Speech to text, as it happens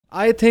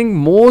I think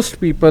most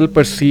people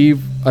perceive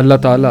اللہ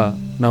تعالیٰ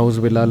نعوذ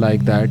باللہ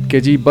لائک دیٹ کہ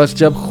جی بس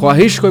جب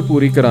خواہش کوئی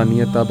پوری کرانی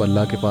ہے تب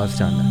اللہ کے پاس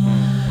جانا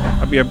ہے.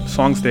 ابھی اب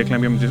سانگس دیکھ لیں,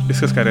 ابھی ہم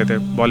ڈسکس کر رہے تھے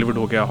بالی ووڈ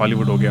ہو گیا, ہالی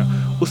ووڈ ہو گیا,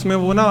 اس میں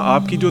وہ نا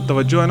آپ کی جو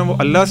توجہ ہے نا وہ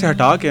اللہ سے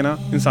ہٹا کے نا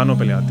انسانوں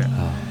پہ لے آتے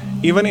ہیں.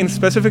 Even in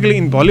specifically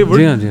in Bali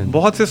would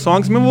بہت سے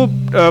سانگس میں وہ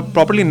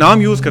پراپرلی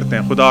نام یوز کرتے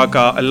ہیں, خدا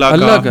کا,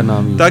 اللہ کا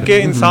نام,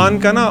 تاکہ انسان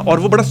کا نا, اور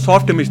وہ بڑا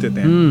سافٹ امیج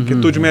دیتے ہیں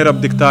کہ تجھ میں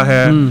رب دکھتا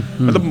ہے,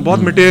 مطلب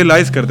بہت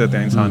مٹیریلائز کر دیتے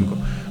ہیں انسان کو.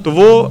 تو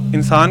وہ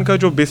انسان کا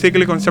جو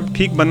بیسیکلی کانسیپٹ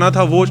ٹھیک بننا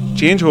تھا وہ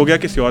چینج ہو گیا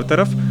کسی اور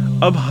طرف.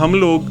 اب ہم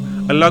لوگ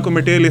اللہ کو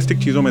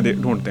مٹیریلسٹک چیزوں میں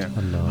ڈھونڈتے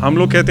ہیں. ہم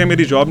لوگ کہتے ہیں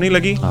میری جاب نہیں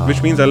لگی,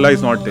 وچ مینز اللہ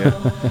از ناٹ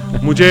دیئر.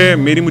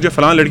 مجھے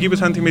فلاں لڑکی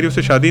پسند تھی, میری اس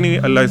سے شادی نہیں,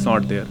 اللہ از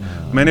ناٹ دیئر.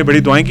 میں نے بڑی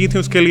دعائیں کی تھیں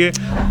اس کے لیے.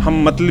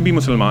 ہم مطلبی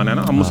مسلمان ہیں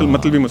نا, ہم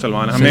مطلبی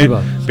مسلمان ہیں.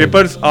 ہمیں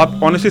پیپرز,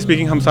 آپ آنیسٹلی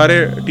اسپیکنگ ہم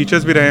سارے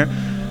ٹیچرز بھی رہے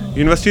ہیں,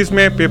 یونیورسٹیز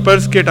میں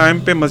پیپرز کے ٹائم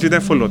پہ مسجدیں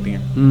فل ہوتی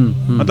ہیں.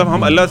 مطلب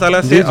ہم اللہ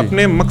تعالیٰ سے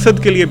اپنے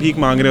مقصد کے لیے بھیک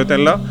مانگ رہے ہوتے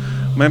ہیں. اللہ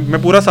میں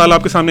پورا سال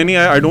آپ کے سامنے نہیں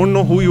آیا, I don't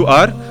know who you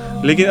are,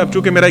 لیکن اب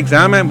چونکہ میرا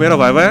ایگزام ہے, میرا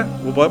وائوا ہے,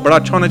 وہ بڑا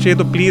اچھا ہونا چاہیے,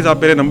 تو پلیز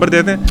آپ میرے نمبر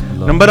دے دیں.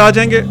 نمبر آ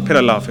جائیں گے پھر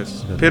اللہ حافظ.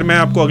 پھر میں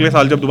آپ کو اگلے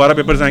سال جب دوبارہ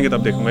پیپرز آئیں گے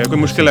تب دیکھوں گا, یا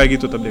کوئی مشکل آئے گی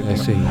تو تب دیکھوں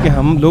گا. کہ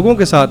ہم لوگوں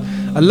کے ساتھ,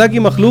 اللہ کی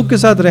مخلوق کے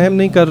ساتھ رحم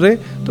نہیں کر رہے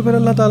تو پھر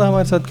اللہ تعالیٰ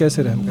ہمارے ساتھ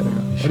کیسے رحم کرے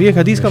گا. اور یہ ایک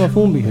حدیث کا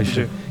مفہوم بھی ہے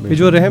کہ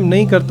جو رحم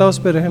نہیں کرتا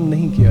اس پہ رحم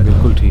نہیں کیا.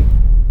 بالکل ٹھیک.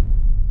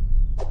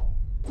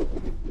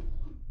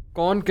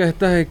 کون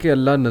کہتا ہے کہ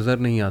اللہ نظر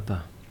نہیں آتا؟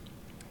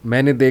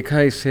 میں نے دیکھا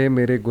اسے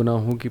میرے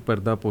گناہوں کی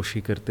پردہ پوشی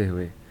کرتے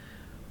ہوئے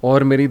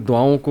اور میری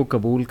دعاؤں کو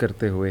قبول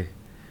کرتے ہوئے,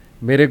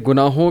 میرے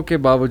گناہوں کے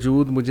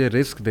باوجود مجھے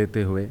رزق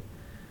دیتے ہوئے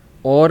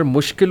اور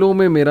مشکلوں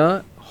میں میرا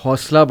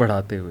حوصلہ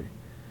بڑھاتے ہوئے.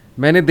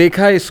 میں نے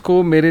دیکھا اس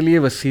کو میرے لیے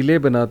وسیلے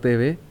بناتے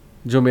ہوئے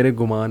جو میرے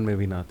گمان میں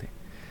بھی نہ تھے.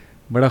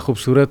 بڑا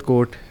خوبصورت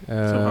کوٹ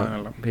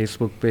فیس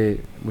بک پہ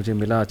مجھے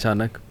ملا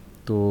اچانک,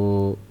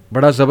 تو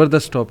بڑا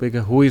زبردست ٹاپک ہے,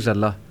 ہو از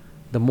اللہ,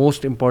 the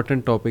most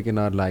important topic in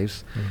our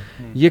lives.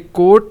 یہ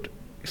کوٹ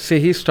سے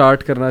ہی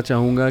سٹارٹ کرنا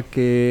چاہوں گا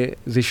کہ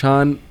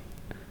ذیشان,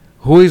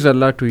 ہو از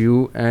اللہ to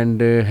you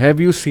and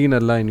have you seen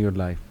اللہ ان یور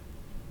لائف؟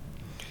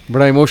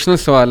 بڑا ایموشنل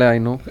سوال ہے, آئی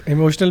نو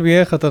ایموشنل بھی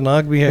ہے,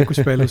 خطرناک بھی ہے کچھ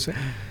پہلو سے.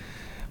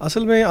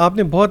 اصل میں آپ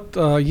نے بہت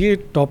یہ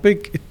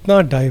ٹاپک اتنا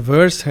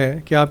ڈائیورس ہے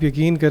کہ آپ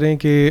یقین کریں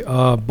کہ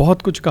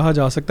بہت کچھ کہا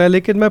جا سکتا ہے.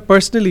 لیکن میں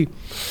پرسنلی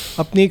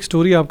اپنی ایک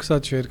سٹوری آپ کے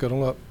ساتھ شیئر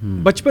کروں گا.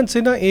 بچپن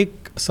سے نا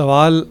ایک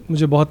سوال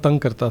مجھے بہت تنگ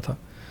کرتا تھا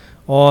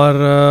اور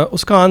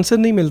اس کا آنسر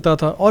نہیں ملتا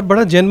تھا, اور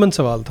بڑا جینون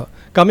سوال تھا,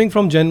 کمنگ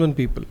فرام جینون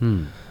پیپل.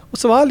 وہ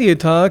سوال یہ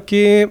تھا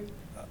کہ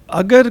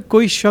اگر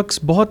کوئی شخص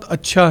بہت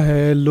اچھا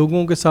ہے,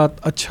 لوگوں کے ساتھ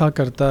اچھا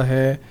کرتا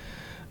ہے,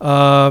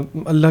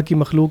 اللہ کی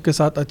مخلوق کے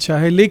ساتھ اچھا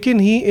ہے, لیکن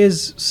ہی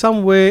از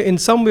سم وے ان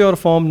سم وے اور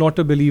فارم ناٹ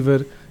اے بلیور,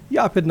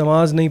 یا پھر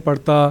نماز نہیں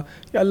پڑھتا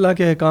یا اللہ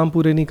کے احکام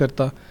پورے نہیں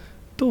کرتا,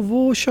 تو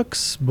وہ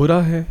شخص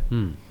برا ہے.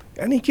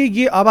 یعنی کہ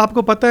یہ اب آپ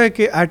کو پتہ ہے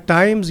کہ ایٹ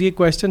ٹائمز یہ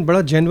کویسچن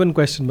بڑا جینون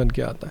کویسچن بن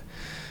کے آتا ہے.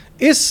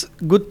 اس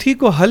گتھی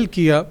کو حل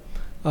کیا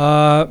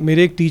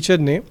میرے ایک ٹیچر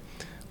نے.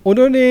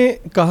 انہوں نے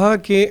کہا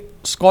کہ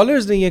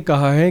اسکالرز نے یہ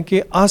کہا ہے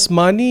کہ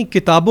آسمانی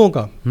کتابوں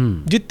کا,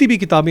 جتنی بھی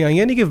کتابیں آئی ہیں,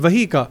 یعنی کہ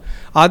وحی کا,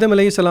 آدم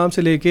علیہ السلام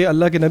سے لے کے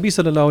اللہ کے نبی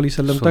صلی اللہ علیہ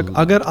وسلم تک,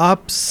 اگر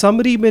آپ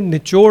سمری میں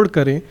نچوڑ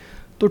کریں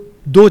تو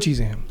دو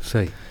چیزیں ہیں.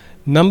 صحیح.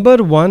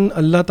 نمبر 1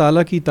 اللہ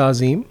تعالیٰ کی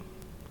تعظیم,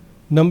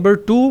 نمبر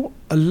 2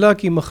 اللہ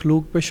کی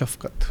مخلوق پہ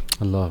شفقت.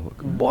 اللہ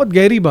بہت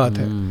گہری بات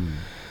ہے.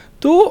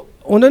 تو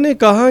انہوں نے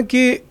کہا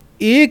کہ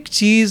ایک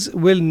چیز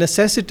ول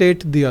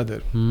نیسیسیٹیٹ دی ادر,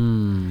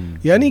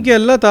 یعنی کہ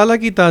اللہ تعالیٰ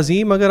کی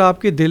تعظیم اگر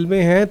آپ کے دل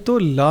میں ہے تو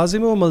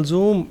لازم و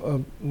ملزوم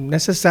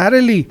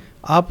نیسیسریلی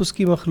آپ اس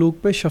کی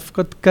مخلوق پہ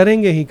شفقت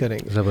کریں گے ہی کریں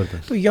گے.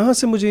 زبردست. تو یہاں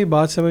سے مجھے یہ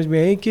بات سمجھ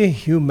میں آئی کہ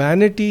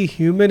ہیومینٹی,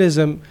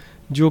 ہیومنزم,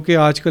 جو کہ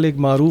آج کل ایک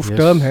معروف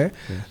ٹرم ہے,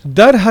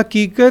 در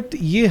حقیقت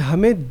یہ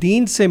ہمیں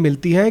دین سے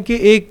ملتی ہے کہ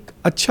ایک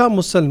اچھا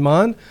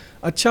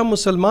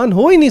مسلمان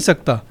ہو ہی نہیں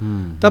سکتا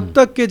تب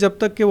تک کہ جب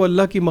تک کہ وہ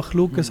اللہ کی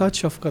مخلوق کے ساتھ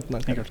شفقت نہ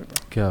کرے.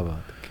 کیا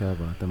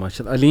بات ہے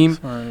ماشاء اللہ. Aleem,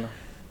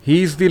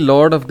 he is the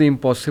lord of the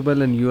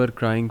impossible and you are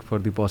crying for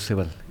the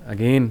possible.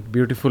 Again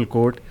beautiful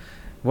quote.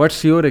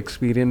 What's your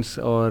experience,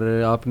 اور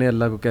آپ نے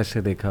اللہ کو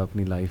کیسے دیکھا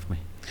اپنی لائف میں؟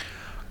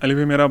 علی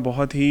بھائی, میرا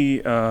بہت ہی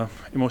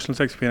ایموشنل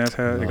سا ایکسپیرینس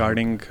ہے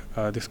ریگارڈنگ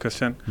دس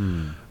کویسچن.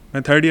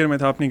 میں 3rd ایئر میں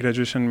تھا اپنی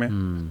گریجویشن میں,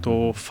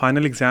 تو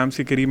فائنل ایگزامس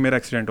کے قریب میرا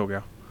ایکسیڈنٹ ہو گیا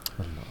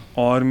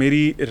اور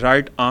میری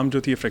رائٹ آرم جو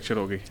تھی فریکچر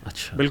ہو گئی.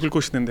 بالکل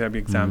کچھ دن تھے ابھی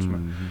ایگزامس میں,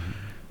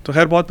 تو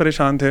خیر بہت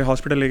پریشان تھے.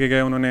 ہاسپٹل لے کے گئے,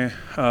 انہوں نے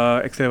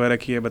ایکس رے وغیرہ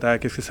کیے, بتایا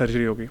کہ اس کی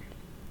سرجری ہوگی.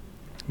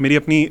 میری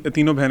اپنی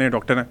 3 بہنیں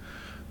ڈاکٹر ہیں,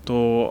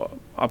 تو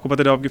آپ کو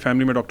پتہ جب آپ کی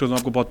فیملی میں ڈاکٹرز ہوں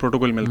آپ کو بہت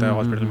پروٹوکول ملتا ہے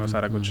ہاسپٹل میں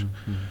سارا کچھ.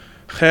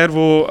 خیر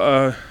وہ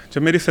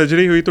جب میری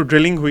سرجری ہوئی تو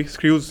ڈرلنگ ہوئی,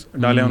 اسکریوز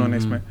ڈالے انہوں نے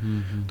اس میں,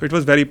 تو it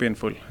was very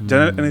painful.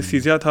 General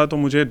anaesthesia تھا, تو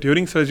مجھے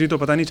ڈیورنگ سرجری تو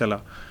پتہ نہیں چلا,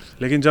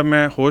 لیکن جب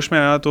میں ہوش میں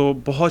آیا تو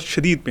بہت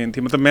شدید پین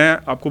تھی. مطلب میں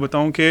آپ کو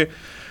بتاؤں کہ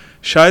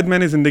شاید میں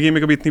نے زندگی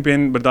میں کبھی اتنی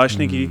پین برداشت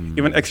نہیں کی,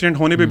 ایون ایکسیڈنٹ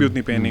ہونے پہ بھی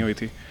اتنی پین نہیں ہوئی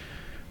تھی.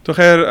 تو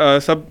خیر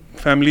سب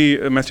فیملی,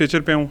 میں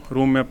اسٹریچر پہ ہوں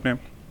روم میں اپنے,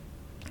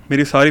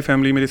 میری ساری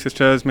فیملی, میری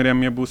سسٹرز, میرے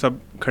امی ابو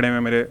سب کھڑے ہوئے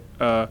میرے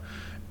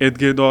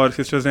ارد گرد اور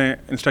سسٹرز نے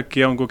انسٹرکٹ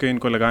کیا ان کو کہ ان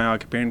کو لگائیں، آ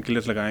کے پین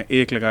کلرس لگائیں،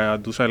 ایک لگایا،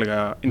 دوسرا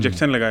لگایا،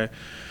 انجیکشن لگائے،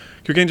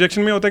 کیونکہ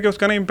انجیکشن میں ہوتا ہے کہ اس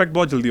کا نا امپیکٹ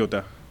بہت جلدی ہوتا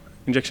ہے.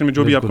 انجیکشن میں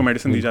جو بھی آپ کو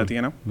میڈیسن دی جاتی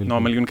ہے نا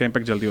نارملی ان کا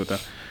امپیکٹ جلدی ہوتا ہے.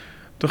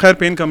 تو خیر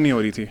پین کم نہیں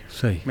ہو رہی تھی،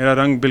 میرا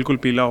رنگ بالکل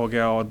پیلا ہو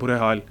گیا اور برے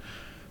حال.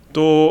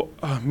 تو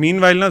مین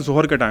وائل نا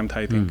ظہر کا ٹائم تھا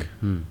آئی تھنک،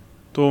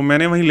 تو میں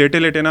نے وہیں لیٹے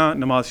لیٹے نا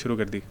نماز شروع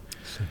کر دی.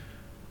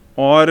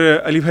 اور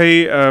علی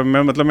بھائی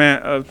میں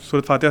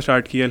سورۃ فاتحہ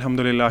اسٹارٹ کی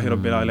الحمدللہ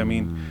رب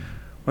العالمین.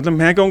 مطلب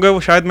میں کہوں گا وہ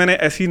شاید میں نے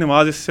ایسی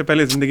نماز اس سے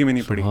پہلے زندگی میں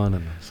نہیں پڑھی.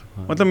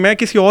 مطلب میں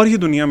کسی اور ہی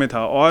دنیا میں تھا.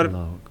 اور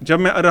جب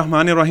میں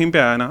الرحمن الرحیم پہ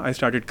آیا نا آئی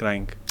اسٹارٹڈ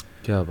کرائنگ.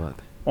 کیا بات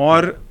ہے.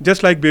 اور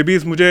جسٹ لائک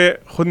بیبیز مجھے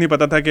خود نہیں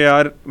پتا تھا کہ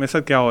یار میرے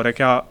ساتھ کیا ہو رہا ہے،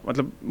 کیا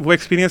مطلب وہ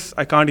experience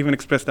I can't even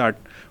express that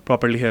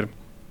properly here.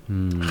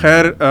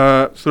 خیر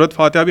سورۃ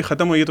فاتحہ بھی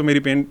ختم ہوئی تو میری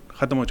پین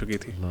ختم ہو چکی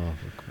تھی.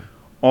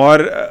 اور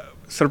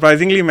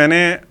سرپرائزنگلی میں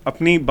نے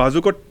اپنی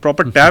بازو کو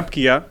پراپر ٹیپ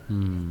کیا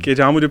کہ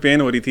جہاں مجھے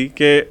پین ہو رہی تھی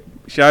کہ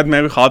شاید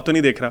میں خواب تو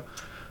نہیں دیکھ رہا،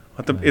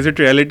 مطلب از اٹ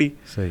ریئلٹی.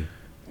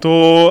 تو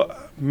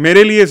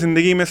میرے لیے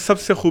زندگی میں سب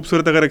سے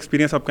خوبصورت اگر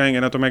ایکسپیرینس آپ کہیں گے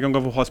نا تو میں کہوں گا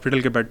وہ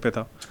ہاسپٹل کے بیڈ پہ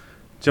تھا،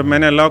 جب میں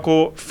نے اللہ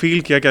کو فیل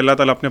کیا کہ اللہ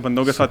تعالیٰ اپنے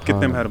بندوں کے ساتھ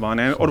کتنے مہربان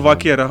ہیں اور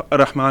واقعی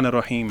الرحمن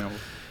الرحیم ہے وہ.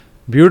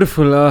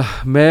 بیوٹیفل.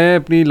 میں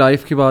اپنی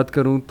لائف کی بات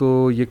کروں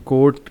تو یہ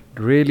کوٹ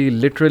ریئلی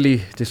لٹرلی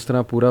جس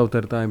طرح پورا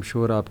اترتا ہے، آئی ایم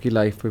شیور آپ کی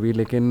لائف پہ بھی.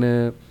 لیکن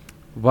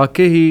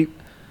واقعی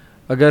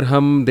اگر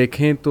ہم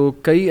دیکھیں تو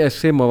کئی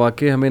ایسے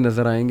مواقع ہمیں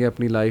نظر آئیں گے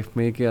اپنی لائف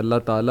میں کہ اللہ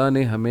تعالیٰ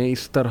نے ہمیں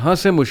اس طرح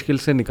سے مشکل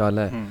سے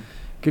نکالا ہے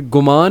کہ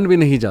گمان بھی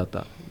نہیں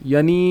جاتا.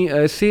 یعنی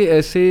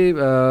ایسے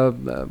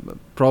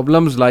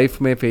پرابلمز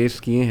لائف میں فیس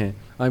کیے ہیں،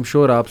 آئی ایم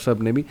شیور آپ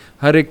سب نے بھی،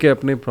 ہر ایک کے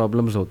اپنے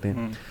پرابلمز ہوتے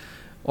ہیں.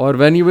 اور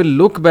when you will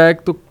look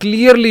back تو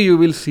کلیئرلی یو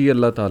ول سی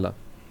اللہ تعالیٰ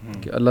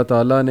کہ اللہ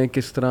تعالیٰ نے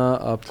کس طرح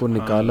آپ کو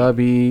نکالا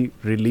بھی،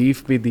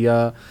 ریلیف بھی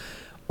دیا،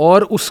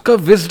 اور اس کا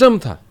وزڈم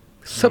تھا.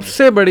 سب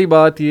سے بڑی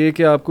بات یہ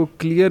کہ آپ کو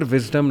کلیئر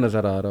وزڈم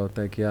نظر آ رہا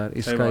ہوتا ہے کہ یار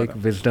اس کا ایک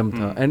وزڈم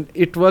تھا and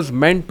it was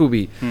meant to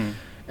be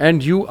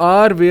and you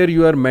are where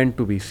you are meant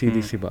to be.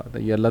 سیدھی سی بات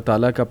ہے، یہ اللہ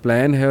تعالیٰ کا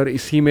پلان ہے اور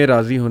اسی میں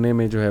راضی ہونے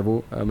میں جو ہے وہ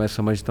میں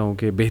سمجھتا ہوں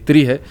کہ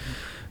بہتری ہے.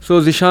 سو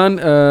ذیشان،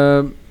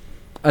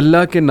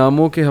 اللہ کے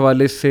ناموں کے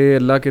حوالے سے،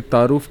 اللہ کے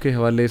تعارف کے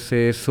حوالے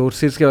سے،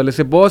 سورسز کے حوالے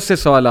سے بہت سے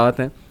سوالات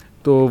ہیں،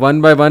 تو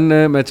ون بائی ون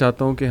میں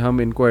چاہتا ہوں کہ ہم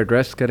ان کو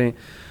ایڈریس کریں.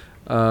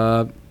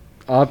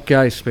 آپ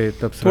کیا اس پہ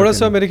تبصرہ تھوڑا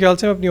سا میرے خیال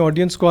سے ہم اپنی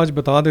آڈینس کو آج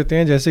بتا دیتے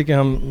ہیں، جیسے کہ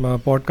ہم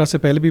پوڈ کاسٹ سے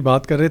پہلے بھی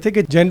بات کر رہے تھے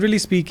کہ جنرلی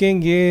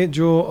اسپیکنگ یہ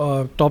جو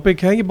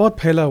ٹاپک ہے یہ بہت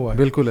پھیلا ہوا ہے.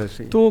 بالکل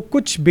ایسے. تو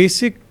کچھ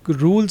بیسک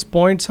رولز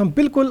پوائنٹس ہم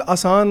بالکل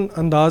آسان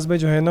انداز میں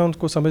جو ہے نا ان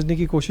کو سمجھنے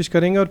کی کوشش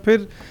کریں گے، اور پھر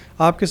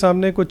آپ کے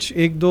سامنے کچھ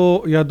ایک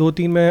دو یا دو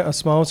تین میں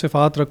اسماء و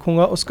صفات رکھوں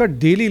گا، اس کا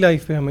ڈیلی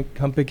لائف پہ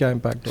ہم پہ کیا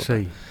امپیکٹ ہوتا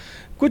ہے.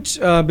 کچھ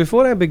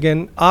بیفور آئی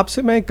بگن آپ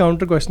سے میں ایک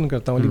کاؤنٹر کویشچن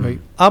کرتا ہوں. علی بھائی،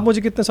 آپ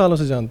مجھے کتنے سالوں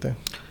سے جانتے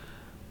ہیں؟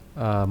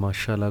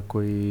 ماشاء اللہ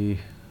کوئی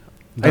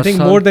I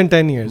think more than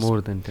 10 years. More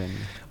than 10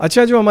 years.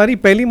 اچھا، جو ہماری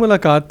پہلی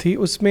ملاقات تھی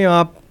اس میں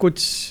آپ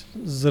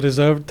کچھ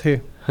ریزرو تھے،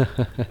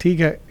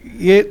 ٹھیک ہے،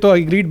 یہ تو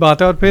ایگریڈ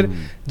بات ہے. اور پھر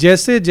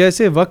جیسے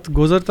جیسے وقت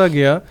گزرتا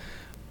گیا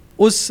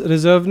اس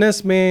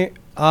ریزرونیس میں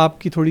آپ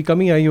کی تھوڑی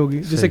کمی آئی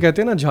ہوگی، جسے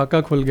کہتے ہیں نا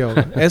جھاکا کھل گیا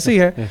ہوگا. ایسے ہی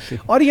ہے.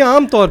 اور یہ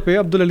عام طور پہ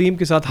عبد العلیم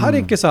کے ساتھ، ہر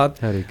ایک کے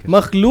ساتھ،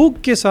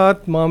 مخلوق کے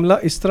ساتھ معاملہ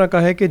اس طرح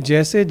کا ہے کہ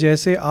جیسے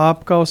جیسے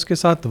آپ کا اس کے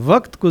ساتھ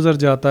وقت گزر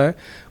جاتا ہے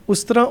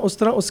اس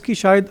طرح اس کی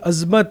شاید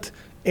عظمت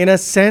ان اے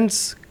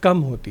سینس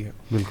کم ہوتی ہے.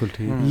 بالکل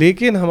ٹھیک.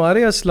 لیکن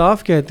ہمارے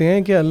اسلاف کہتے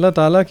ہیں کہ اللہ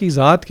تعالیٰ کی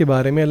ذات کے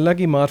بارے میں، اللہ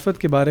کی معرفت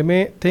کے بارے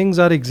میں تھنگز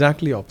آر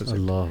ایگزیکٹلی اپوزٹ.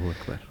 اللہ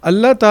اکبر.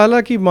 اللہ تعالیٰ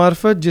کی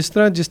معرفت جس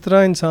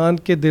طرح انسان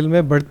کے دل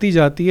میں بڑھتی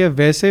جاتی ہے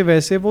ویسے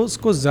ویسے وہ اس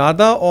کو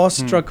زیادہ آ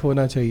اسٹرک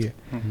ہونا چاہیے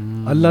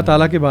اللہ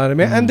تعالیٰ کے بارے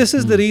میں. And this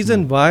is the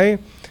reason why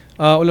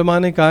علماء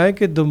نے کہا ہے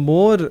کہ the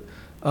more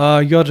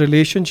your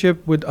relation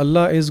ship with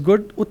اللہ از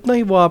گڈ، اتنا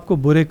ہی وہ آپ کو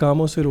برے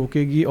کاموں سے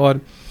روکے گی اور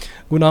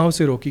گناہوں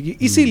سے روکے گی.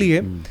 اسی لیے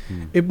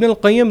ابن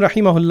القیم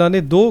رحمہ اللہ نے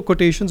 2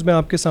 کوٹیشنز میں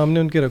آپ کے سامنے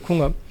ان کے رکھوں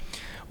گا.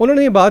 انہوں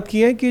نے یہ بات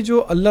کی ہے کہ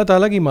جو اللہ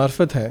تعالیٰ کی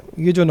معرفت ہے،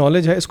 یہ جو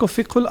نالج ہے، اس کو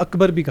فقہ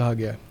الاکبر بھی کہا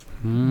گیا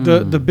ہے،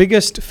 دا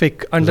بگیسٹ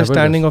فقہ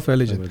انڈرسٹینڈنگ آف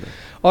ریلیجن.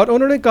 اور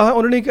انہوں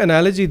نے ایک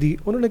انالوجی دی.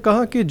 انہوں نے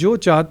کہا کہ جو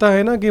چاہتا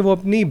ہے نا کہ وہ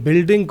اپنی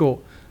بلڈنگ کو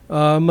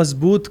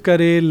مضبوط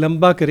کرے،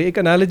 لمبا کرے، ایک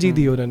انالوجی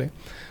دی انہوں نے،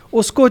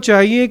 اس کو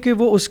چاہیے کہ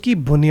وہ اس کی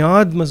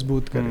بنیاد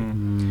مضبوط کرے.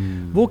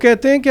 وہ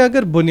کہتے ہیں کہ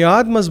اگر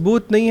بنیاد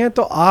مضبوط نہیں ہے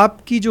تو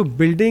آپ کی جو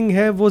بلڈنگ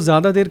ہے وہ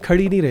زیادہ دیر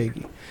کھڑی نہیں رہے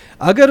گی.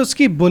 اگر اس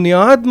کی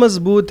بنیاد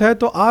مضبوط ہے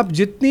تو آپ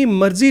جتنی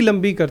مرضی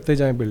لمبی کرتے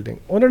جائیں بلڈنگ.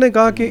 انہوں نے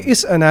کہا کہ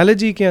اس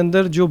انالوجی کے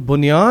اندر جو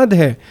بنیاد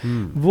ہے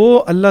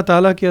وہ اللہ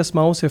تعالیٰ کے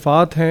اسماء و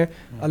صفات ہیں،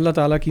 اللہ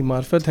تعالیٰ کی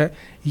معرفت ہے.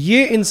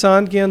 یہ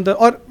انسان کے اندر،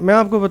 اور میں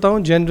آپ کو بتاؤں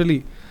جنرلی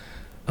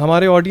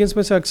ہمارے آڈینس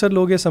میں سے اکثر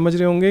لوگ یہ سمجھ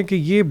رہے ہوں گے کہ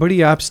یہ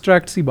بڑی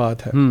ایبسٹریکٹ سی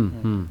بات ہے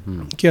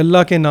کہ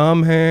اللہ کے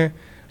نام ہیں،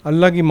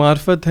 اللہ کی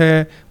معرفت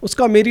ہے، اس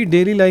کا میری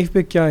ڈیلی لائف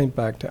پہ کیا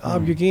امپیکٹ ہے.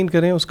 آپ یقین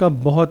کریں اس کا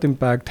بہت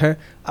امپیکٹ ہے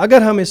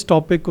اگر ہم اس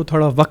ٹاپک کو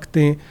تھوڑا وقت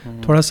دیں،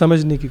 تھوڑا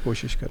سمجھنے کی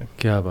کوشش کریں.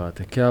 کیا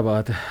بات ہے، کیا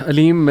بات ہے.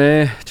 علیم،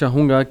 میں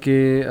چاہوں گا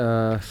کہ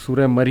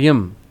سورہ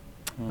مریم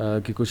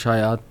کی کچھ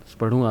آیات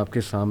پڑھوں آپ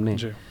کے سامنے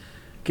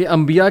کہ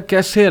انبیاء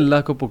کیسے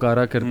اللہ کو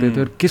پکارا کرتے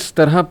تھے اور کس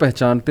طرح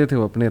پہچانتے تھے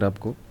وہ اپنے رب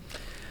کو.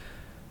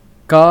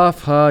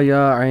 کاف ہا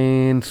یا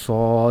عین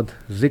صاد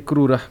ذکر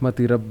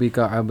رحمت ربک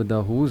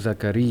عبدہ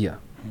زکریہ.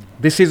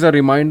 This is a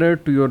reminder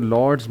to your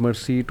Lord's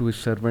mercy to his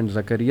servant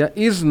Zakaria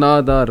iz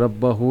nada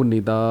rabbahu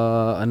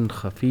nidaan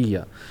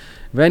khafiya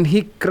when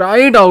he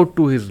cried out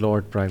to his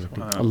Lord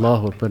privately.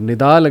 اللہ اکبر.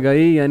 ندا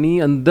لگائی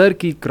یعنی اندر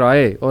کی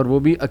کرائے اور وہ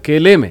بھی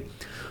اکیلے میں.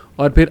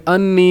 اور پھر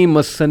انی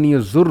مسنی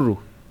الضر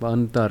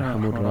وانت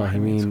ارحم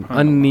الراحمین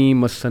انی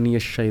مسنی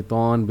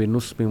الشیطان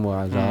بنصب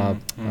وعذاب.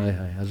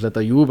 حضرت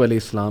ایوب علیہ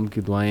السلام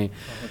کی دعائیں.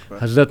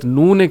 حضرت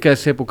نوح نے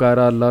کیسے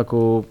پکارا اللہ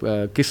کو,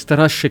 کس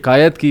طرح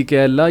شکایت کی کہ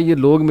اللہ یہ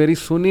لوگ میری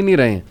سن ہی نہیں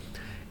رہے ہیں,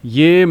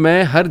 یہ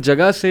میں ہر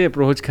جگہ سے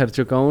اپروچ کر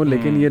چکا ہوں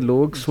لیکن یہ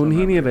لوگ سن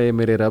ہی نہیں رہے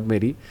میرے رب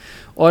میری.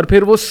 اور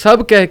پھر وہ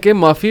سب کہہ کے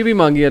معافی بھی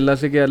مانگی اللہ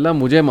سے کہ اللہ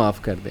مجھے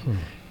معاف کر دے,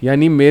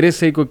 یعنی میرے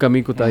سے کوئی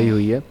کمی کوتاہی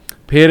ہوئی ہے.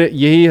 پھر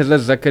یہی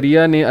حضرت زکریہ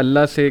نے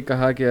اللہ سے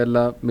کہا کہ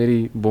اللہ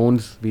میری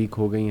بونز ویک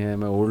ہو گئی ہیں,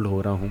 میں اولڈ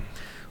ہو رہا ہوں,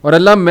 اور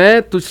اللہ میں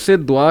تجھ سے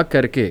دعا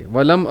کر کے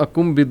ولم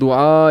اکم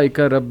بدعائک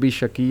ربی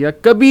شقیہ,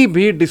 کبھی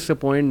بھی ڈس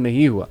اپوائنٹ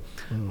نہیں ہوا.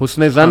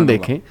 حسن ظن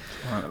دیکھیں.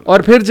 اور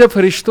پھر جب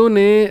فرشتوں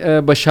نے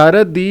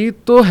بشارت دی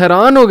تو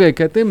حیران ہو گئے,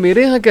 کہتے ہیں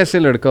میرے ہاں کیسے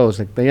لڑکا ہو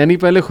سکتا ہے, یعنی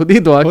پہلے خود ہی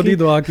دعا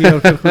کی اور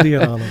پھر خود ہی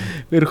حیران ہو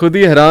گئے. پھر خود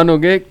ہی حیران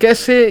ہو گئے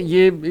کیسے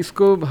یہ اس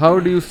کو. How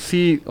do you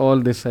see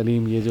all this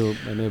Aleem, یہ جو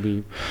میں نے ابھی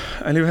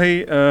علی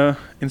بھائی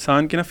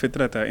انسان کی نا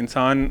فطرت ہے,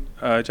 انسان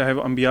چاہے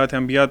وہ انبیاء تھے,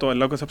 انبیاء تو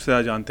اللہ کو سب سے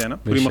زیادہ جانتے ہیں نا,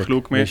 پوری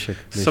مخلوق میں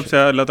سب سے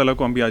زیادہ اللہ تعالیٰ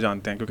کو انبیاء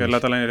جانتے ہیں کیونکہ اللہ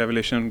تعالیٰ نے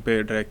ریولیشن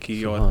پہ ڈائریکٹ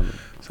کی اور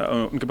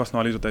ان کے پاس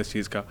نالج ہوتا ہے اس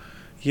چیز کا.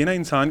 یہ نا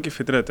انسان کی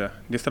فطرت ہے.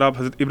 جس طرح آپ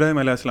حضرت ابراہیم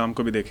علیہ السلام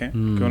کو بھی دیکھیں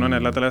کہ انہوں نے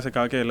اللہ تعالیٰ سے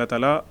کہا کہ اللہ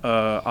تعالیٰ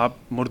آپ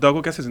مردہ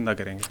کو کیسے زندہ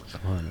کریں گے,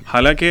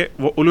 حالانکہ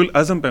وہ اولو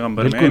العزم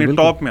پیغمبر میں یعنی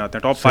ٹاپ میں آتے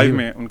ہیں, ٹاپ 5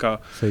 میں ان کا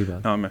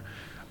نام ہے,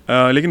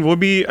 لیکن وہ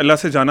بھی اللہ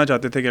سے جانا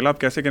چاہتے تھے کہ اللہ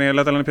آپ کیسے کریں.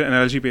 اللہ تعالیٰ نے پھر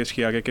انالوجی پیش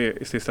کیا کہ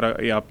اس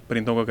طرح یہ آپ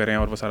پرندوں کو کریں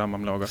اور وہ سارا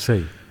معاملہ ہوگا.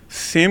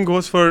 سیم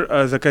گوز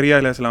فار زکریا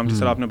علیہ السلام, جس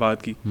طرح آپ نے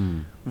بات کی.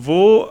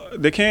 وہ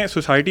دیکھیں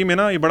سوسائٹی میں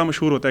نا یہ بڑا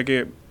مشہور ہوتا ہے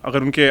کہ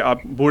اگر ان کے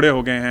آپ بوڑھے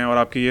ہو گئے ہیں اور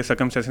آپ کی یہ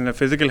سرکمسٹینسز ہیں,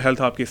 فزیکل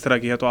ہیلتھ آپ کی اس طرح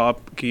کی ہے تو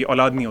آپ کی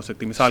اولاد نہیں ہو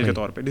سکتی, مثال کے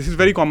طور پہ. This is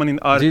very common in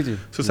our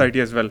society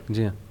as well.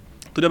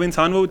 تو جب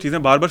انسان وہ چیزیں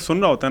بار بار سن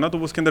رہا ہوتا ہے نا تو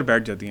وہ اس کے اندر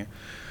بیٹھ جاتی ہیں.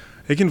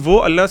 لیکن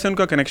وہ اللہ سے ان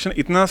کا کنیکشن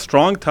اتنا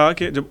اسٹرانگ تھا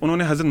کہ جب انہوں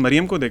نے حضرت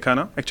مریم کو دیکھا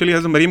نا, ایکچولی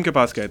حضرت مریم کے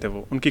پاس گئے تھے,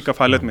 وہ ان کی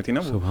کفالت میں تھی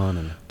نا وہ,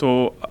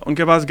 تو ان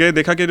کے پاس گئے,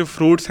 دیکھا کہ جو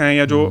فروٹس ہیں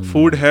یا جو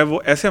فوڈ ہے وہ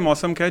ایسے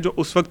موسم کا ہے جو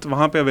اس وقت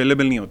وہاں پہ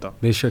اویلیبل نہیں ہوتا.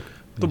 بے شک.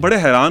 تو بڑے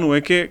حیران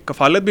ہوئے کہ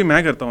کفالت بھی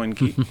میں کرتا ہوں ان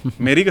کی,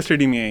 میری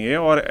کسٹڈی میں ہے یہ,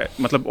 اور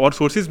مطلب اور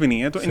سورسز بھی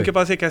نہیں ہے, تو ان کے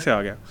پاس یہ کیسے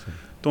آ گیا.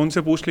 تو ان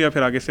سے پوچھ لیا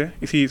پھر آگے سے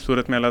اسی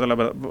صورت میں اللہ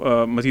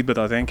تعالیٰ مزید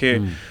بتاتے ہیں کہ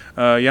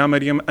یا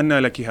مریم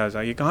ان لکی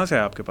ھذا, یہ کہاں سے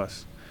ہے آپ کے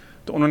پاس.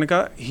 تو انہوں نے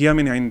کہا ہی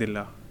من عند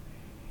اللہ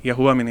یا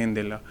ہوا من عند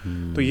اللہ,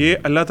 تو یہ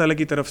اللہ تعالیٰ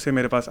کی طرف سے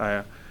میرے پاس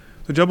آیا.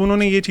 تو جب انہوں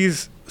نے یہ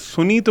چیز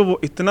سنی تو وہ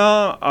اتنا,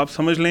 آپ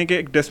سمجھ لیں کہ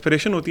ایک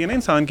ڈیسپریشن ہوتی ہے نا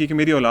انسان کی کہ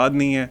میری اولاد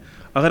نہیں ہے.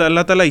 اگر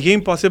اللہ تعالیٰ یہ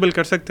امپاسبل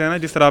کر سکتے ہیں نا,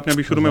 جس طرح آپ نے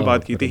ابھی شروع میں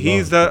بات کی تھی, ہی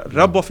از دا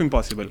رب آف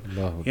امپاسبل,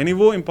 یعنی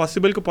وہ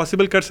امپاسبل کو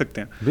پاسبل کر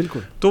سکتے ہیں. بالکل.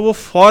 تو وہ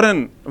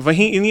فوراً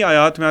وہیں انہی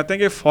آیات میں آتے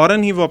ہیں کہ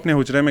فوراً ہی وہ اپنے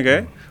حجرے میں گئے,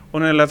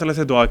 انہوں نے اللہ تعالیٰ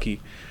سے دعا کی.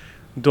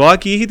 دعا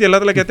کی ہی تھی, اللہ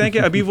تعالیٰ کہتے ہیں کہ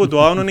ابھی وہ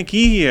دعا انہوں نے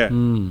کی ہی ہے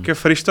کہ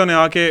فرشتوں نے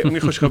آ کے ان کی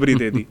خوشخبری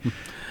دے دی.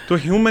 تو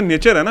ہیومن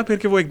نیچر ہے نا پھر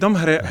کہ وہ ایک دم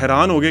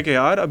حیران ہو گئے کہ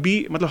یار ابھی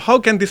مطلب how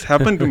can this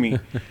happen to me,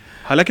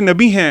 حالانکہ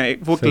نبی ہیں,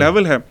 وہ ایک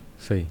لیول ہے.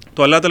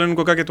 تو اللہ تعالیٰ نے ان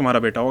کو کہا کہ تمہارا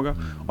بیٹا ہوگا,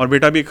 اور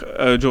بیٹا بھی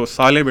جو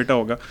صالح بیٹا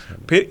ہوگا.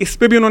 پھر اس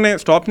پہ بھی انہوں نے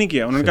اسٹاپ نہیں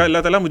کیا, انہوں نے کہا اللہ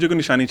تعالیٰ مجھے کوئی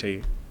نشانی چاہیے,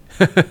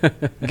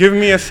 گیو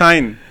می اے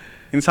سائن.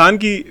 انسان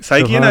کی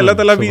سائیکی ہے نا, اللہ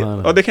تعالیٰ بھی,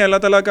 اور دیکھیں اللہ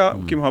تعالیٰ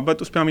کی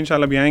محبت, اس پہ ہم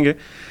انشاءاللہ بھی آئیں گے.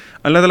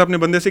 اللہ تعالیٰ اپنے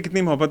بندے سے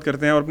کتنی محبت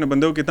کرتے ہیں اور اپنے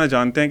بندے کو کتنا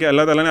جانتے ہیں کہ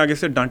اللہ تعالیٰ نے آگے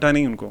سے ڈانٹا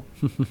نہیں ان کو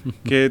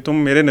کہ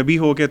تم میرے نبی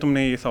ہو کے تم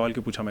نے یہ سوال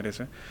کیوں پوچھا میرے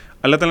سے.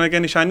 اللہ تعالیٰ نے کیا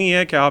نشانی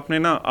ہے کہ آپ نے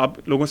نا, آپ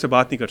لوگوں سے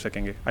بات نہیں کر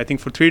سکیں گے آئی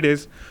تھنک فار 3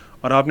 days,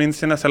 اور آپ نے ان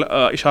سے نا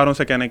اشاروں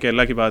سے کہنا کہ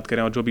اللہ کی بات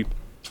کریں اور جو بھی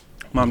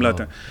معاملات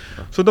ہیں.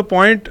 So the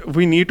point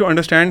we need to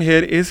understand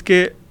here is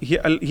کہ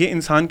یہ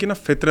انسان کی نا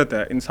فطرت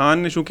ہے. انسان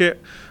نے چونکہ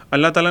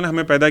اللہ تعالیٰ نے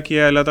ہمیں پیدا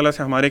کیا ہے, اللہ تعالیٰ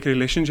سے ہمارے ایک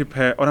ریلیشن شپ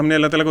ہے, اور ہم نے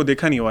اللہ تعالیٰ کو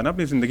دیکھا نہیں ہوا نا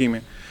اپنی زندگی میں,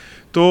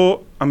 تو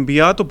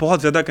انبیاء تو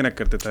بہت زیادہ کنیکٹ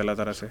کرتے تھے اللہ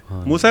تعالیٰ سے.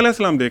 موسیٰ علیہ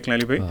السلام دیکھ لیں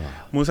علی بھائی,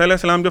 موسیٰ علیہ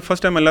السلام جب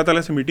فرسٹ ٹائم اللہ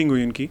تعالیٰ سے میٹنگ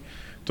ہوئی ان کی,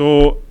 تو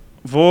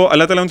وہ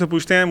اللہ تعالیٰ ان سے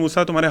پوچھتے ہیں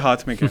موسیٰ تمہارے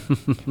ہاتھ میں کیا.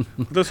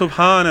 تو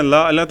سبحان اللہ,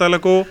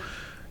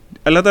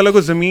 اللہ تعالیٰ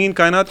کو زمین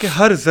کائنات کے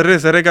ہر ذرے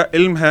ذرے کا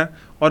علم ہے,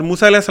 اور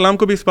موسیٰ علیہ السلام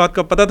کو بھی اس بات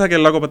کا پتہ تھا کہ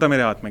اللہ کو پتہ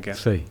میرے ہاتھ میں کیا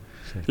ہے.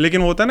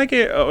 لیکن وہ ہوتا ہے نا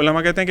کہ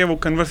علماء کہتے ہیں کہ وہ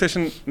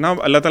کنورسیشن نا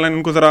اللہ تعالیٰ نے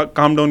ان کو ذرا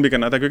کام ڈاؤن بھی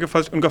کرنا تھا, کیونکہ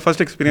ان کا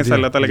فرسٹ ایکسپیرینس ہے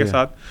اللہ تعالیٰ کے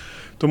ساتھ.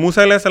 تو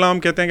موسیٰ علیہ السلام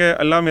کہتے ہیں کہ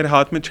اللہ میرے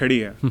ہاتھ میں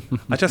چھڑی ہے.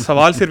 اچھا,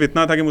 سوال صرف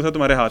اتنا تھا کہ موسیٰ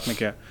تمہارے ہاتھ میں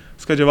کیا ہے,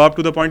 اس کا جواب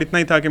ٹو دا پوائنٹ اتنا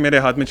ہی تھا کہ میرے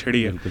ہاتھ میں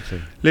چھڑی ہے.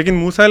 لیکن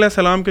موسیٰ علیہ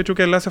السلام کے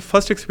چونکہ اللہ سے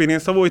فرسٹ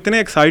ایکسپیرینس تھا, وہ اتنے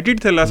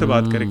ایکسائٹیڈ تھے اللہ سے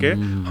بات کر کے.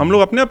 ہم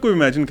لوگ اپنے آپ کو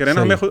امیجن کریں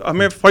نا,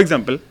 ہمیں فار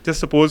ایگزامپل جسٹ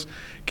سپوز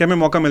کہ ہمیں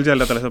موقع مل جائے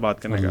اللہ تعالیٰ سے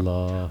بات کرنے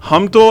کا,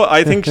 ہم تو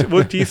آئی تھنک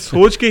وہ چیز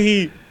سوچ کے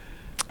ہی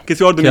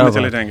کسی اور دنیا میں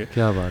چلے جائیں گے.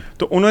 کیا بات.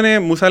 تو انہوں نے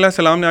موسیٰ علیہ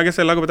السلام نے آگے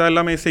سے اللہ کو بتایا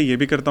اللہ میں اس سے یہ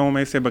بھی کرتا ہوں,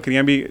 میں اس سے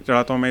بکریاں بھی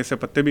چڑھاتا ہوں, میں اس سے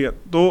پتے بھی.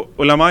 تو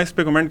علماء اس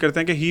پہ کمنٹ کرتے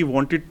ہیں کہ he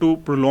wanted to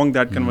prolong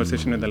that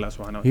conversation with Allah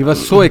سبحانہ. He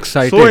was so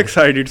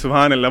excited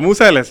سبحان اللہ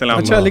موسیٰ علیہ السلام.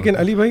 اچھا لیکن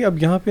علی بھائی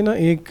اب یہاں پہ نا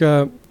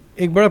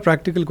ایک بڑا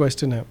پریکٹیکل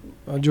کویسچن ہے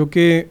جو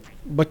کہ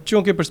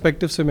بچوں کے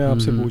پرسپیکٹیو سے میں آپ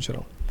سے پوچھ رہا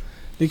ہوں.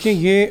 دیکھیں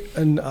یہ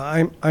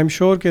آئی ایم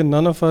شیور کہ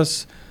none of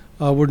us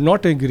would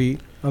not agree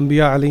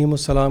انبیاء علیہم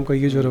السلام کا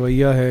یہ جو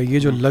رویہ ہے, یہ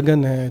جو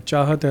لگن ہے,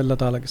 چاہت ہے اللہ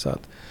تعالیٰ کے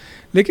ساتھ,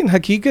 لیکن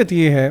حقیقت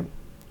یہ ہے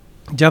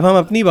جب ہم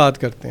اپنی بات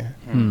کرتے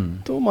ہیں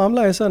تو معاملہ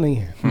ایسا نہیں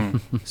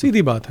ہے,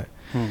 سیدھی بات ہے.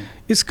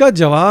 اس کا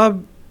جواب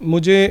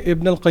مجھے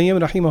ابن القیم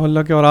رحمہ اللہ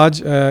کے, اور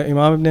آج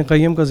امام ابن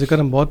قیم کا ذکر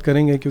ہم بہت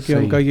کریں گے کیونکہ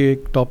ان کا یہ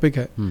ایک ٹاپک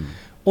ہے,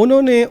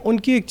 انہوں نے ان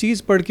کی ایک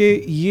چیز پڑھ کے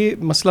یہ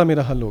مسئلہ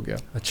میرا حل ہو گیا.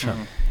 اچھا.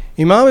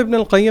 امام ابن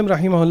القیم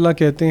رحمہ اللہ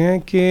کہتے ہیں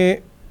کہ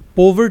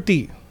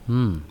پوورٹی,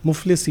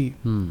 مفلسی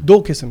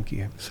دو قسم کی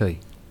ہے. صحیح.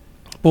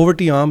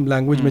 پوورٹی عام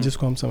لینگویج میں جس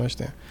کو ہم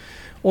سمجھتے ہیں,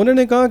 انہوں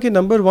نے کہا کہ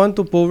نمبر 1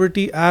 تو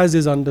پوورٹی ایز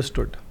از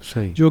انڈرسٹوڈ,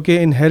 جو کہ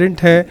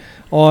انہیرنٹ ہے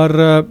اور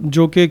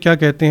جو کہ کیا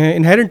کہتے ہیں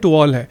انہیرنٹ ٹو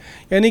آل ہے,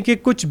 یعنی کہ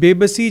کچھ بے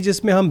بسی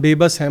جس میں ہم بے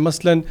بس ہیں,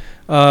 مثلاً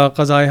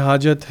قضائے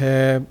حاجت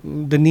ہے,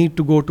 the need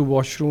to go to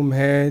wash room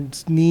ہے,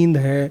 نیند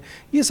ہے,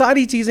 یہ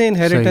ساری چیزیں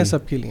انہیرنٹ ہیں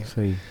سب کے لیے.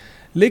 صحیح.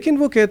 لیکن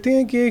وہ کہتے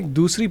ہیں کہ ایک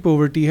دوسری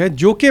پوورٹی ہے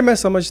جو کہ میں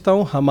سمجھتا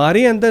ہوں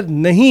ہمارے اندر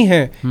نہیں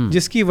ہے,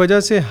 جس کی وجہ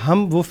سے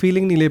ہم وہ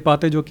فیلنگ نہیں لے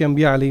پاتے جو کہ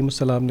انبیاء علیہم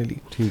السلام نے لی.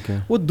 ٹھیک ہے.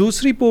 وہ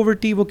دوسری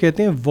پوورٹی وہ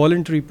کہتے ہیں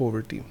والنٹری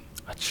پوورٹی.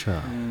 اچھا.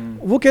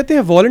 وہ کہتے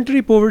ہیں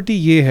والنٹری پوورٹی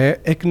یہ ہے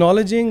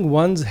ایکنالجنگ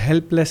ونز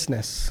ہیلپ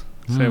لیسنس,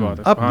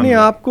 اپنے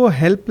آپ کو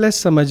ہیلپ لیس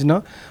سمجھنا.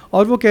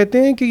 اور وہ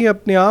کہتے ہیں کہ یہ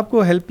اپنے آپ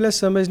کو ہیلپ لیس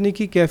سمجھنے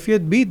کی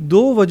کیفیت بھی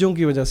دو وجہوں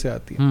کی وجہ سے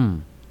آتی ہے.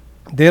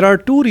 There are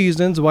two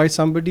reasons why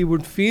somebody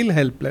would feel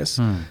helpless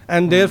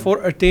and therefore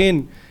attain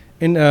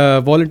in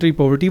voluntary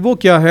poverty. وہ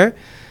کیا ہے؟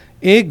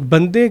 ایک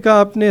بندے کا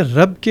اپنے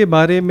رب کے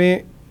بارے میں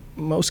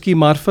اس کی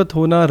معرفت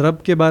ہونا,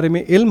 رب کے بارے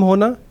میں علم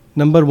ہونا,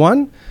 نمبر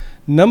 1.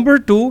 نمبر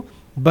 2,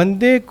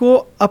 بندے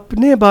کو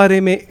اپنے بارے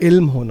میں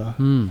علم ہونا.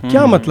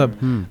 کیا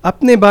مطلب؟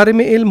 اپنے بارے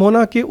میں علم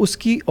ہونا کہ اس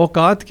کی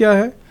اوقات کیا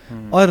ہے,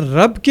 اور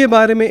رب کے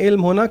بارے میں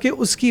علم ہونا کہ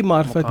اس کی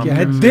معرفت کیا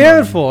ہے.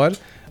 Therefore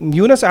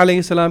یونس علیہ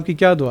السلام کی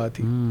کیا دعا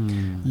تھی؟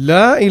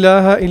 لا الہ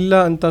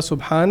الا انت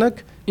سبحانک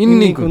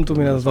انی کنت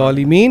من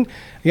الظالمین.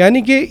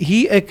 یعنی کہ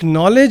ہی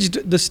ایکنالجڈ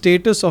دا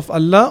اسٹیٹس آف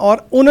اللہ, اور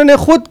انہوں نے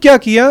خود کیا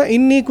کیا,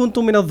 انی کنت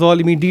من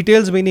الظالمین,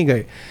 ڈیٹیلز میں نہیں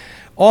گئے.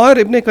 اور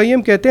ابن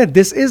قیم کہتے ہیں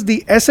this is the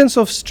essence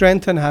of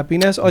strength and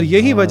happiness, اور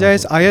یہی وجہ ہے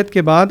اس آیت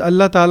کے بعد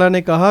اللہ تعالیٰ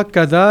نے کہا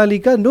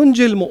کذالک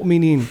ننجی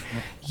المؤمنین.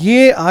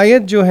 یہ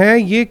آیت جو ہے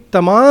یہ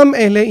تمام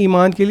اہل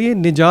ایمان کے لیے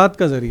نجات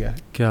کا ذریعہ ہے.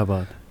 کیا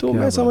بات. تو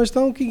میں سمجھتا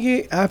ہوں کہ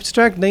یہ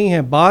ایبسٹریکٹ نہیں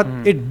ہے بات,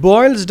 it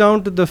boils down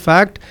to the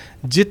fact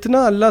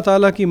جتنا اللہ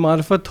تعالیٰ کی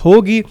معرفت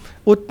ہوگی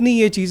اتنی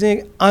یہ چیزیں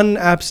ان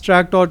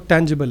ایبسٹریکٹ اور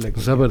ٹینجبل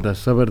لگیں.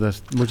 زبردست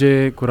زبردست.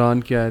 مجھے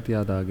قرآن کی آیت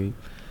یاد آ گئی,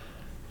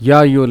 یا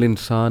ایھا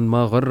الانسان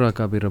ما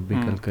غرک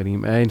بربک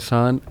الکریم. اے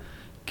انسان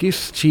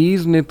کس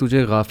چیز نے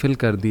تجھے غافل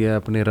کر دیا ہے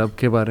اپنے رب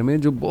کے بارے میں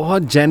جو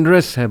بہت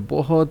جینرس ہے,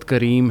 بہت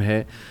کریم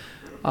ہے.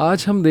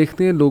 آج ہم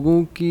دیکھتے ہیں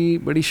لوگوں کی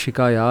بڑی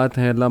شکایات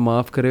ہیں, اللہ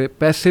معاف کرے,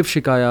 پیسو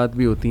شکایات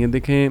بھی ہوتی ہیں.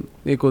 دیکھیں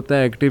ایک ہوتا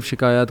ہے ایکٹیو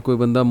شکایات, کوئی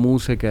بندہ منہ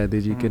سے کہہ دے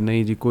جی کہ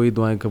نہیں جی کوئی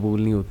دعائیں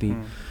قبول نہیں ہوتی.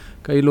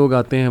 کئی لوگ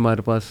آتے ہیں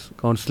ہمارے پاس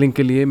کاؤنسلنگ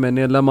کے لیے, میں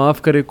نے اللہ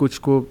معاف کرے کچھ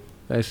کو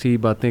ایسی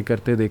باتیں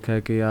کرتے دیکھا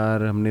ہے کہ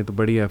یار ہم نے تو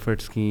بڑی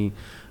ایفرٹس کی,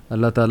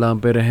 اللہ تعالیٰ ہم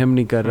پہ رحم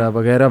نہیں کر رہا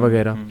وغیرہ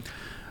وغیرہ.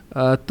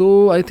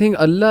 تو I think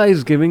Allah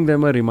is giving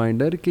them a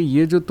reminder کہ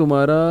یہ جو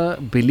تمہارا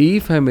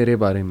بلیف ہے میرے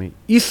بارے میں,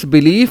 اس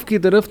بلیف کی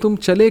طرف تم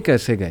چلے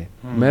کیسے گئے.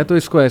 میں تو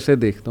اس کو ایسے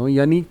دیکھتا ہوں,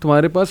 یعنی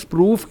تمہارے پاس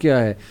پروف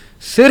کیا ہے,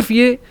 صرف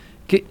یہ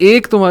کہ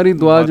ایک تمہاری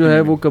دعا جو ہے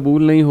وہ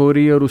قبول نہیں ہو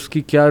رہی اور اس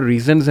کی کیا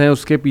ریزنز ہیں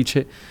اس کے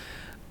پیچھے.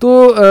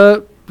 تو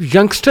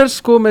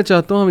ینگسٹرس کو میں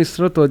چاہتا ہوں ہم اس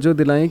طرح توجہ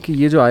دلائیں کہ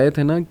یہ جو آیت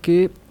ہے نا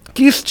کہ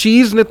کس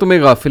چیز نے تمہیں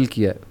غافل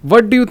کیا ہے,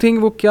 وٹ ڈو یو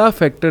تھنک, وہ کیا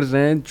فیکٹرز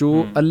ہیں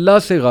جو اللہ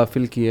سے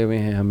غافل کیے ہوئے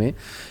ہیں ہمیں,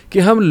 کہ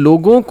ہم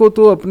لوگوں کو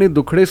تو اپنے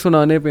دکھڑے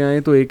سنانے پہ آئیں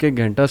تو 1-1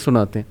 گھنٹہ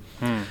سناتے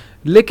ہیں,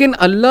 لیکن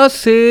اللہ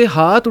سے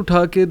ہاتھ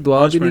اٹھا کے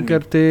دعا بھی نہیں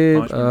کرتے,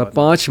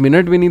 5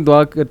 منٹ بھی نہیں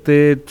دعا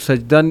کرتے,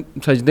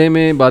 سجدے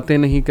میں باتیں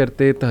نہیں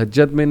کرتے,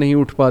 تہجد میں نہیں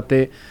اٹھ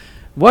پاتے.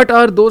 واٹ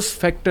آر دوز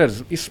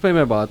فیکٹرز, اس پہ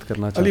میں بات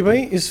کرنا چاہتا ہوں. علی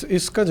بھائی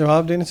اس کا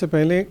جواب دینے سے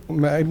پہلے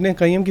ابن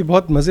قیم کی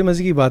بہت مزے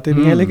کی باتیں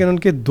بھی ہیں, لیکن ان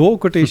کے 2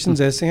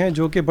 کوٹیشنز ایسے ہیں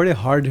جو کہ بڑے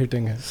ہارڈ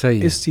ہٹنگ ہیں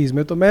اس چیز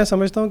میں. تو میں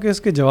سمجھتا ہوں کہ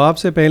اس کے جواب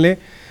سے پہلے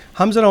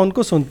ہم ذرا ان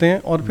کو سنتے ہیں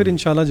اور پھر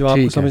انشاءاللہ جواب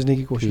کو سمجھنے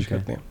کی کوشش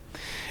کرتے ہیں.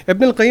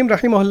 ابن القیم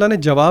رحمہ اللہ نے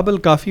جواب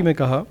الکافی میں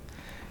کہا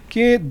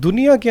کہ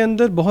دنیا کے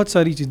اندر بہت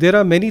ساری چیز, there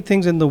are many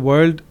things in the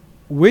world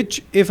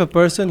which if a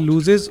person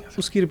loses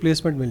اس کی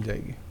ریپلیسمنٹ مل جائے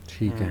گی.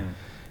 ٹھیک ہے.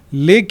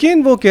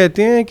 لیکن وہ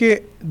کہتے ہیں کہ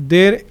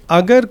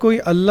اگر کوئی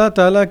اللہ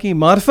تعالیٰ کی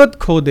معرفت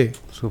کھو دے,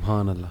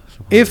 سبحان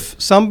اللہ, if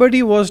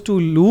somebody was to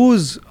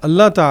lose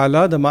اللہ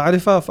تعالیٰ, the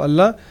معرفہ of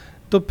Allah,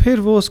 تو پھر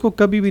وہ اس کو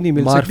کبھی بھی نہیں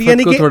مل سکتی.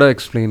 یعنی کہ تھوڑا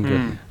ایکسپلین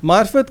کریں.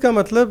 معرفت کا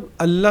مطلب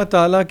اللہ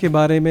تعالیٰ کے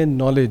بارے میں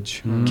نالج.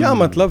 کیا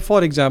مطلب؟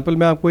 فار ایگزامپل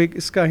میں آپ کو ایک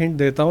اس کا ہنٹ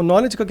دیتا ہوں.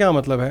 نالج کا کیا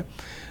مطلب ہے؟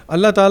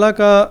 اللہ تعالیٰ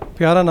کا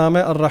پیارا نام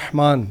ہے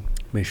الرحمن.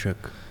 بے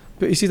شک.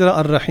 تو اسی طرح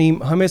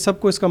الرحیم. ہمیں سب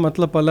کو اس کا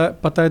مطلب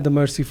پتہ ہے دا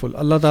مرسیفل.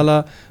 اللہ تعالیٰ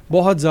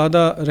بہت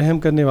زیادہ رحم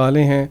کرنے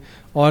والے ہیں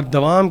اور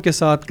دوام کے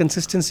ساتھ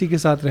کنسسٹنسی کے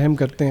ساتھ رحم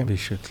کرتے ہیں. بے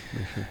شک.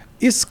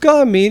 اس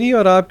کا میری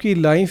اور آپ کی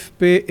لائف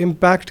پہ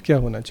امپیکٹ کیا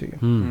ہونا چاہیے؟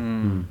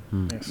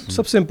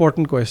 سب سے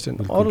امپورٹنٹ کویشچن.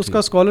 اور اس کا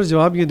اسکالر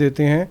جواب یہ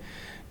دیتے ہیں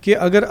کہ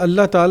اگر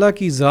اللہ تعالیٰ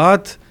کی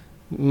ذات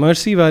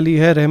مرسی والی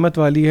ہے, رحمت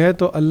والی ہے,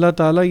 تو اللہ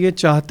تعالیٰ یہ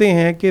چاہتے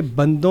ہیں کہ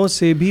بندوں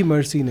سے بھی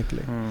مرسی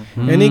نکلے.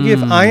 یعنی کہ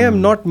if I am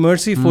not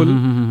merciful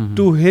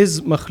to his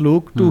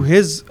مخلوق, to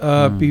his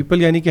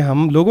people, یعنی کہ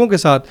ہم لوگوں کے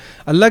ساتھ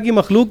اللہ کی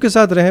مخلوق کے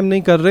ساتھ رحم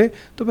نہیں کر رہے,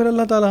 تو پھر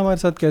اللہ تعالیٰ ہمارے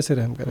ساتھ کیسے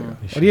رحم کرے گا؟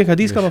 اور یہ ایک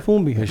حدیث کا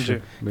مفہوم بھی ہے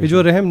کہ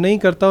جو رحم نہیں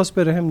کرتا اس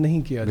پہ رحم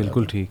نہیں کیا جاتا.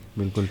 بالکل ٹھیک,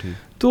 بالکل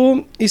ٹھیک. تو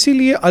اسی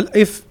لیے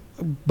if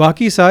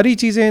باقی ساری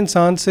چیزیں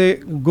انسان سے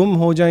گم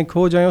ہو جائیں,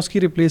 کھو جائیں, اس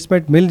کی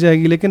ریپلیسمنٹ مل جائے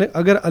گی, لیکن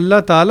اگر اللہ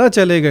تعالیٰ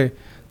چلے گئے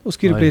اس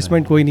کی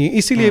ریپلیسمنٹ کوئی نہیں ہے.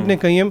 اسی لیے ابن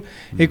قیم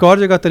ایک اور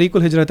جگہ طریق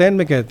الہجرتین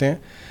میں کہتے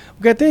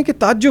ہیں کہ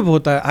تعجب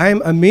ہوتا ہے, I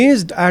M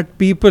amazed at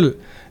people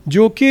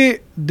جو کہ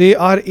they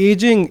are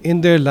ageing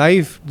in their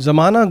life.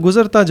 زمانہ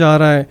گزرتا جا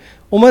رہا ہے,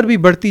 عمر بھی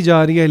بڑھتی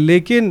جا رہی ہے,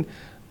 لیکن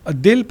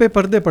دل پہ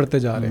پردے پڑتے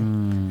جا رہے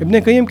ہیں. ابن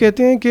قیم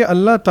کہتے ہیں کہ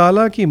اللہ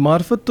تعالیٰ کی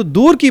معرفت تو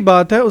دور کی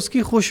بات ہے, اس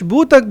کی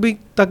خوشبو تک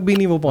بھی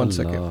نہیں وہ پہنچ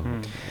سکے.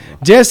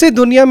 جیسے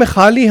دنیا میں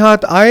خالی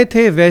ہاتھ آئے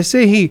تھے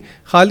ویسے ہی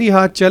خالی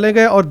ہاتھ چلے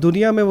گئے, اور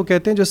دنیا میں وہ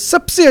کہتے ہیں جو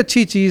سب سے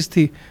اچھی چیز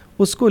تھی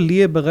اس کو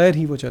لیے بغیر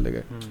ہی وہ چلے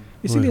گئے.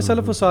 اسی لیے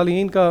سلف و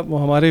صالحین کا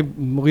وہ ہمارے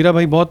مغیرہ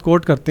بھائی بہت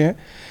کوٹ کرتے ہیں.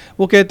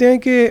 وہ کہتے ہیں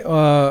کہ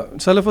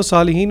سلف و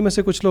صالحین میں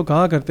سے کچھ لوگ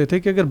کہا کرتے تھے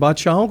کہ اگر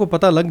بادشاہوں کو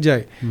پتہ لگ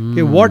جائے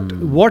کہ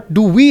what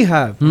do we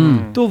have,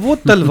 تو وہ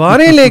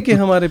تلواریں لے کے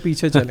ہمارے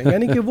پیچھے چلیں.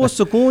 یعنی کہ وہ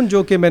سکون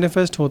جو کہ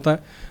مینیفیسٹ ہوتا ہے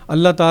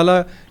اللہ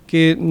تعالیٰ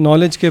کے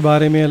نالج کے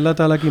بارے میں, اللہ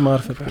تعالیٰ کی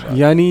معرفت کے بارے میں.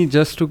 یعنی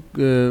just to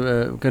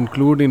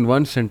conclude in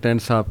one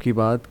sentence آپ کی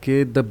بات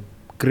کہ the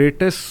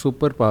greatest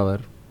super power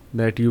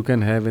that you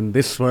can have in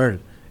this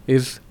world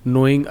is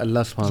knowing اللہ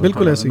سبحانہ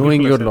بالکل ایسے,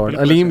 نوئنگ یور لارڈ.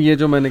 علیم, یہ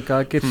جو میں نے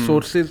کہا کہ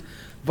sources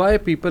why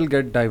people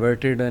get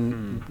diverted and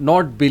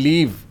not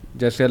believe,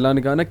 جیسے اللہ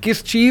نے کہا نا,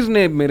 کس چیز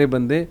نے میرے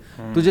بندے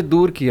تجھے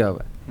دور کیا ہوا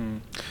ہے.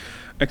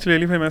 ایکچولی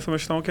علی بھائی میں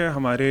سمجھتا ہوں کہ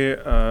ہمارے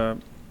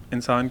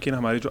انسان کی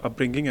ہماری جو اپ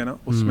برنگنگ ہے نا,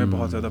 اس میں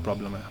بہت زیادہ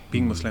پرابلم ہے.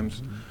 بینگ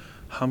مسلمس,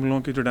 ہم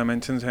لوگوں کی جو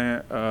ڈائمینشنز ہیں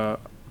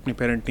اپنی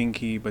پیرنٹنگ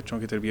کی, بچوں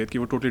کی تربیت کی,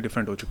 وہ ٹوٹلی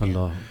ڈفرینٹ ہو چکی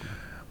ہے.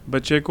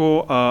 بچے کو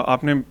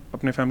آپ نے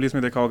اپنے فیملیز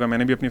میں دیکھا ہوگا, میں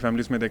نے بھی اپنی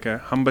فیملیز میں دیکھا ہے,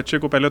 ہم بچے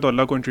کو پہلے تو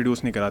اللہ کو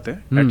انٹروڈیوس نہیں کراتے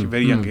ایٹ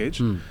ویری ینگ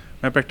ایج.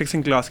 میں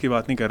پریکٹسنگ کلاس کی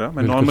بات نہیں کر رہا,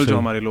 میں نارمل جو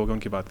ہمارے لوگ ہیں ان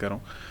کی بات کر رہا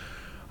ہوں.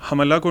 ہم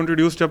اللہ کو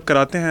انٹروڈیوس جب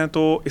کراتے ہیں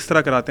تو اس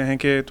طرح کراتے ہیں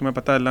کہ تمہیں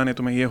پتہ اللہ نے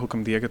تمہیں یہ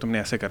حکم دیا کہ تم نے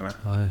ایسے کرنا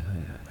ہے.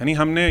 یعنی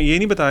ہم نے یہ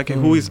نہیں بتایا کہ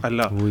ہو از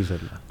اللہ.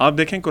 آپ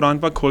دیکھیں قرآن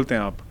پاک کھولتے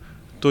ہیں آپ,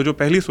 تو جو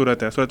پہلی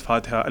صورت ہے سورۃ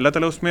فاتحہ, اللہ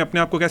تعالیٰ اس میں اپنے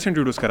آپ کو کیسے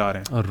انٹروڈیوس کرا رہے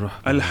ہیں؟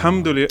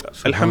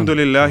 الحمد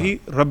للہ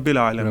رب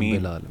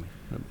العالمین.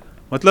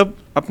 مطلب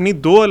اپنی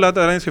دو اللہ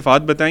تعالیٰ نے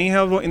صفات بتائی ہیں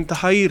اور وہ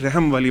انتہائی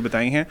رحم والی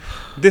بتائی ہیں.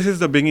 This is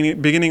the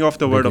beginning of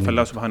the word of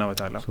اللہ سبحانہ و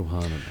تعالیٰ.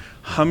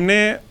 ہم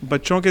نے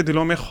بچوں کے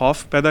دلوں میں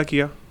خوف پیدا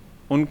کیا,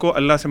 ان کو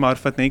اللہ سے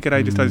معرفت نہیں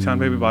کرائی, جس طرح جیشان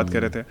بھائی بھی بات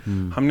کر رہے تھے.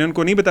 ہم نے ان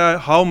کو نہیں بتایا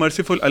ہاؤ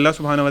مرسیفل اللہ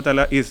سبحانہ و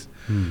تعالیٰ از.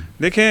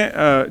 دیکھیں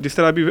جس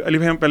طرح ابھی علی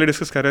بھائی ہم پہلے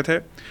ڈسکس کر رہے تھے,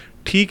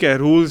 ٹھیک ہے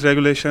رولز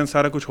ریگولیشن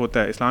سارا کچھ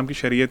ہوتا ہے, اسلام کی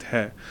شریعت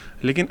ہے,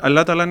 لیکن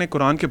اللہ تعالیٰ نے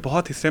قرآن کے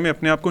بہت حصے میں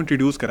اپنے آپ کو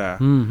انٹروڈیوس کرایا,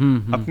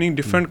 اپنی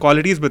ڈفرینٹ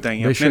کوالٹیز بتائی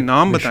ہیں, اپنے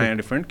نام بتائے ہیں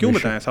ڈفرینٹ. کیوں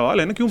بتائیں؟ سوال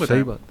ہے نا, کیوں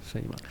بتائیں؟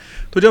 صحیح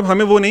بات. تو جب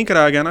ہمیں وہ نہیں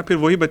کرایا گیا نا, پھر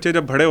وہی بچے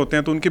جب بڑے ہوتے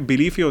ہیں تو ان کے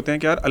بلیف یہ ہوتے ہیں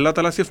کہ یار اللہ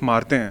تعالیٰ صرف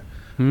مارتے ہیں,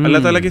 اللہ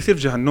تعالیٰ کی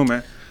صرف جہنم ہے,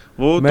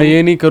 وہ میں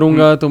یہ نہیں کروں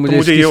گا تو مجھے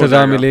اس کی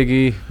سزا ملے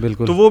گی.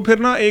 بالکل. تو وہ پھر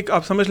نا ایک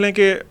آپ سمجھ لیں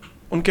کہ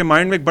ان کے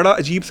مائنڈ میں ایک بڑا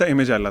عجیب سا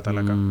امیج ہے اللہ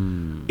تعالیٰ کا.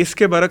 اس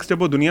کے برعکس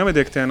جب وہ دنیا میں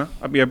دیکھتے ہیں نا,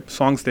 ابھی اب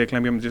سانگس دیکھ لیں,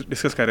 ابھی ہم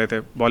ڈسکس کر رہے تھے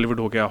بالی ووڈ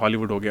ہو گیا, ہالی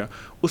ووڈ ہو گیا,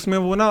 اس میں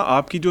وہ نا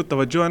آپ کی جو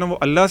توجہ ہے نا وہ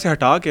اللہ سے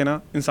ہٹا کے نا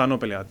انسانوں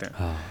پہ لے آتے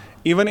ہیں.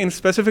 Even in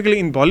specifically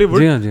in Bali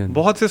would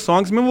بہت سے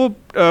سانگس میں وہ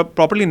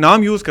پراپرلی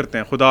نام یوز کرتے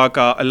ہیں, خدا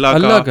کا,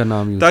 اللہ کا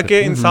نام,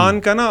 تاکہ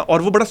انسان کا نا, اور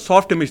وہ بڑا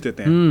سافٹ امیج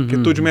دیتے ہیں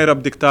کہ تجھ میں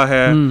رب دکھتا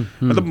ہے,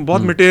 مطلب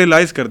بہت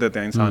مٹیریلائز کر دیتے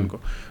ہیں انسان کو.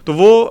 تو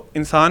وہ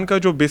انسان کا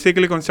جو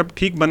بیسیکلی کانسیپٹ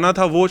ٹھیک بننا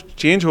تھا وہ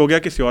چینج ہو گیا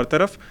کسی اور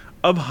طرف.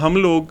 اب ہم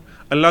لوگ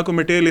اللہ کو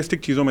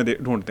مٹیریلسٹک چیزوں میں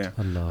ڈھونڈتے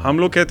ہیں. ہم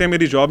لوگ کہتے ہیں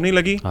میری جاب نہیں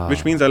لگی,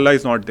 وچ مینز اللہ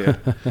از ناٹ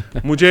دیئر.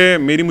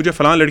 مجھے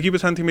فلاں لڑکی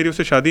پسند تھی, میری اس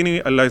سے شادی نہیں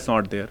ہوئی, اللہ از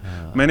ناٹ دیئر.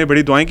 میں نے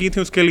بڑی دعائیں کی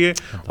تھیں اس کے لیے.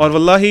 اور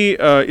واللہ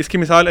اس کی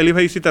مثال علی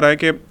بھائی اسی طرح ہے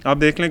کہ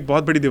آپ دیکھ لیں ایک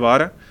بہت بڑی دیوار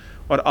ہے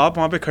اور آپ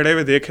وہاں پہ کھڑے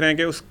ہوئے دیکھ رہے ہیں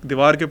کہ اس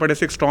دیوار کے پڑے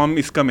سے ایک اسٹارم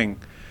از کمنگ.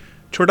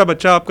 چھوٹا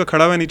بچہ آپ کا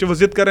کھڑا ہوا ہے نیچے, وہ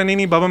ضد کر رہا ہے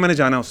نہیں بابا میں نے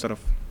جانا ہے اس طرف,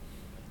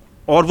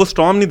 اور وہ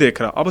اسٹارم نہیں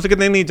دیکھ رہا. آپ اسے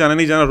کہتے ہیں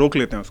نہیں جانا, روک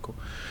لیتے ہیں اس کو.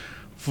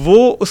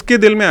 وہ اس کے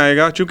دل میں آئے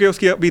گا, چونکہ اس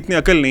کی ابھی اتنی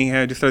عقل نہیں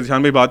ہے, جس طرح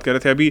ذیشان بھائی بات کر رہے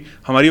تھے, ابھی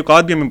ہماری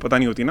اوقات بھی ہمیں پتہ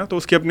نہیں ہوتی نا, تو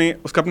اس کا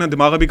اپنا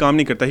دماغ ابھی کام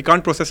نہیں کرتا, he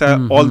can't process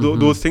all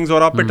those things,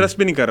 اور آپ پہ ٹرسٹ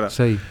بھی نہیں کر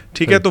رہا,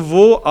 ٹھیک ہے. تو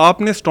وہ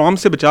آپ نے اسٹارم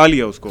سے بچا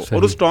لیا اس کو,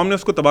 اور اس اسٹارم نے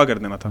اس کو تباہ کر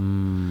دینا تھا.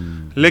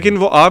 لیکن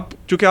وہ آپ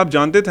چونکہ آپ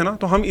جانتے تھے نا,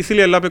 تو ہم اسی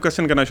لیے اللہ پہ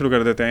کوشچن کرنا شروع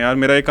کر دیتے ہیں, یار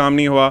میرا یہ کام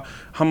نہیں ہوا.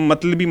 ہم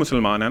مطلبی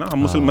مسلمان ہیں نا,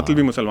 ہم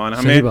مطلبی مسلمان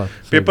ہیں. ہمیں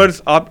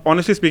پیپرز, آپ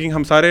آنیسٹلی اسپیکنگ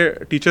ہم سارے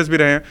ٹیچرز بھی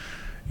رہے ہیں,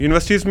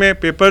 یونیورسٹیز میں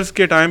پیپرز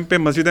کے ٹائم پہ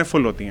مسجدیں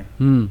فل ہوتی ہیں.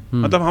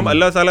 مطلب ہم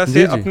اللہ تعالیٰ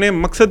سے اپنے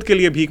مقصد کے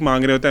لیے بھیک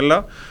مانگ رہے ہوتے ہیں,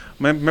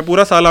 اللہ میں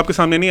پورا سال آپ کے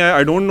سامنے نہیں آیا,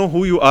 I don't know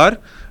who you are,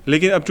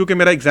 لیکن اب چونکہ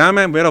میرا ایگزام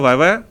ہے, میرا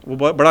وائوا ہے,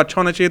 وہ بڑا اچھا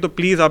ہونا چاہیے, تو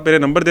پلیز آپ میرے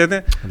نمبر دے دیں.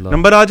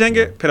 نمبر آ جائیں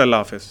گے, پھر اللہ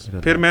حافظ,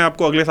 پھر میں آپ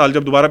کو اگلے سال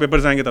جب دوبارہ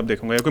پیپرز آئیں گے تب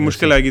دیکھوں گا, یا کوئی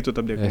مشکل آئے گی تو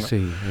تب دیکھوں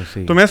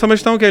گا. تو میں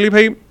سمجھتا ہوں کہ علی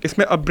بھائی اس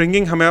میں اپ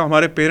برنگنگ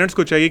ہمارے پیرنٹس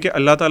کو چاہیے کہ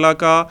اللہ تعالیٰ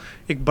کا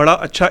ایک بڑا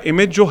اچھا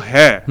امیج جو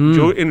ہے,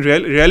 جو ان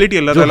ریئلٹی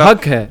اللہ تعالیٰ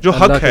جو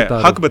حق ہے,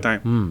 حق بتائیں.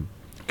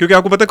 کیونکہ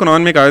آپ کو پتہ ہے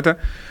قرآن میں ایک آیت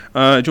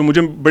ہے جو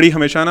مجھے بڑی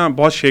ہمیشہ نا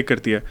بہت شیک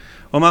کرتی ہے,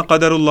 وما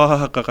قدر اللہ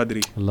حق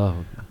قدری.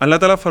 اللہ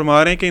تعالیٰ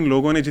فرما رہے ہیں کہ ان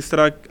لوگوں نے جس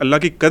طرح اللہ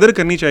کی قدر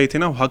کرنی چاہیے تھی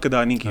نا, وہ حق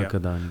ادا نہیں کیا.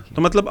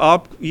 تو مطلب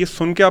آپ یہ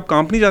سن کے آپ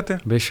کانپ نہیں جاتے؟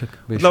 بے شک.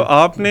 مطلب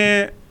آپ نے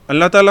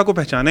اللہ تعالیٰ کو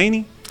پہچانا ہی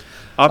نہیں,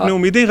 آپ نے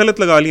امیدیں غلط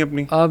لگا لی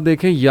اپنی. آپ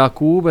دیکھیں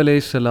یعقوب علیہ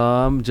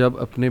السلام جب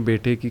اپنے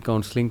بیٹے کی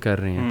کاؤنسلنگ کر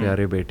رہے ہیں,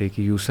 پیارے بیٹے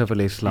کی, یوسف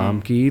علیہ السلام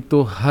کی,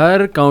 تو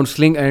ہر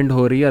کاؤنسلنگ اینڈ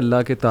ہو رہی ہے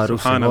اللہ کے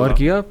تعارف سے. غور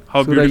کیا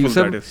سورہ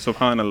یوسف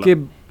کہ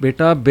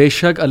بیٹا بے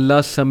شک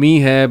اللہ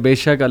سمیع ہے, بے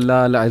شک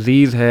اللہ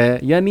العزیز ہے.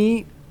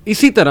 یعنی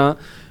اسی طرح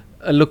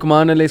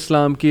لقمان علیہ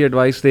السلام کی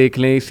ایڈوائس دیکھ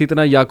لیں, اسی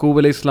طرح یعقوب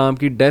علیہ السلام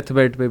کی ڈیتھ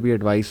بیڈ پہ بھی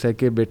ایڈوائس ہے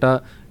کہ بیٹا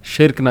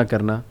شرک نہ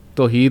کرنا,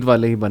 توحید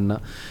والے ہی بننا.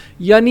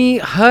 یعنی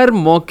ہر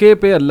موقع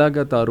پہ اللہ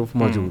کا تعارف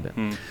موجود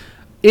ہے.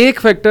 ایک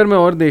فیکٹر میں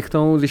اور دیکھتا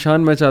ہوں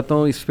ذیشان, میں چاہتا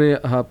ہوں اس پہ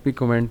آپ بھی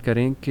کمنٹ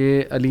کریں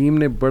کہ علیم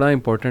نے بڑا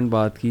امپورٹنٹ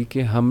بات کی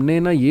کہ ہم نے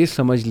نا یہ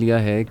سمجھ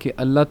لیا ہے کہ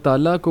اللہ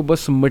تعالیٰ کو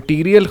بس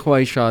مٹیریل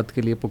خواہشات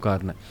کے لیے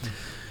پکارنا ہے.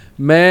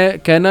 میں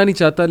کہنا نہیں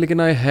چاہتا لیکن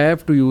I have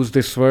to use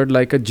this word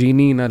like a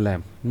genie in a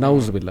lamp.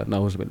 نعوذ باللہ,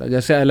 نعوذ باللہ.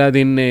 جیسے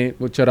الادین نے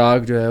وہ چراغ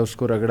جو ہے اس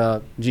کو رگڑا,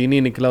 جینی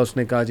نکلا, اس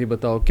نے کہا جی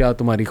بتاؤ کیا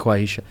تمہاری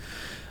خواہش ہے.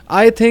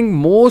 I think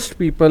most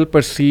people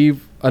perceive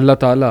اللہ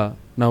تعالیٰ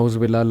نعوذ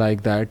باللہ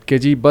لائک دیٹ کہ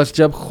جی بس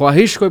جب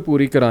خواہش کوئی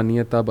پوری کرانی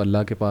ہے تب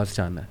اللہ کے پاس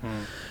جانا ہے.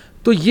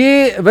 تو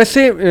یہ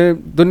ویسے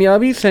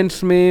دنیاوی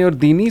سینس میں اور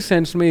دینی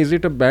سینس میں is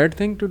it a bad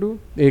thing to do?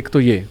 ایک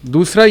تو یہ,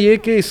 دوسرا یہ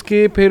کہ اس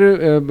کے پھر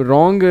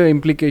رانگ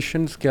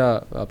امپلیکیشنز کیا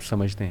آپ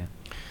سمجھتے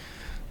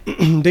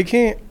ہیں؟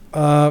 دیکھیں,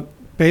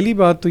 پہلی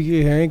بات تو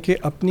یہ ہے کہ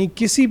اپنی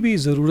کسی بھی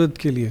ضرورت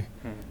کے لیے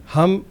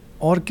ہم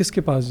اور کس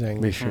کے پاس جائیں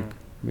گے؟ بے شک.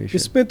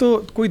 اس میں تو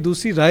کوئی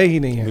دوسری رائے ہی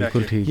نہیں ہے.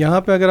 بالکل ٹھیک.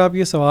 یہاں پہ اگر آپ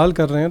یہ سوال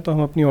کر رہے ہیں تو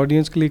ہم اپنی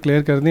آڈینس کے لیے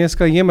کلیئر کر دیں, اس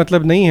کا یہ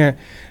مطلب نہیں ہے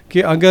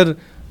کہ اگر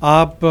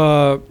آپ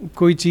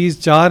کوئی چیز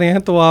چاہ رہے ہیں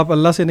تو آپ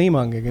اللہ سے نہیں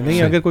مانگیں گے.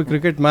 نہیں, اگر کوئی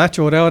کرکٹ میچ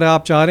ہو رہا ہے اور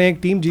آپ چاہ رہے ہیں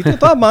ایک ٹیم جیتے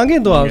تو آپ مانگیں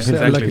دعا سے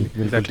اللہ کے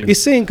لیے,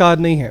 اس سے انکار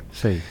نہیں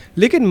ہے.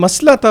 لیکن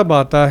مسئلہ تب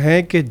آتا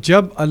ہے کہ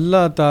جب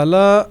اللہ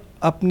تعالیٰ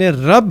اپنے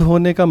رب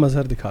ہونے کا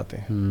مظہر دکھاتے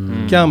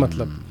ہیں. کیا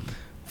مطلب؟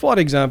 فار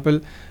ایگزامپل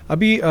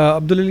ابھی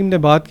عبدالعلیم نے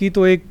بات کی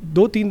تو ایک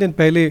 2-3 دن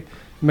پہلے,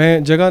 میں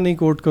جگہ نہیں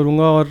کوٹ کروں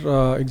گا اور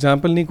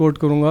ایگزامپل نہیں کوٹ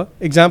کروں گا,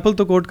 ایگزامپل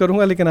تو کوٹ کروں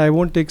گا لیکن I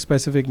won't take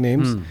specific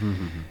names.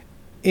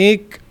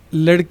 ایک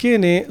لڑکے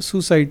نے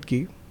سوسائڈ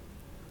کی.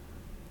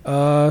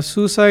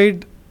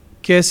 سوسائڈ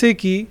کیسے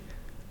کی؟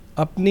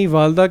 اپنی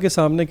والدہ کے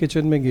سامنے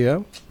کچن میں گیا,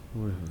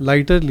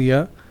 لائٹر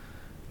لیا,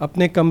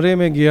 اپنے کمرے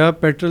میں گیا,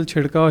 پیٹرول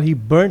چھڑکا اور ہی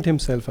برنٹ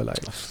ہمسیلف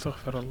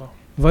الائیو.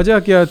 وجہ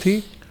کیا تھی؟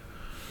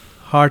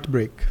 ہارٹ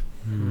بریک,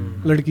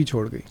 لڑکی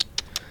چھوڑ گئی.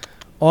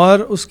 اور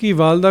اس کی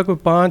والدہ کو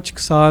 5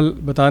 سال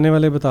بتانے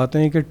والے بتاتے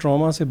ہیں کہ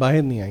ٹراما سے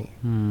باہر نہیں آئی.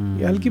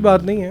 یہ ہلکی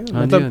بات نہیں ہے.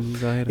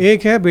 مطلب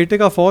ایک ہے بیٹے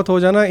کا فوت ہو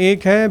جانا,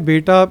 ایک ہے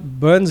بیٹا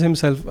برنز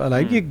ہمسیلف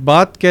الائیو. یہ ایک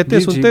بات کہتے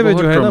سنتے ہوئے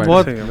جو ہے نا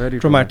بہت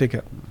ٹرامیٹک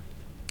ہے.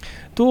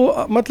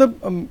 تو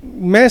مطلب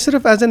میں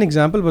صرف ایز این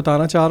ایگزامپل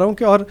بتانا چاہ رہا ہوں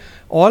کہ, اور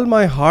آل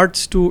مائی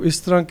ہارٹس ٹو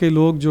اس طرح کے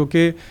لوگ جو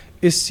کہ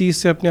اس چیز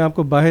سے اپنے آپ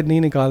کو باہر نہیں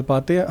نکال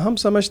پاتے. ہم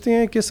سمجھتے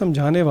ہیں کہ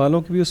سمجھانے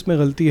والوں کی بھی اس میں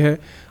غلطی ہے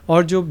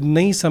اور جو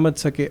نہیں سمجھ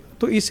سکے.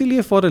 تو اسی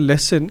لیے فار اے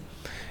لیسن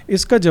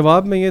اس کا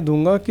جواب میں یہ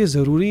دوں گا کہ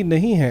ضروری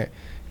نہیں ہے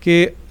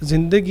کہ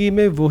زندگی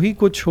میں وہی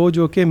کچھ ہو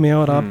جو کہ میں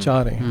اور آپ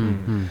چاہ رہے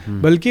ہیں,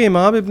 بلکہ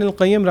امام ابن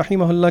القیم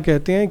رحمہ اللہ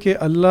کہتے ہیں کہ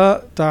اللہ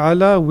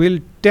تعالیٰ ول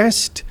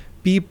test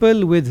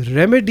people with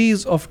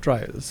remedies of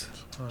trials.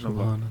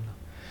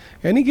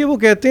 یعنی کہ وہ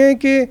کہتے ہیں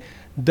کہ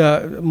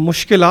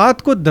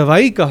مشکلات کو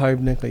دوائی کہا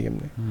ابن قیم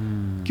نے,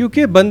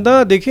 کیونکہ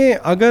بندہ دیکھیں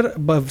اگر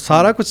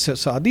سارا کچھ,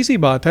 سادی سی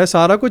بات ہے,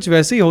 سارا کچھ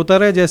ویسے ہی ہوتا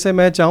رہے جیسے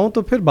میں چاہوں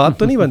تو پھر بات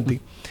تو نہیں بنتی.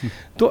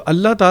 تو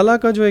اللہ تعالیٰ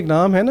کا جو ایک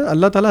نام ہے نا,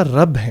 اللہ تعالیٰ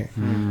رب ہیں.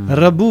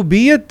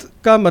 ربوبیت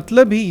کا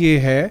مطلب ہی یہ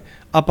ہے,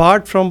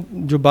 اپارٹ فرام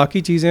جو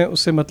باقی چیزیں اس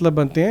سے مطلب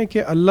بنتے ہیں,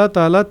 کہ اللہ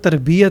تعالیٰ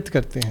تربیت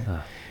کرتے ہیں.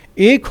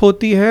 ایک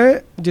ہوتی ہے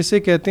جسے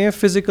کہتے ہیں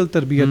فزیکل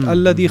تربیت،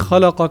 الذی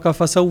خلقک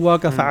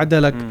فسواک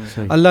فعدلک،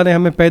 اللہ نے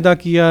ہمیں پیدا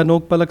کیا،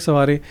 نوک پلک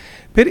سنوارے.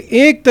 پھر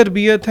ایک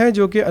تربیت ہے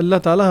جو کہ اللہ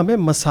تعالیٰ ہمیں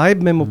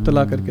مصائب میں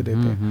مبتلا کر کے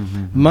دیتے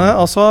ہیں. ما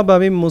اصاب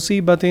من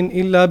مصیبت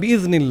الا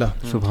باذن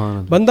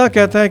اللہ. بندہ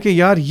کہتا ہے کہ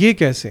یار یہ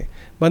کیسے،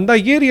 بندہ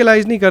یہ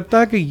ریئلائز نہیں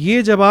کرتا کہ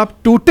یہ جب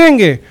آپ ٹوٹیں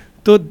گے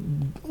تو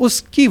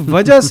اس کی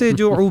وجہ سے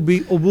جو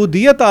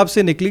عبودیت آپ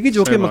سے نکلے گی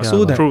جو کہ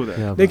مقصود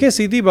ہے. دیکھیں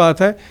سیدھی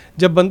بات ہے،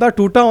 جب بندہ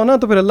ٹوٹا ہو نا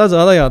تو پھر اللہ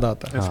زیادہ یاد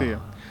آتا ہے.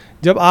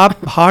 جب آپ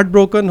ہارٹ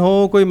بروکن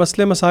ہو، کوئی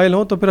مسئلے مسائل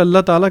ہوں، تو پھر اللہ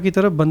تعالیٰ کی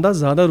طرف بندہ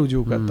زیادہ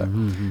رجوع کرتا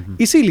ہے.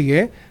 اسی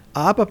لیے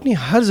آپ اپنی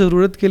ہر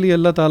ضرورت کے لیے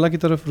اللہ تعالیٰ کی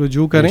طرف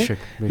رجوع کریں،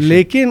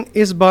 لیکن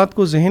اس بات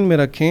کو ذہن میں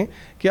رکھیں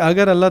کہ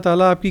اگر اللہ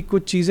تعالیٰ آپ کی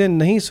کچھ چیزیں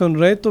نہیں سن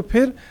رہے تو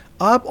پھر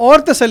آپ اور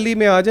تسلی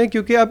میں آ جائیں،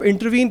 کیونکہ اب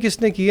انٹروین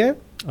کس نے کیا ہے؟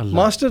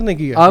 ماسٹر نے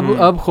کیا.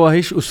 اب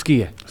خواہش اس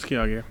کی ہے، اس کی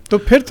آگے. تو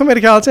پھر تو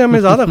میرے خیال سے ہمیں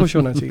زیادہ خوش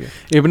ہونا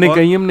چاہیے. ابن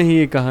قیم نے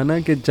یہ کہا نا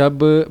کہ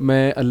جب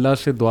میں اللہ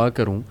سے دعا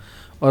کروں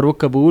اور وہ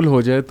قبول ہو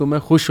جائے تو میں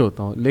خوش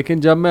ہوتا ہوں، لیکن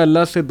جب میں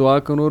اللہ سے دعا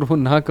کروں اور وہ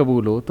نہ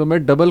قبول ہو تو میں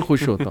ڈبل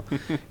خوش ہوتا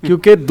ہوں،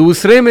 کیونکہ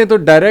دوسرے میں تو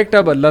ڈائریکٹ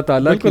اب اللہ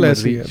تعالیٰ کی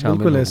مرضی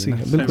بالکل ایسی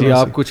ہے. جی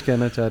آپ کچھ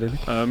کہنا چاہ رہے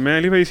تھے؟ میں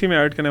علی بھائی اسی میں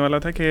ایڈ کرنے والا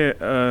تھا کہ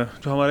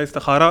جو ہمارا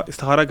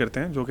استخارہ کرتے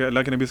ہیں، جو کہ اللہ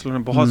کے نبی صلی اللہ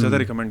علیہ وسلم نے بہت زیادہ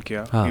ریکمینڈ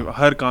کیا،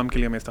 ہر کام کے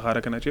لیے ہمیں استخارہ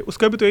کرنا چاہیے. اس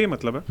کا بھی تو یہی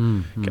مطلب ہے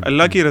کہ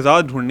اللہ کی رضا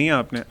ڈھونڈنی ہے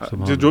آپ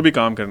نے جو بھی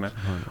کام کرنا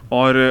ہے.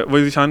 اور وہ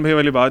ذیشان بھائی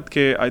والی بات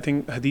کہ آئی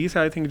تھنک حدیث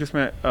ہے، آئی تھنک جس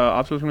میں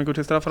آپ نے کچھ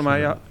اس طرح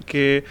فرمایا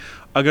کہ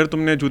اگر تم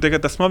نے جوتے کا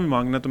تسمہ بھی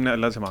مانگنا تم نے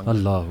اللہ سے مانگنا.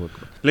 اللہ.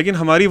 لیکن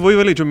ہماری وہی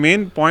والی جو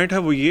مین پوائنٹ ہے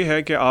وہ یہ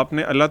ہے کہ آپ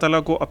نے اللہ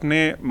تعالیٰ کو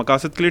اپنے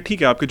مقاصد کے لیے،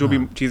 ٹھیک ہے آپ کی جو بھی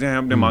چیزیں ہیں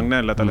آپ نے مانگنا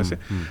ہے اللہ تعالیٰ سے،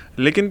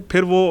 لیکن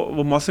پھر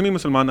وہ موسمی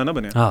مسلمان نہ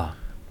بنے،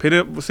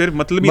 پھر صرف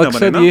مطلبی نہ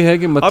بنے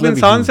نا. آپ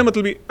انسان سے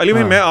مطلبی، علی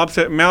بھائی میں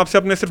آپ سے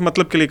اپنے صرف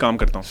مطلب کے لیے کام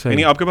کرتا ہوں،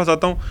 یعنی آپ کے پاس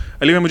آتا ہوں،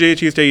 علی بھائی مجھے یہ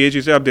چیز چاہیے، یہ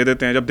چیزیں آپ دے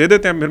دیتے ہیں. جب دے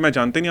دیتے ہیں پھر میں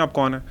جانتے نہیں آپ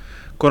کون ہیں.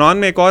 قرآن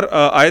میں ایک اور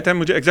آیت ہے،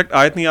 مجھے ایگزیکٹ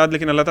آیت نہیں یاد،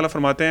 لیکن اللہ تعالیٰ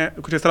فرماتے ہیں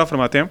کچھ اس طرح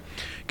فرماتے ہیں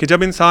کہ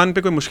جب انسان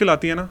پہ کوئی مشکل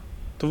آتی ہے نا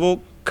تو وہ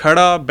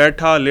کھڑا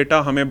بیٹھا لیٹا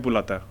ہمیں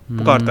بلاتا ہے،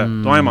 پکارتا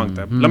ہے، دعائیں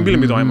مانگتا ہے، لمبی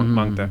لمبی دعائیں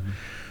مانگتا ہے.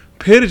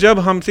 پھر جب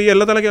ہم سے، یہ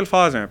اللہ تعالیٰ کے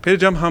الفاظ ہیں، پھر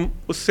جب ہم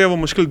اس سے وہ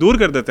مشکل دور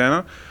کر دیتے ہیں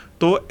نا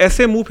تو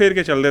ایسے منہ پھیر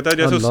کے چل دیتا ہے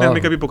جیسے اس نے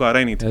ہمیں کبھی پکارا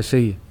ہی نہیں تھا. ایسے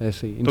ہی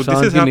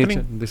انسان کی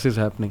نیچر، دس از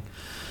ہیپننگ.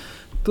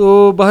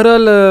 تو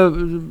بہرحال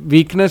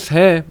ویکنس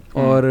ہے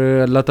اور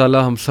اللہ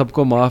تعالیٰ ہم سب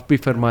کو معاف بھی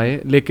فرمائے.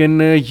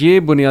 لیکن یہ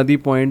بنیادی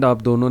پوائنٹ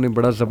آپ دونوں نے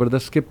بڑا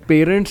زبردست کہ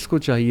پیرنٹس کو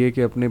چاہیے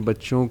کہ اپنے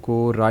بچوں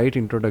کو رائٹ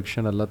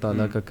انٹروڈکشن اللہ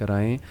تعالیٰ کا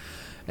کرائیں،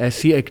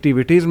 ایسی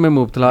ایکٹیویٹیز میں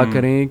مبتلا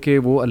کریں کہ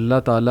وہ اللہ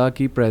تعالیٰ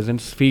کی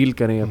پریزنس فیل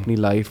کریں اپنی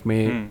لائف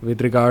میں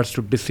with regards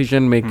to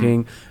decision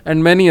making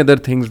and many other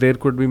things. There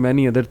could be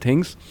many other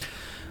things.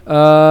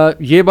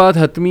 یہ بات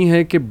حتمی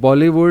ہے کہ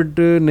بالی ووڈ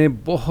نے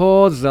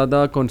بہت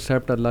زیادہ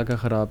کانسیپٹ اللہ کا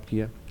خراب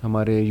کیا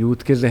ہمارے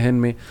یوتھ کے ذہن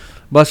میں.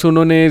 بس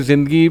انہوں نے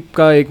زندگی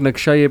کا ایک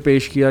نقشہ یہ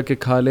پیش کیا کہ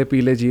کھا لے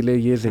پی لے جی لے،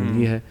 یہ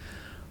زندگی ہے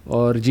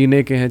اور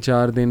جینے کے ہیں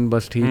 4 دن،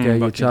 بس ٹھیک ہے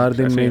یہ 4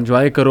 دن میں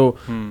انجوائے کرو.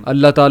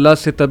 اللہ تعالیٰ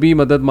سے تبھی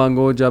مدد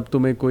مانگو جب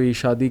تمہیں کوئی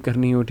شادی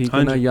کرنی ہو، ٹھیک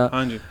ہے نا. یا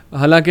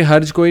حالانکہ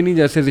حرج کوئی نہیں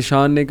جیسے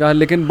ذیشان نے کہا،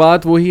 لیکن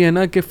بات وہی ہے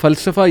نا کہ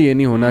فلسفہ یہ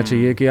نہیں ہونا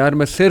چاہیے کہ یار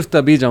میں صرف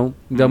تبھی جاؤں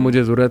جب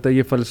مجھے ضرورت ہے.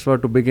 یہ فلسفہ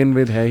ٹو بگن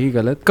ود ہے ہی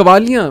غلط.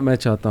 قوالیاں میں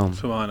چاہتا ہوں،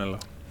 سبحان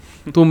اللہ.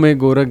 تم ایک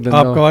گورکھ دندا،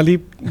 آپ قوالی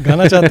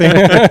گانا چاہتے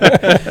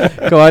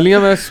ہیں؟ قوالیاں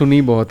میں سنی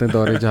بہت ہیں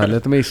دور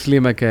جہالت میں، اس لیے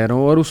میں کہہ رہا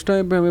ہوں. اور اس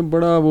ٹائم پہ ہمیں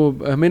بڑا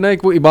ہمیں نا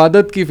ایک وہ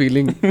عبادت کی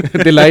فیلنگ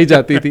دلائی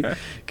جاتی تھی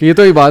کہ یہ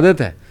تو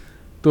عبادت ہے.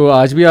 تو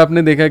آج بھی آپ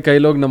نے دیکھا ہے کئی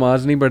لوگ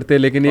نماز نہیں پڑھتے،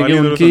 لیکن یہ کہ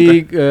ان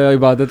کی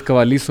عبادت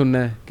قوالی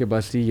سننا ہے کہ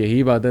بس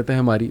یہی عبادت ہے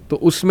ہماری. تو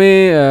اس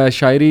میں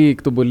شاعری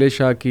ایک تو بلے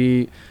شاہ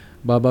کی،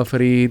 بابا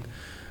فرید،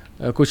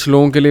 کچھ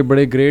لوگوں کے لیے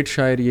بڑے گریٹ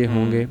شاعر یہ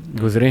ہوں گے،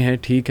 گزرے ہیں،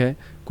 ٹھیک ہے.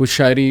 کچھ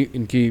شاعری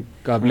ان کی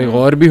قابل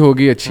غور بھی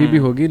ہوگی، اچھی بھی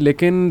ہوگی،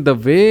 لیکن دا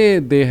وے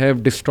they have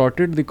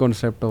distorted the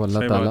concept of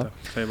اللہ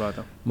تعالیٰ،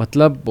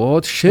 مطلب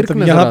بہت شرک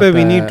نظر آتا ہے. یہاں پہ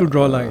we need to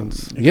draw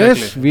lines.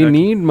 Yes, we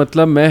need،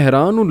 مطلب میں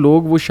حیران ہوں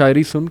لوگ وہ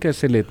شاعری سن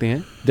کیسے لیتے ہیں.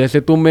 جیسے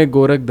تم ایک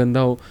گورکھ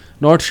دندا ہو،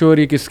 ناٹ شیور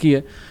یہ کس کی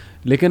ہے،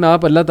 لیکن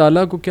آپ اللہ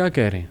تعالیٰ کو کیا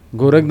کہہ رہے ہیں؟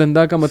 گورکھ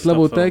دندا کا مطلب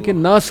ہوتا ہے کہ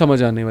نہ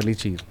سمجھ آنے والی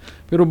چیز.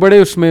 پھر وہ بڑے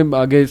اس میں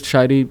آگے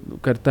شاعری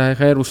کرتا ہے،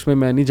 خیر اس میں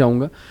نہیں جاؤں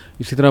گا.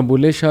 اسی طرح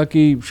بلے شاہ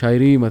کی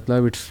شاعری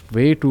مطلب its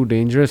way to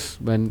dangerous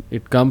when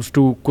it comes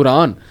to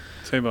قرآن.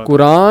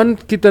 قرآن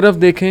کی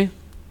طرف دیکھیں،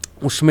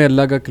 اس میں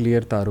اللہ کا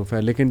کلیئر تعارف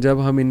ہے، لیکن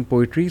جب ہم ان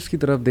پوئٹریز کی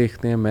طرف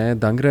دیکھتے ہیں میں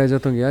دنگ رہ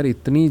جاتا ہوں. یار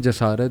اتنی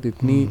جسارت،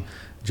 اتنی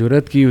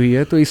جرت کی ہوئی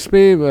ہے. تو اس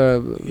پہ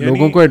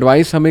لوگوں کو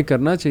ایڈوائس ہمیں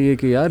کرنا چاہیے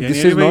کہ یار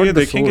دس is not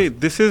the source.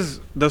 This is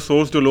the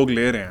source جو لوگ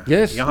لے رہے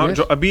ہیں یہاں،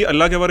 جو ابھی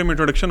اللہ کے بارے میں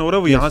انٹروڈکشن ہو رہا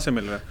ہے وہ یہاں سے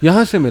مل رہا ہے،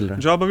 یہاں سے مل رہا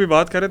ہے. جو آپ ابھی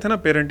بات کر رہے تھے نا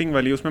پیرنٹنگ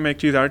والی، اس میں ایک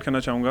چیز ایڈ کرنا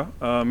چاہوں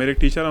گا. میرے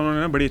ایک ٹیچر انہوں نے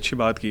نا بڑی اچھی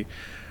بات کی،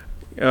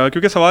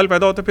 کیونکہ سوال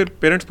پیدا ہوتا ہے پھر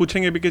پیرنٹس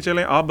پوچھیں گے بھی کہ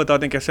چلیں آپ بتا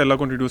دیں کیسے اللہ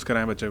کو انٹروڈیوس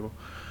کرائیں بچے کو.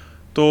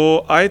 تو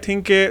آئی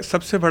تھنک کہ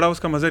سب سے بڑا اس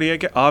کا مظہر یہ ہے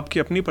کہ آپ کی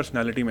اپنی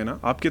پرسنالٹی میں نا،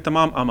 آپ کے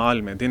تمام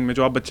اعمال میں، دن میں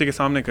جو آپ بچے کے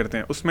سامنے کرتے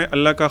ہیں، اس میں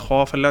اللہ کا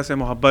خوف، اللہ سے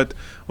محبت،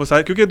 وہ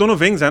سارے، کیونکہ دونوں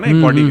ونگز ہیں نا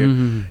ایک باڈی کے،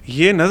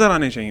 یہ نظر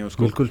آنے چاہیے اس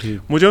کو. بالکل ٹھیک.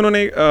 مجھے انہوں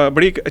نے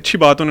بڑی اچھی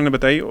بات انہوں نے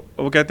بتائی.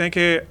 وہ کہتے ہیں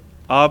کہ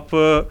آپ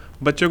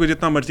بچے کو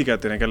جتنا مرضی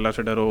کہتے رہیں کہ اللہ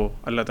سے ڈرو,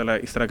 اللہ تعالیٰ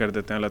اس طرح کر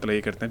دیتے ہیں, اللہ تعالیٰ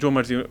یہ کرتے ہیں, جو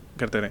مرضی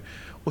کرتے رہیں,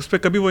 اس پہ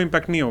کبھی وہ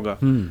امپیکٹ نہیں ہوگا.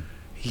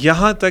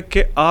 یہاں تک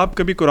کہ آپ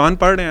کبھی قرآن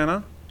پڑھ رہے ہیں نا,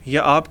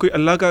 یا آپ کوئی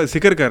اللہ کا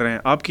ذکر کر رہے ہیں,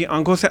 آپ کی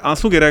آنکھوں سے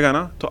آنسو گرے گا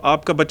نا, تو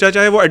آپ کا بچہ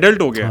چاہے وہ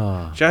ایڈلٹ ہو گیا,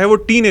 چاہے وہ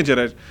ٹین ایجر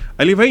ہے.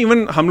 علی بھائی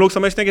ایون ہم لوگ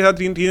سمجھتے ہیں کہ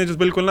ٹین ایجرز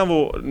بالکل نا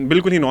وہ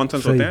بالکل ہی نان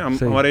سینس ہوتے ہیں,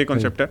 ہمارا یہ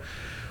کانسیپٹ ہے.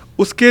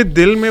 اس کے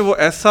دل میں وہ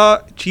ایسا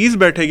چیز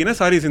بیٹھے گی نا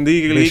ساری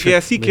زندگی کے لیے کہ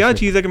ایسی کیا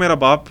چیز ہے کہ میرا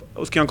باپ,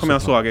 اس کی آنکھوں میں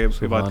آنسو آ گئے اس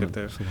کی بات کرتے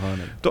ہیں.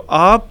 تو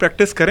آپ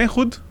پریکٹس کریں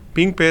خود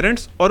بینگ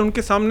پیرنٹس, اور ان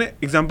کے سامنے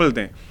ایگزامپل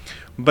دیں.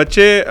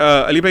 بچے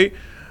علی بھائی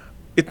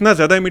اتنا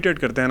زیادہ امیٹیٹ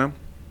کرتے ہیں نا,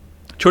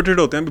 چھوٹے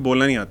چھوٹے ہوتے ہیں, بھی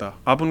بولنا نہیں آتا,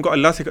 آپ ان کو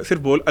اللہ سے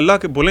صرف اللہ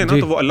کے بولیں نا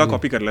تو وہ اللہ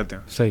کاپی کر لیتے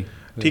ہیں. صحیح,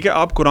 ٹھیک ہے.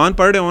 آپ قرآن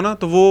پڑھ رہے ہو نا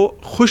تو وہ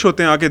خوش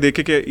ہوتے ہیں آ کے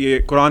دیکھے کہ یہ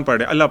قرآن پڑھ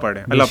رہے ہیں, اللہ پڑھ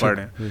رہے ہیں, اللہ پڑھ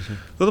رہے ہیں.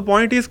 تو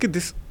پوائنٹ از کہ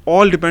دس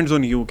آل ڈیپینڈز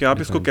آن یو کہ آپ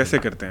اس کو کیسے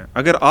کرتے ہیں.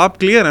 اگر آپ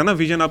کلیئر ہے نا,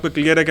 ویژن آپ کا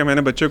کلیئر ہے کہ میں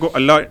نے بچے کو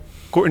اللہ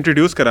کو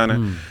انٹروڈیوس کرانا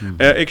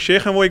ہے. ایک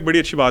شیخ ہیں, وہ ایک بڑی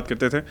اچھی بات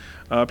کرتے تھے,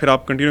 پھر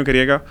آپ کنٹینیو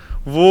کریے گا.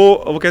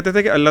 وہ کہتے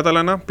تھے کہ اللہ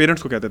تعالیٰ نا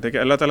پیرنٹس کو کہتے تھے کہ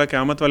اللہ تعالیٰ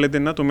قیامت والے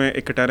دن نا تمہیں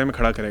ایک کٹہرے میں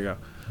کھڑا کرے گا,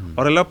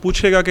 اور اللہ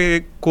پوچھے گا کہ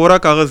ایک کوڑا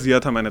کاغذ دیا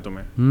تھا میں نے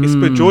تمہیں, اس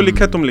پہ جو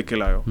لکھا ہے تم لکھ کے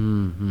لائے ہو.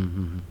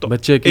 تو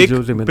بچے کی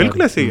جو ذمہ داری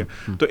بالکل ایسے ہی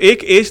ہے. تو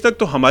ایک ایج تک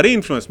تو ہمارے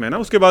انفلوئنس میں ہے نا,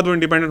 اس کے بعد وہ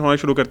انڈیپینڈنٹ ہونا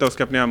شروع کرتا ہے, اس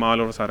کے اپنے اعمال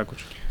اور سارا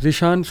کچھ.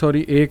 ذیشان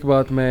سوری, ایک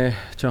بات میں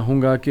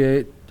چاہوں گا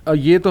کہ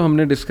یہ تو ہم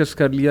نے ڈسکس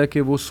کر لیا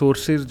کہ وہ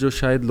سورسز جو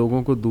شاید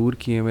لوگوں کو دور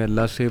کیے ہوئے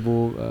اللہ سے,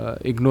 وہ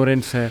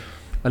اگنورینس ہے,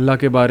 اللہ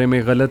کے بارے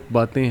میں غلط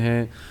باتیں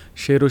ہیں,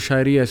 شعر و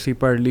شاعری ایسی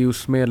پڑھ لی,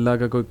 اس میں اللہ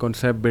کا کوئی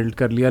کانسیپٹ بلڈ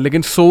کر لیا,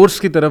 لیکن سورس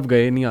کی طرف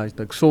گئے نہیں آج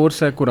تک.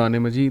 سورس ہے قرآن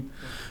مجید,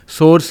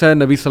 سورس ہے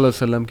نبی صلی اللہ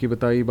علیہ وسلم کی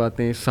بتائی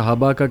باتیں,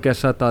 صحابہ کا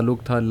کیسا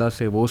تعلق تھا اللہ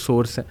سے, وہ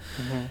سورس ہے.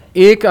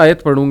 ایک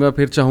آیت پڑھوں گا,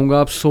 پھر چاہوں گا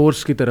آپ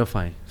سورس کی طرف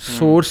آئیں,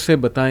 سورس سے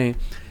بتائیں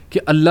کہ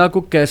اللہ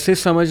کو کیسے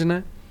سمجھنا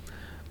ہے,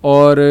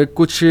 اور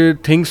کچھ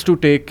things to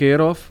take care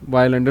of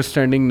while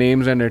understanding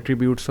names and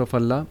attributes of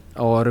اللہ,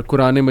 اور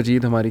قرآن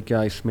مجید ہماری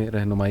کیا اس میں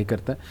رہنمائی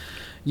کرتا ہے.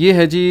 یہ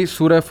ہے جی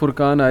سورہ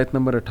فرقان آیت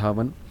نمبر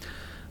 58,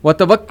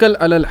 وَتَوَكَّلْ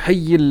عَلَى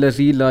الْحَيِّ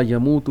الَّذِي لَا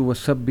يَمُوتُ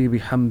وَسَبِّحْ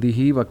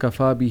بِحَمْدِهِ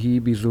وَكَفَىٰ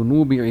بِهِ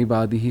بِذُنُوبِ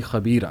عِبَادِهِ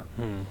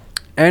خَبِيرًا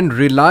and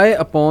rely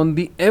upon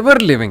the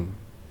ever living.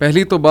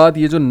 پہلی تو بات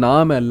یہ جو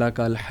نام ہے اللہ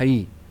کا الحی,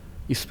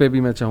 اس پہ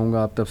بھی میں چاہوں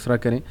گا آپ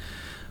تبصرہ کریں.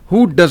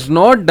 Who does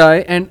not die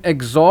and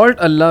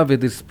exalt Allah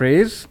with his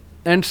praise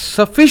and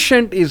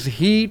sufficient is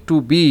he to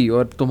be,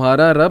 اور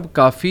تمہارا رب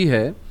کافی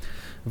ہے,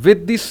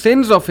 with the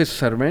sins of his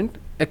servant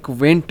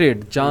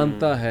acquainted,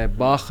 جانتا ہے,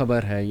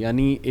 باخبر ہے.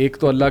 یعنی ایک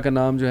تو اللہ کا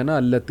نام جو ہے نا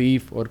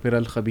اللطیف, اور پھر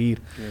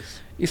الخبیر.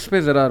 اس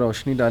پہ ذرا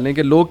روشنی ڈالیں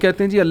کہ لوگ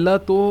کہتے ہیں جی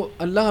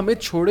اللہ ہمیں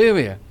چھوڑے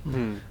ہوئے ہے.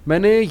 میں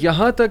نے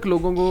یہاں تک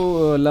لوگوں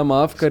کو اللہ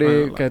معاف کرے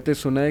کہتے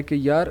سنا ہے کہ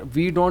یار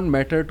we don't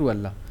matter to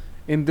Allah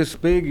in this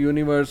big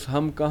universe,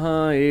 ہم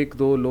کہاں ایک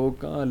دو لوگ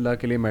کہاں اللہ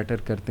کے لیے میٹر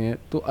کرتے ہیں.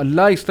 تو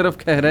اللہ اس طرف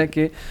کہہ رہا ہے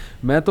کہ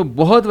میں تو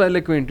بہت ویل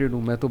ایکوینٹڈ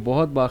ہوں, میں تو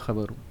بہت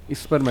باخبر ہوں.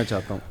 اس پر میں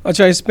چاہتا ہوں.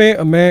 اچھا, اس پہ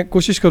میں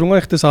کوشش کروں گا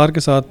اختصار کے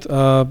ساتھ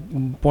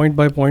پوائنٹ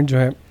بائی پوائنٹ جو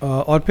ہے,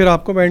 اور پھر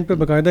آپ کو میں اینڈ پہ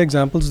باقاعدہ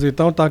ایگزامپلس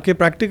دیتا ہوں تاکہ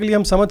پریکٹیکلی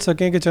ہم سمجھ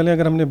سکیں کہ چلیں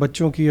اگر ہم نے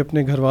بچوں کی,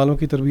 اپنے گھر والوں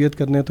کی تربیت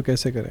کرنے ہے تو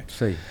کیسے کریں.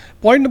 صحیح.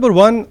 پوائنٹ نمبر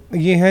 1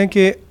 یہ ہے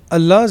کہ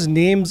Allah's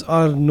names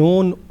are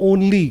known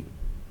only,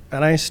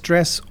 and I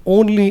stress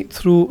only,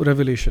 through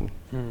revelation.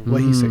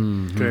 وہی سے,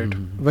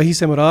 وہی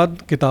سے مراد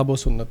کتاب و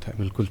سنت ہے.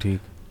 بالکل ٹھیک.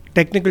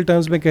 ٹیکنیکل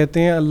ٹرمز میں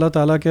کہتے ہیں اللہ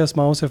تعالیٰ کے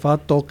اسماء و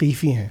صفات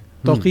توقیفی ہیں.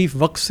 توقیف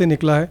وقف سے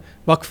نکلا ہے,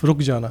 وقف رک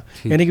جانا,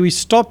 یعنی کہ وی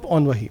اسٹاپ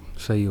آن وہی.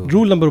 صحیح ہو.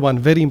 Roll number 1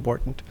 very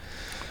important.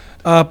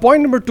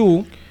 Point number 2,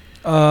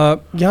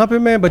 یہاں پہ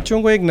میں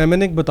بچوں کو ایک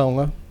نیمنک بتاؤں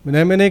گا.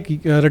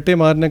 نیمنک رٹے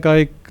مارنے کا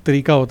ایک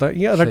طریقہ ہوتا ہے.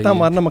 یہ رٹا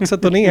مارنا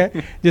مقصد تو نہیں ہے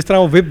جس طرح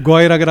وہ وپ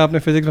گوائر, اگر آپ نے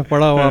فزکس میں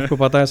پڑھا ہو آپ کو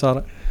پتہ ہے سارا.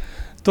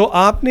 تو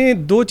آپ نے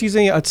 2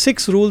 چیزیں,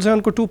 6 رولز ہیں,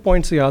 ان کو 2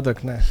 پوائنٹ سے یاد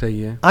رکھنا ہے.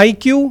 صحیح ہے. آئی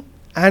کیو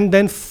and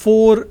then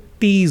 4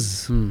 T's.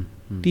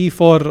 T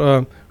for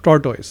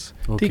ٹارٹوائز.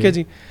 ٹھیک ہے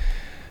جی.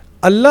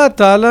 اللہ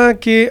تعالیٰ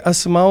کے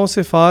اسماء و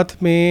صفات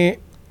میں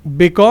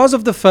because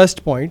of the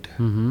first point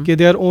کہ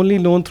they are only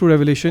known through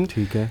revelation.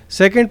 ٹھیک ہے.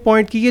 سیکنڈ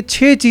پوائنٹ کی یہ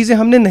 6 چیزیں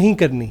ہم نے نہیں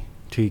کرنی.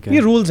 ٹھیک ہے.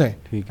 یہ رولز ہیں,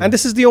 and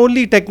this is the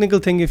only technical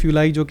thing if you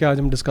like جو کہ آج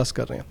ہم ڈسکس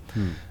کر رہے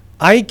ہیں.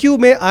 آئی کیو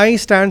میں آئی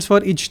اسٹینڈس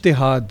فار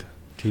اجتہاد.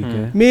 ٹھیک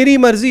ہے. میری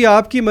مرضی,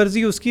 آپ کی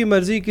مرضی, اس کی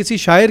مرضی, کسی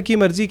شاعر کی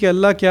مرضی کہ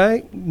اللہ کیا ہے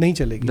نہیں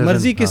چلے گی.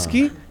 مرضی کس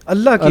کی؟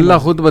 اللہ کی. اللہ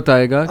خود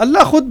بتائے گا.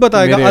 اللہ خود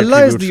بتائے گا.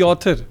 اللہ از دی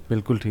آتھر.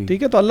 بالکل ٹھیک.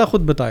 ٹھیک ہے, تو اللہ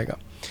خود بتائے گا.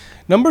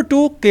 نمبر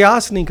 2,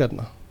 قیاس نہیں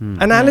کرنا,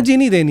 انالوجی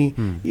نہیں دینی,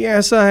 یہ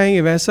ایسا ہے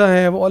یہ ویسا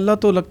ہے, وہ اللہ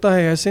تو لگتا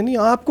ہے ایسے نہیں,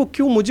 آپ کو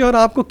کیوں, مجھے اور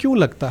آپ کو کیوں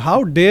لگتا ہے,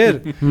 ہاؤ ڈیئر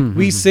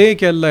وی سے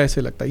کہ اللہ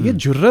ایسے لگتا ہے. یہ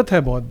جرت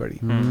ہے بہت بڑی.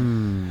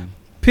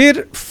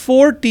 پھر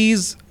 4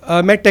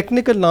 T's, میں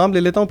ٹیکنیکل نام لے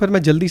لیتا ہوں, پھر میں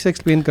جلدی سے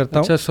ایکسپلین کرتا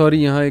ہوں. اچھا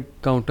سوری, یہاں ایک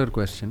کاؤنٹر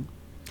کویسچن.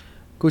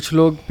 کچھ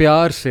لوگ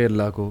پیار سے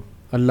اللہ کو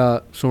اللہ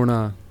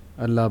سونا,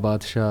 اللہ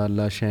بادشاہ,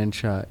 اللہ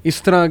شہنشاہ,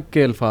 اس طرح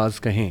کے الفاظ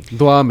کہیں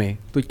دعا میں,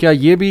 تو کیا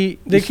یہ بھی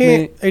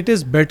دیکھیں, it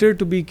is better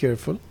to be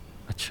careful.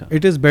 اچھا,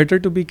 it is better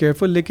to be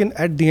careful, لیکن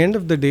at the end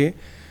of the day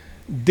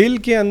دل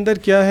کے اندر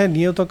کیا ہے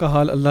نیتوں کا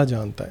حال اللہ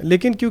جانتا ہے.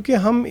 لیکن کیونکہ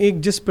ہم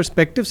ایک جس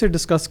پرسپیکٹو سے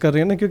ڈسکس کر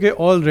رہے ہیں نا, کیونکہ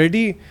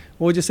آلریڈی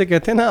وہ جسے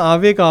کہتے ہیں نا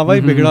آوے کا آوا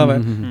ہی بگڑا ہوا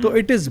ہے, تو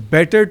it is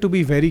better to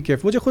be very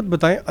careful. مجھے خود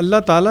بتائیں, اللہ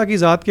تعالیٰ کی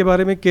ذات کے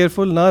بارے میں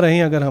کیئرفل نہ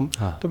رہیں اگر ہم,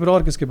 تو پھر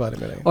اور کس کے بارے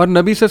میں رہیں؟ اور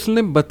نبی صلی اللہ علیہ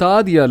وسلم نے بتا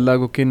دیا اللہ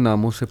کو کن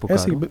ناموں سے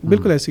پکارو.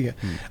 بالکل ایسی ہے.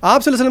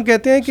 آپ صلی اللہ علیہ وسلم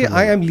کہتے ہیں کہ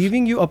I am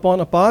living you upon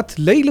a path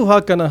لیلھا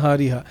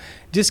کنہاریھا,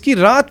 جس کی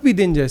رات بھی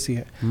دن جیسی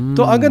ہے.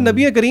 تو اگر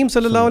نبی کریم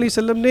صلی اللہ علیہ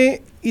وسلم نے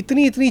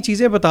اتنی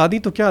چیزیں بتا دی,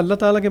 تو کیا اللہ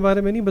تعالیٰ کے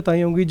بارے میں نہیں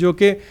بتائی ہوں گی, جو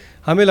کہ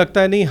ہمیں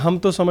لگتا ہے نہیں, ہم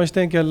تو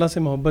سمجھتے ہیں کہ اللہ سے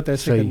محبت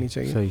ایسے کرنی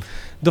چاہیے.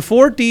 The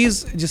 4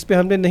 T's جس پہ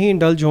ہم نے نہیں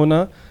انڈلج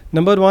ہونا.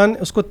 نمبر 1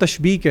 اس کو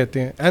تشبیہ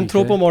کہتے ہیں,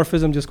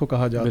 اینتھروپومورفزم جس کو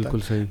کہا جاتا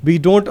ہے. We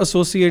don't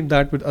associate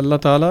that with اللہ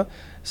تعالیٰ.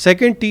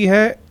 سیکنڈ T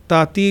ہے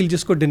تعطیل,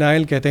 جس کو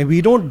ڈینائل کہتے ہیں.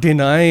 We don't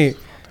deny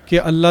کہ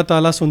اللہ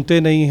تعالیٰ سنتے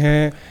نہیں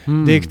ہیں,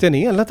 دیکھتے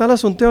نہیں. اللہ تعالیٰ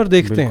سنتے اور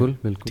دیکھتے ہیں,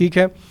 ٹھیک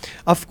ہے.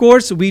 Of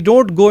course we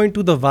don't go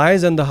into the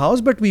wise and the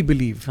house, but we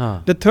believe.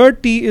 The third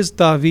T از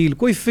تعویل,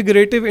 کوئی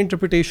فگریٹو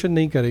انٹرپریٹیشن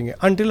نہیں کریں گے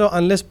until or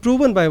unless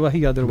proven by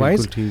وحی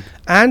otherwise.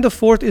 And the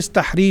fourth is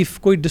تحریف,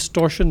 کوئی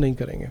ڈسٹورشن نہیں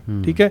کریں گے,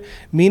 ٹھیک ہے,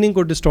 میننگ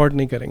کو ڈسٹورٹ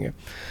نہیں کریں گے.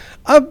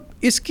 اب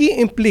اس کی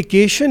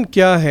امپلیکیشن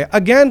کیا ہے؟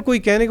 اگین کوئی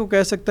کہنے کو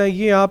کہہ سکتا ہے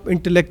یہ آپ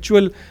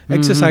انٹلیکچوئل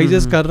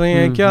ایکسرسائزز کر رہے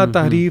ہیں کیا,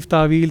 تحریف,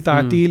 تعویل,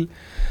 تعطیل.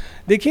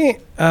 دیکھیں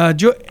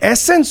جو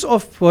ایسنس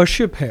آف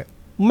ورشپ ہے,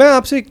 میں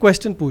آپ سے ایک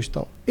کویسچن پوچھتا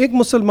ہوں, ایک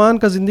مسلمان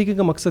کا زندگی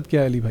کا مقصد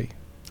کیا ہے علی بھائی؟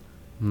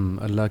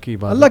 اللہ کی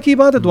عبادت. اللہ کی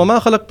عبادت. وما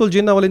خلقت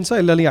الجن والانس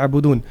الا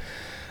لیعبدون.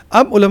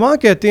 اب علماء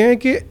کہتے ہیں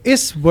کہ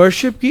اس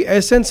ورشپ کی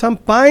ایسنس ہم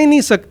پا ہی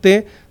نہیں سکتے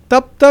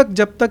تب تک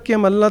جب تک کہ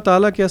ہم اللہ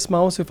تعالیٰ کے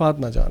اسماء و صفات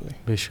نہ جان لیں.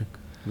 بے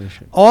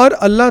شک. اور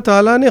اللہ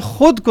تعالیٰ نے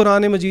خود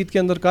قرآن مجید کے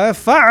اندر کہا ہے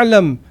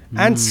فَعْلَمْ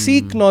and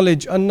seek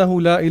knowledge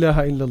أَنَّهُ لَا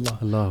إِلَهَ إِلَّا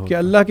اللَّهُ, کہ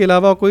اللہ کے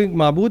علاوہ کوئی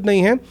معبود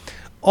نہیں ہے.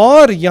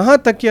 اور یہاں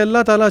تک کہ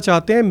اللہ تعالیٰ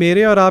چاہتے ہیں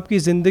میرے اور آپ کی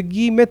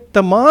زندگی میں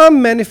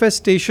تمام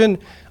مینیفیسٹیشن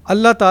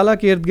اللہ تعالیٰ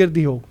کے ارد گرد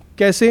ہی ہو.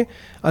 کیسے؟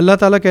 اللہ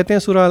تعالیٰ کہتے ہیں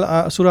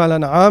سورہ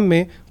الانعام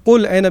میں,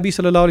 قل اے نبی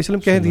صلی اللہ علیہ وسلم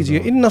کہہ دیجئے,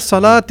 ان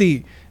صلاتی,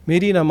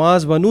 میری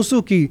نماز, و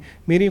نسکی,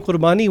 میری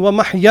قربانی, و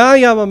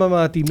محیای و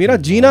مماتی, میرا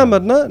جینا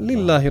مرنا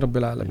للہ رب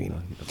العالمین.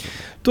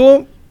 تو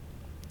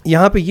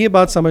یہاں پہ یہ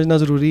بات سمجھنا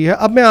ضروری ہے.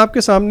 اب میں آپ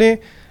کے سامنے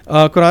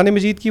قرآن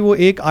مجید کی وہ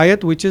ایک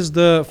آیت وچ از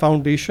دا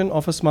فاؤنڈیشن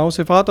آف اسماء و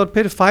صفات, اور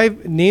پھر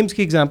 5 نیمز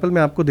کی ایگزامپل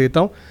میں آپ کو دیتا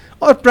ہوں,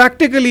 اور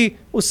پریکٹیکلی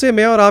اس سے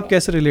میں اور آپ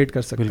کیسے ریلیٹ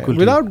کر سکتے ہیں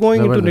without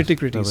going into nitty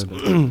gritties.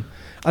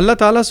 اللہ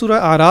تعالیٰ سورہ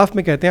اعراف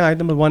میں کہتے ہیں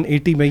آیت نمبر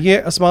 180 میں, یہ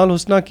اسماء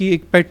الحسنہ کی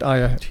ایک پیٹ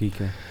آیا ہے,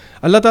 ٹھیک ہے.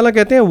 اللہ تعالیٰ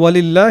کہتے ہیں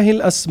وَلِلَّهِ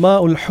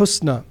الْأَسْمَاءُ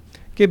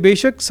الْحُسْنَى, کہ بے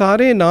شک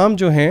سارے نام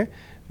جو ہیں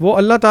وہ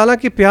اللہ تعالیٰ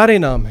کے پیارے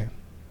نام ہیں.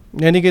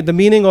 یعنی کہ دا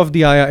میننگ آف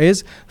دی آیا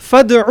از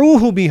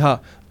فَادْعُوهُ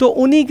بِهَا, تو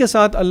انہی کے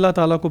ساتھ اللہ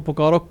تعالیٰ کو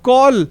پکارو,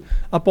 call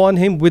upon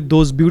him with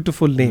those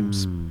beautiful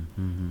names.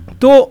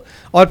 تو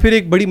اور پھر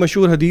ایک بڑی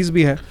مشہور حدیث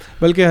بھی ہے,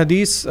 بلکہ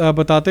حدیث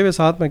بتاتے ہوئے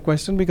ساتھ میں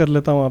کویسچن بھی کر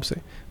لیتا ہوں آپ سے.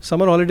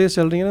 سمر ہالیڈیز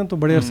چل رہی ہیں نا, تو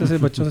بڑے عرصے سے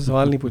بچوں سے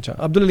سوال نہیں پوچھا.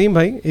 عبد العلیم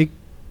بھائی, ایک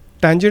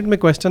ٹینجنٹ میں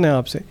کویسچن ہے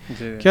آپ سے,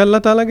 کیا اللہ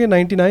تعالیٰ کے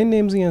 99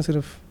 نیمز ہی ہیں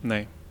صرف؟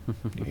 نہیں.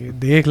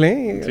 دیکھ لیں,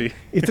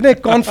 اتنے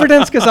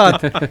کانفیڈنس کے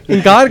ساتھ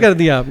انکار کر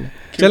دیا آپ نے.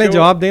 چلیں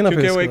جواب دیں نا.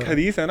 کیونکہ وہ ایک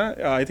حدیث ہے نا,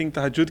 آئی تھنک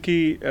تہجد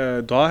کی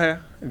دعا ہے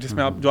جس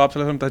میں آپ صلی اللہ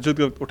علیہ وسلم تہجد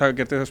اٹھا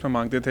کرتے تھے, اس میں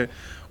مانگتے تھے.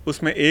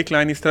 اس میں ایک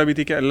لائن اس طرح بھی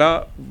تھی کہ اللہ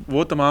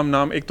وہ تمام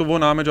نام, ایک تو وہ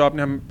نام ہے جو آپ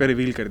نے ہم پہ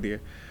ریویل کر دیے,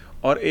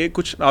 اور ایک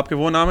کچھ آپ کے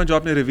وہ نام ہے جو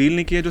آپ نے ریویل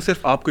نہیں کیے, جو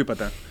صرف آپ کو ہی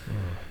پتہ ہے.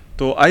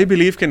 تو آئی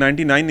بلیو کہ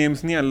 99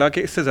 نیمز نہیں, اللہ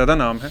کے اس سے زیادہ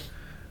نام ہیں.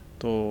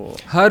 تو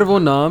ہر وہ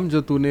نام جو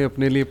تو نے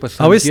اپنے لیے پسند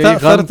کیا,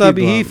 استغفرت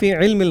به فی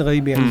علم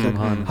الغیب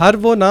عندک, ہر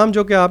وہ نام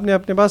جو کہ آپ نے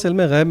اپنے پاس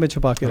علم غیب میں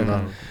چھپا کے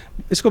رکھا.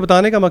 اس کو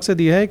بتانے کا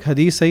مقصد یہ ہے, ایک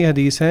حدیث, صحیح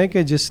حدیث ہے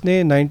کہ جس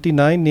نے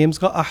 99 نیمز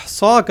کا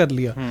احصاء کر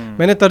لیا.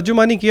 میں نے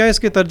ترجمہ نہیں کیا, اس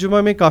کے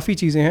ترجمہ میں کافی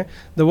چیزیں ہیں.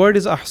 دا ورڈ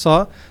از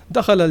احصاء,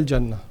 دخل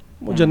الجنہ,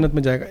 وہ جنت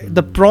میں جائے گا.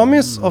 دا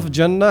پرومس آف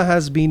جنہ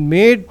ہیز بین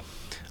میڈ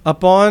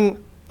اپون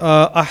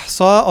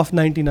احصاء آف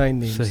 99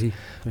 نیمز.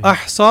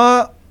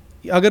 احصاء,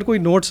 اگر کوئی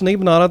نوٹس نہیں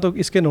بنا رہا تو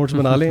اس کے نوٹس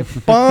بنا لیں.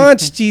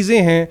 5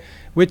 چیزیں ہیں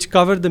which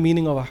cover the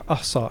meaning of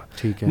احصاء.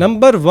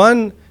 نمبر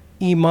 1,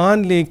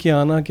 ایمان لے کے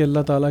آنا کہ اللہ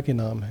تعالیٰ کے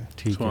نام ہے.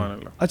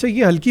 اچھا,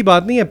 یہ ہلکی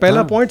بات نہیں ہے,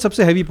 پہلا پوائنٹ سب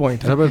سے ہیوی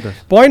پوائنٹ ہے.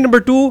 Point number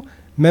 2,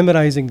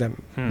 memorising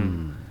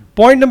them.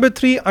 Point number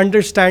 3,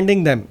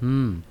 understanding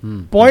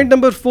them. Point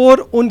number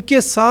 4, ان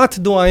کے ساتھ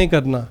دعائیں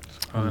کرنا,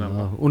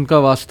 ان کا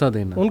واسطہ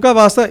دینا. ان کا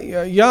واسطہ,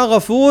 یا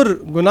غفور,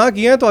 گناہ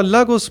کیے ہیں تو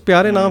اللہ کو اس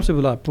پیارے نام سے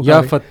بلا,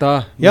 یا فتح,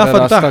 یا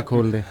فتح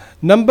کھول دے.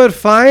 Number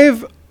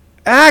 5,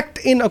 act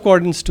in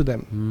accordance to them.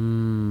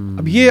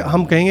 اب یہ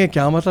ہم کہیں گے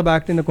کیا مطلب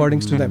act in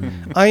accordance to them?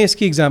 آئیں اس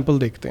کی ایگزامپل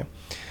دیکھتے ہیں.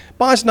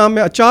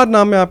 4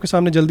 نام میں آپ کے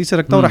سامنے جلدی سے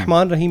رکھتا ہوں.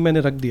 رحمان رحیم میں نے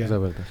رکھ دیا.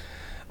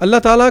 اللہ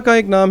تعالیٰ کا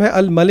ایک نام ہے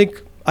الملک,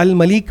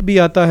 الملیک بھی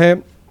آتا ہے,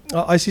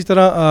 اسی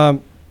طرح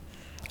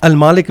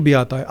المالک بھی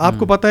آتا ہے. آپ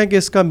کو پتہ ہے کہ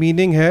اس کا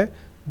میننگ ہے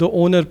دا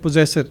اونر,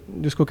 پوزیسر,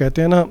 جس کو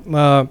کہتے ہیں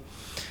نا.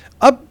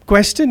 اب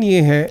کویسچن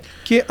یہ ہے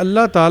کہ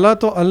اللہ تعالیٰ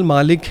تو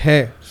المالک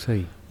ہے,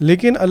 صحیح,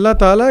 لیکن اللہ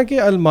تعالیٰ کے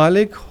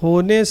المالک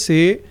ہونے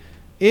سے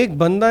ایک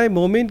بندہ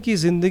مومن کی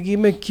زندگی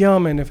میں کیا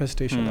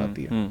مینیفیسٹیشن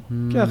آتی ہے.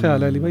 کیا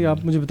خیال ہے علی بھائی,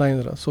 آپ مجھے بتائیں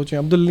ذرا, سوچیں.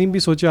 عبدالعلیم بھی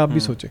سوچیں, آپ بھی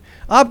سوچیں,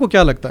 آپ کو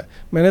کیا لگتا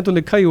ہے؟ میں نے تو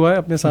لکھا ہی ہوا ہے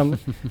اپنے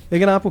سامنے,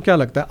 لیکن آپ کو کیا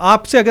لگتا ہے؟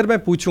 آپ سے اگر میں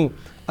پوچھوں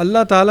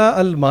اللہ تعالیٰ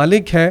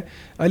المالک ہے,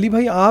 علی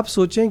بھائی آپ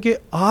سوچیں کہ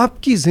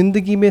آپ کی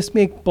زندگی میں اس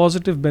میں ایک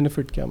پازیٹیو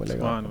بینیفٹ کیا ملے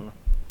گا,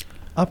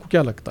 آپ کو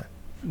کیا لگتا ہے؟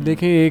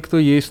 دیکھیں, ایک تو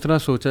یہ اس طرح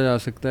سوچا جا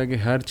سکتا ہے کہ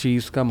ہر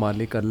چیز کا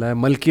مالک اللہ ہے,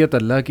 ملکیت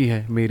اللہ کی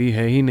ہے, میری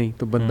ہے ہی نہیں,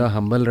 تو بندہ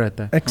ہمبل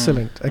رہتا ہے.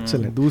 Excellent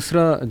excellent.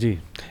 دوسرا جی,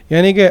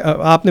 یعنی کہ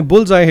آپ نے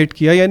بلز آئی ہٹ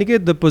کیا, یعنی کہ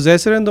the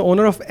possessor and the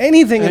owner of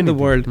anything in the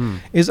world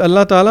is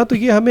اللہ تعالیٰ. تو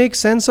یہ ہمیں ایک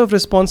سینس آف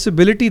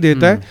رسپانسبلٹی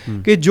دیتا ہے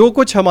کہ جو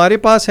کچھ ہمارے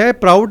پاس ہے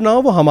پراؤڈ نہ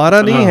ہو, وہ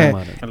ہمارا نہیں ہے,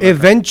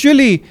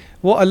 ایونچولی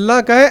وہ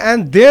اللہ کا ہے.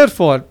 And there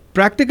for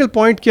practical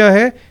point کیا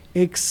ہے؟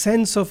 ایک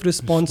سینس آف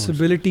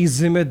رسپانسبلٹی,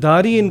 ذمہ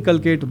داری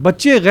انکلکیٹ.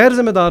 بچے غیر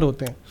ذمہ دار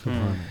ہوتے ہیں.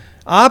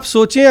 آپ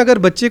سوچیں اگر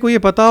بچے کو یہ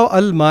پتا ہو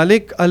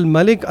المالک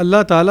الملک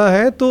اللہ تعالیٰ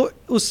ہے, تو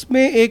اس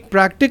میں ایک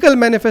پریکٹیکل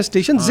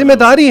مینیفیسٹیشن ذمہ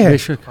داری ہے,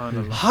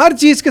 ہر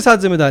چیز کے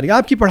ساتھ ذمہ داری,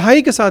 آپ کی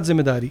پڑھائی کے ساتھ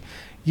ذمہ داری.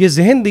 یہ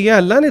ذہن دیا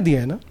اللہ نے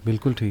دیا ہے نا,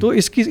 بالکل ٹھیک, تو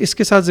اس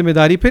کے ساتھ ذمہ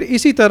داری. پھر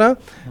اسی طرح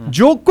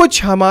جو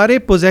کچھ ہمارے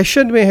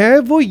پوزیشن میں ہے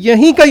وہ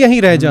یہیں کا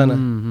یہیں رہ جانا.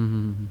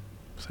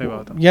 صحیح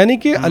بات ہے. یعنی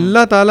کہ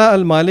اللہ تعالیٰ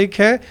المالک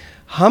ہے,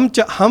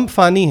 ہم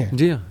فانی ہیں,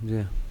 جی ہاں جی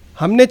ہاں,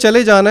 ہم نے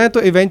چلے جانا ہے, تو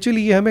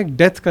ایونچولی یہ ہمیں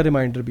ڈیتھ کا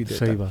ریمائنڈر بھی دیتا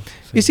ہے. صحیح بات.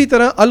 اسی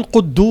طرح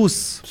القدوس,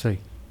 صحیح,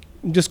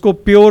 جس کو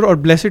پیور اور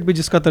بلیسڈ بھی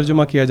جس کا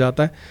ترجمہ کیا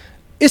جاتا ہے,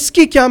 اس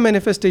کی کیا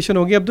مینیفیسٹیشن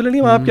ہوگی؟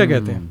 عبدالعلیم آپ کیا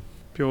کہتے ہیں؟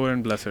 پیور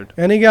اینڈ بلیسڈ,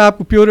 یعنی کہ آپ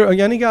پیور,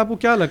 یعنی کہ آپ کو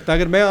کیا لگتا ہے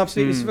اگر میں آپ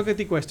سے اس وقت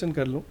ہی کویسچن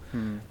کر لوں,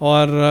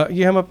 اور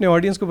یہ ہم اپنے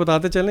آڈینس کو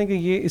بتاتے چلیں کہ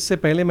یہ اس سے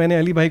پہلے میں نے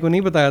علی بھائی کو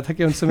نہیں بتایا تھا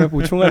کہ ان سے میں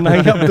پوچھوں گا, نہ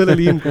ہی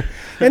عبدالعلیم کو.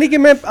 یعنی کہ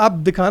میں آپ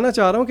دکھانا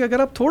چاہ رہا ہوں کہ اگر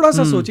آپ تھوڑا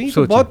سا سوچیں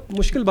تو بہت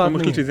مشکل بات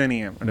نہیں ہے, چیزیں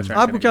نہیں ہیں.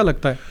 آپ کو کیا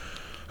لگتا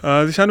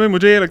ہے؟ ذیشان بھائی,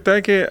 مجھے یہ لگتا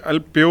ہے کہ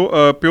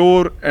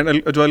پیور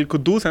اینڈ جو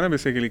القدوس ہے نا,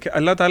 بیسیکلی کہ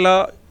اللہ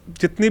تعالیٰ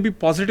جتنی بھی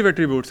پازیٹیو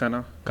ایٹریبیوٹس ہیں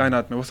نا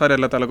کائنات میں, وہ سارے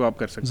اللہ تعالیٰ کو آپ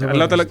کر سکتے ہیں.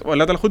 اللہ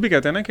تعالیٰ خود بھی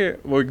کہتے ہیں نا کہ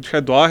وہ ایک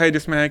شاید دعا ہے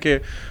جس میں ہے کہ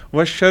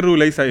وَالشَّرُّ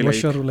لَيْسَ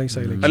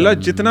إِلَيْكَ, اللہ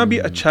جتنا بھی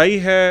اچھائی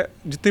ہے,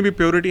 جتنی بھی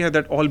پیورٹی ہے,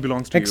 that all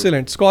belongs to you.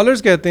 Excellent.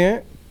 Scholars کہتے ہیں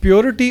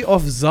پیورٹی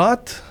آف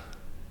ذات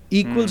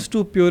ایکولس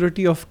ٹو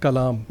پیورٹی آف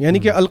کلام. یعنی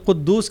کہ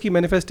القدوس کی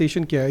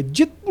مینیفیسٹیشن کیا ہے؟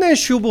 جتنے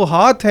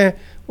شبہات ہیں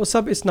وہ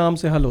سب اس نام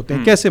سے حل ہوتے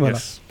ہیں. کیسے بھلا؟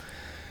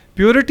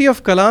 پیورٹی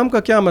آف کلام کا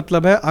کیا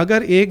مطلب ہے؟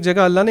 اگر ایک جگہ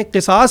اللہ نے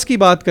قصاص کی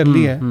بات کر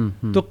لی ہے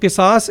تو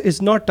قصاص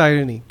از ناٹ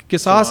ٹائرنی,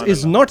 قصاص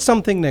is not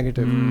something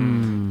negative,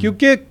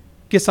 کیونکہ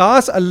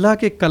قصاص اللہ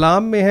کے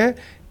کلام میں ہے.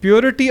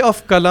 پیورٹی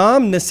آف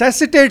کلام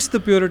نیسیسیٹیٹس دا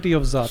پیورٹی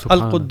آف ذات,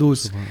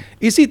 القدوس.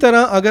 اسی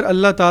طرح اگر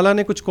اللہ تعالیٰ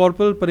نے کچھ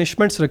کارپورل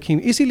پنشمنٹس رکھی,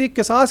 اسی لیے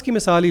قصاص کی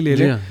مثال ہی لے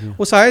لیں,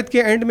 اس آیت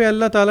کے اینڈ میں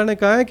اللہ تعالیٰ نے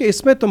کہا ہے کہ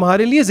اس میں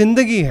تمہارے لیے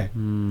زندگی ہے.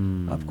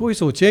 آپ کوئی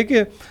سوچے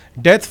کہ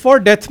ڈیتھ فار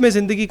ڈیتھ میں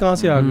زندگی کہاں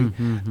سے آ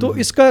گئی؟ تو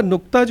اس کا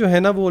نقطہ جو ہے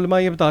نا, وہ علماء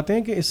یہ بتاتے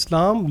ہیں کہ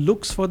اسلام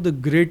looks for the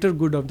greater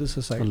good of the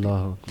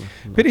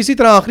society. پھر اسی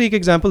طرح آخری ایک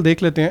ایگزامپل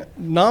دیکھ لیتے ہیں,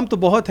 نام تو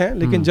بہت ہیں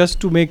لیکن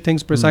just to make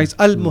things precise,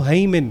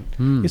 المہیمن.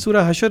 یہ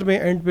سورہ حشر میں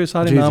اینڈ پہ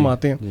سارے نام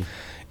آتے ہیں.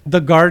 دا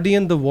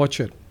گارڈین, دا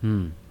واچر,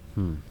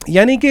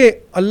 یعنی کہ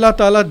اللہ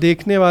تعالیٰ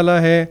دیکھنے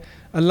والا ہے,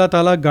 اللہ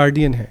تعالیٰ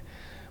گارڈین ہے.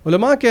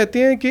 علماء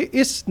کہتے ہیں کہ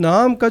اس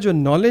نام کا جو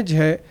نالج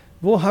ہے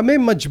وہ ہمیں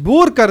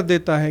مجبور کر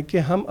دیتا ہے کہ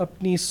ہم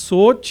اپنی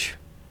سوچ,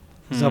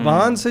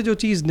 زبان سے جو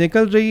چیز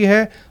نکل رہی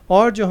ہے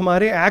اور جو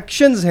ہمارے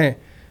ایکشنز ہیں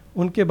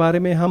ان کے بارے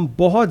میں ہم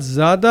بہت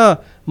زیادہ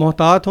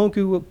محتاط ہوں,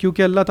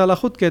 کیونکہ اللہ تعالیٰ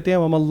خود کہتے ہیں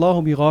وَمَا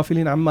اللَّهُ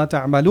بِغَافِلٍ عَمَّا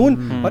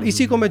تَعْمَلُونَ. اور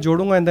اسی کو میں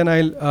جوڑوں گا, and then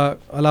I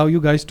allow you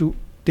guys to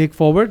take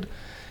forward.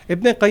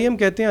 ابن قیم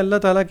کہتے ہیں اللہ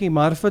تعالیٰ کی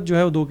معرفت جو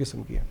ہے وہ دو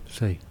قسم کی ہے.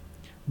 صحیح,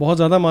 بہت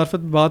زیادہ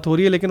معرفت بات ہو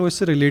رہی ہے لیکن وہ اس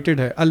سے ریلیٹڈ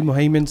ہے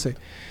المہیمن سے.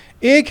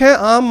 ایک ہے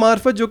عام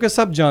معرفت جو کہ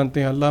سب جانتے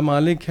ہیں, اللہ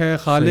مالک ہے,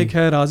 خالق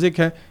ہے, رازق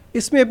ہے,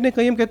 اس میں ابن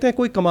قیم کہتے ہیں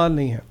کوئی کمال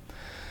نہیں ہے.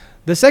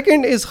 دا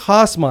سیکنڈ از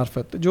خاص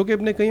معرفت, جو کہ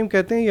ابن قیم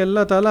کہتے ہیں یہ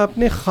اللہ تعالیٰ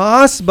اپنے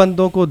خاص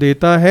بندوں کو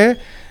دیتا ہے,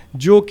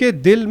 جو کہ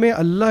دل میں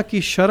اللہ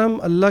کی شرم,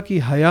 اللہ کی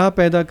حیا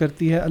پیدا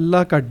کرتی ہے,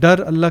 اللہ کا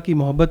ڈر, اللہ کی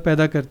محبت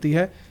پیدا کرتی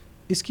ہے.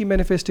 اس کی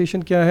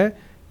مینیفیسٹیشن کیا ہے؟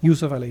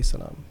 یوسف علیہ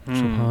السلام,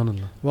 سبحان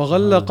اللہ,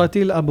 وغلقت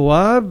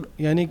الابواب,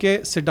 یعنی کہ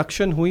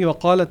سیڈکشن ہوئی,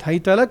 وقالت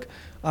حیت لک,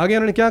 آگے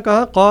انہوں نے کیا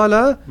کہا؟ قال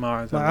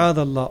معاذ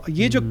اللہ.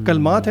 یہ جو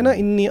کلمات ہیں نا,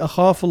 انی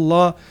اخاف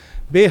اللہ,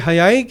 بے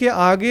حیائی کے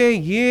آگے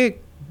یہ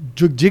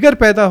جو جگر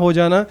پیدا ہو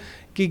جانا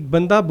کہ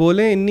بندہ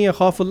بولے انی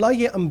اخاف اللہ,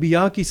 یہ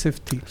انبیاء کی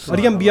صفت تھی. اور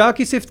یہ انبیاء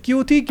کی صفت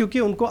کیوں تھی؟ کیونکہ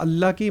ان کو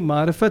اللہ کی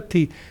معرفت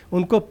تھی,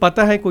 ان کو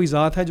پتہ ہے کوئی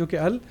ذات ہے جو کہ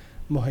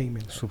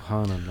المہیمن.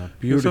 سبحان اللہ.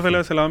 یوسف علیہ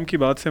السلام کی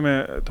بات سے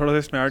میں تھوڑا سا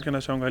اس میں ایڈ کرنا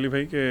چاہوں گا علی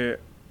بھائی کہ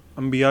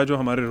انبیاء جو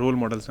ہمارے رول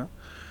ماڈلس ہیں,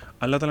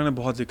 اللہ تعالیٰ نے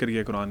بہت ذکر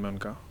کیا قرآن میں ان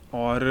کا.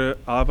 اور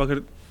آپ اگر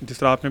جس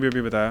طرح آپ نے بھی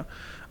ابھی بتایا,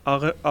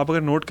 آپ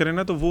اگر نوٹ کریں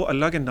نا تو وہ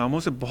اللہ کے ناموں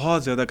سے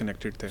بہت زیادہ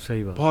کنیکٹڈ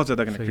تھے, بہت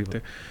زیادہ کنیکٹڈ تھے.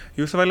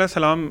 یوسف علیہ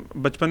السلام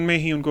بچپن میں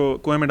ہی ان کو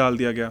کنویں میں ڈال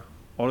دیا گیا,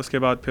 اور اس کے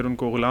بعد پھر ان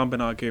کو غلام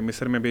بنا کے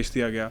مصر میں بیچ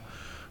دیا گیا.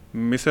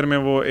 مصر میں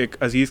وہ ایک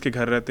عزیز کے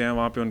گھر رہتے ہیں,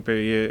 وہاں پہ ان پہ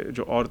یہ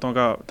جو عورتوں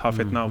کا تھا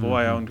فتنہ وہ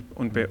آیا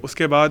ان پہ. اس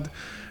کے بعد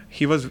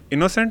ہی واز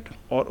انوسینٹ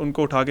اور ان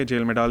کو اٹھا کے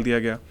جیل میں ڈال دیا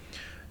گیا.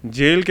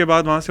 جیل کے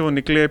بعد وہاں سے وہ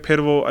نکلے, پھر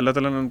وہ اللہ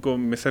تعالیٰ نے ان کو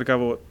مصر کا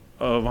وہ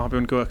وہاں پہ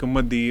ان کو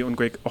حکومت دی, ان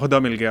کو ایک عہدہ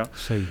مل گیا.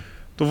 صحیح.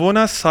 تو وہ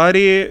نا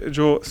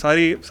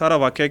سارا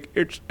واقعہ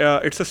it's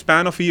a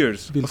span of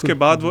years. اس کے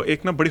بعد وہ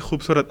ایک نا بڑی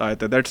خوبصورت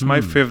آیت ہے, دیٹس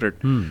مائی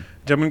فیوریٹ.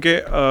 جب ان کے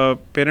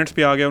پیرنٹس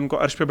بھی آ گئے, ان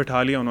کو عرش پہ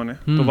بٹھا لیا انہوں نے,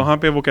 تو وہاں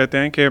پہ وہ کہتے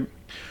ہیں کہ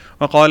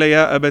وقال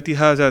یا ابتی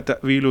ھذا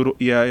تأویل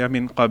رؤیایا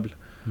من قبل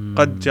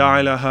قد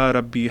جعلها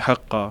ربی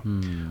حقا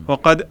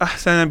وقد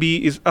احسن بی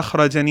اذ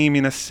اخرجنی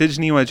من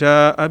السجن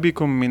وجاء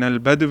بکم من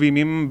البدو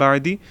من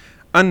بعدی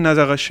ان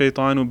نزغ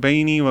الشیطان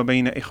بینی و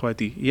بین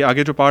اخوتی. یہ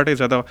آگے جو پارٹ ہے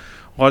زیادہ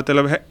غور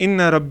طلب ہے. ان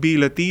ربی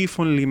لطیف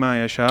لما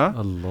یشاء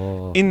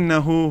انہ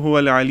هو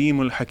العلیم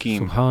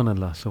الحکیم. سبحان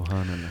اللہ,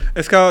 سبحان اللہ.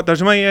 اس کا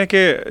ترجمہ یہ ہے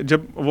کہ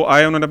جب وہ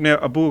آئے, انہوں نے اپنے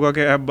ابو کو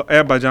کہا کہ اے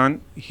ابا جان,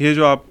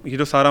 یہ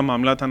جو سارا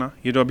معاملہ تھا نا,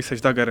 یہ جو ابھی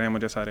سجدہ کر رہے ہیں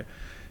مجھے سارے,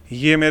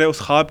 یہ میرے اس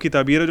خواب کی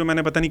تعبیر ہے جو میں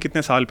نے پتہ نہیں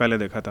کتنے سال پہلے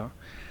دیکھا تھا.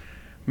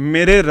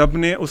 میرے رب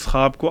نے اس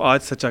خواب کو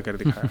آج سچا کر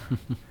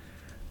دکھایا.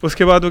 اس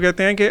کے بعد وہ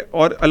کہتے ہیں کہ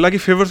اور اللہ کی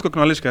فیورز کو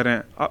اکنالج کر رہے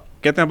ہیں.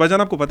 کہتے ہیں ابا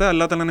جان آپ کو پتہ ہے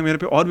اللہ تعالیٰ نے میرے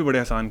پہ اور بھی بڑے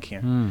احسان کیے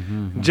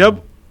ہیں. جب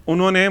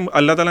انہوں نے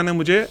اللہ تعالیٰ نے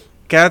مجھے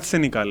قید سے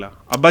نکالا,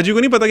 ابا جی کو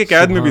نہیں پتا کہ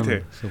قید میں بھی تھے,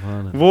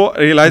 وہ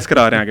ریئلائز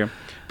کرا رہے ہیں آگے.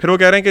 پھر وہ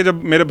کہہ رہے ہیں کہ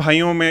جب میرے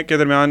بھائیوں میں کے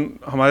درمیان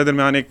ہمارے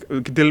درمیان ایک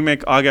دل میں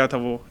ایک آ گیا تھا,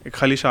 وہ ایک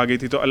خلیش آ گئی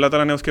تھی, تو اللہ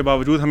تعالیٰ نے اس کے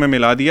باوجود ہمیں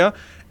ملا دیا.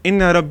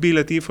 ان ربی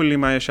لطیف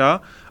لما یشاء,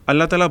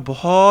 اللہ تعالیٰ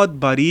بہت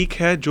باریک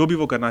ہے جو بھی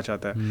وہ کرنا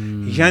چاہتا ہے.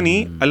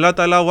 یعنی اللہ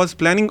تعالیٰ واز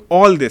پلاننگ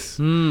آل دس.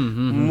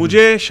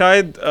 مجھے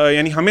شاید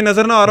یعنی ہمیں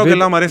نظر نہ آ رہا ہو کہ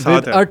اللہ ہمارے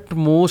ساتھ ہے,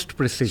 utmost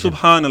precision.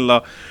 سبحان اللہ.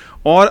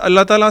 اور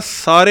اللہ تعالیٰ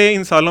سارے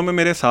ان سالوں میں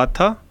میرے ساتھ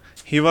تھا.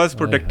 ہی واز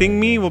پروٹیکٹنگ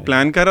می, وہ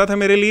پلان کر رہا تھا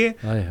میرے لیے.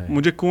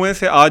 مجھے کنویں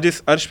سے آج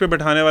اس عرش پہ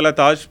بٹھانے والا,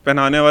 تاج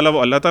پہنانے والا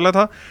وہ اللہ تعالیٰ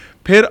تھا.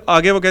 پھر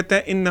آگے وہ کہتے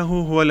ہیں انہ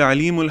هو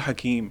العلیم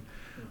الحکیم.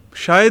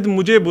 شاید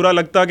مجھے برا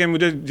لگتا کہ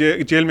مجھے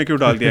جیل میں کیوں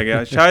ڈال دیا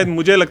گیا, شاید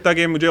مجھے لگتا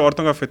کہ مجھے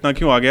عورتوں کا فتنہ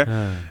کیوں آ گیا,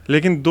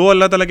 لیکن دو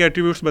اللہ تعالیٰ کے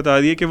ایٹریبیوٹس بتا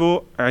دیے کہ وہ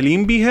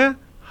علیم بھی ہے,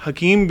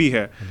 حکیم بھی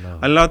ہے.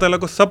 اللہ تعالیٰ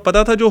کو سب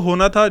پتہ تھا جو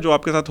ہونا تھا, جو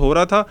آپ کے ساتھ ہو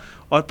رہا تھا,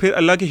 اور پھر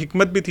اللہ کی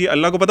حکمت بھی تھی.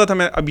 اللہ کو پتہ تھا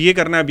میں اب یہ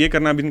کرنا ہے, اب یہ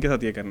کرنا ہے, اب ان کے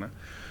ساتھ یہ کرنا ہے.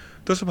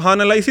 تو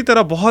سبحان اللہ. اسی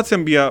طرح بہت سے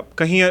انبیاء,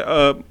 کہیں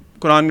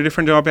قرآن میں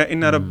ڈفرینٹ جگہ پہ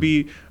ان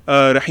ربی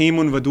رحیم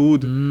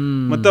ودود,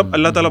 مطلب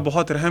اللہ تعالیٰ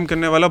بہت رحم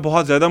کرنے والا,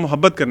 بہت زیادہ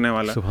محبت کرنے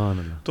والا. سبحان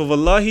اللہ. تو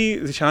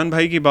واللہ ذیشان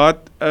بھائی کی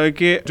بات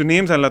کہ جو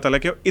نیمز اللہ تعالیٰ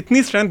کے اتنی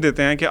اسٹرینتھ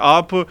دیتے ہیں کہ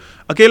آپ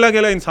اکیلا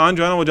انسان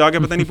جو ہے نا وہ جا کے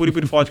پتہ نہیں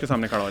پوری فوج کے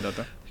سامنے کھڑا ہو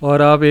جاتا ہے. اور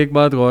آپ ایک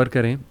بات غور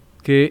کریں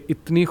کہ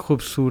اتنی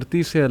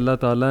خوبصورتی سے اللہ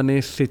تعالیٰ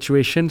نے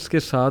سچویشنز کے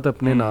ساتھ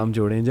اپنے نام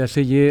جوڑے ہیں.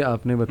 جیسے یہ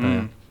آپ نے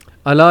بتایا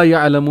الا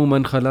یعلم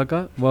من خلق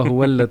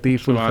وهو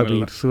اللطیف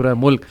الخبیر, سورہ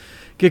ملک,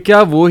 کہ کیا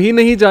وہی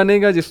نہیں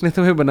جانے گا جس نے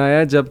تمہیں بنایا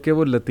ہے جب کہ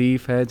وہ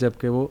لطیف ہے, جب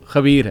کہ وہ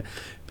خبیر ہے.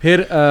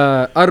 پھر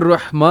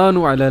الرحمن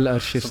علی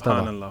العرش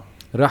استوی,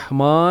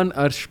 رحمان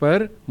عرش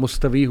پر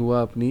مستوی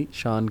ہوا اپنی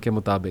شان کے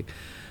مطابق.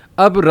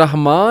 اب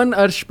رحمان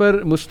عرش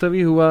پر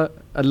مستوی ہوا,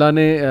 اللہ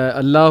نے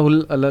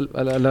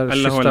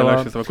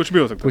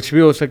کچھ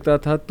بھی ہو سکتا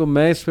تھا. تو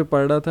میں اس پہ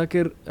پڑھ رہا تھا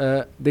کہ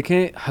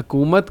دیکھیں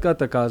حکومت کا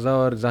تقاضا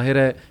اور ظاہر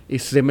ہے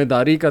اس ذمہ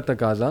داری کا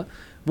تقاضا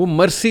وہ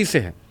مرسی سے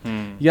ہے.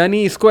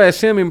 یعنی اس کو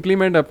ایسے ہم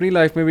امپلیمنٹ اپنی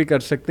لائف میں بھی کر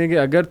سکتے ہیں کہ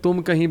اگر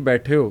تم کہیں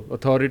بیٹھے ہو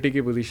اتھارٹی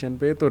کی پوزیشن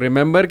پہ تو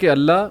ریممبر کہ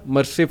اللہ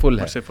مرسیفل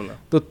ہے,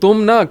 تو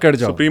تم نہ اکڑ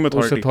جاؤ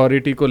اس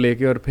اتھارٹی کو لے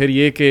کے. اور پھر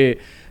یہ کہ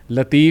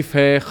لطیف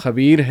ہے,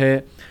 خبیر ہے.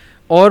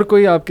 اور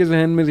کوئی آپ کے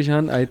ذہن میں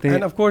ذیشان آئے ہیں؟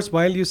 And of course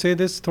while you سے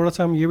دس, تھوڑا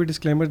سا ہم یہ بھی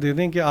ڈسکلیمر دے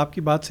دیں کہ آپ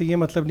کی بات سے یہ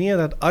مطلب نہیں ہے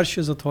دیٹ عرش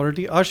از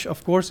اتھارٹی. عرش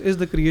of course is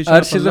the creation,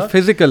 عرش از اے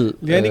فزیکل,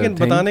 لیکن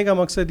بتانے کا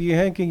مقصد یہ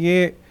ہے کہ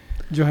یہ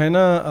جو ہے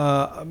نا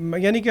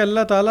یعنی کہ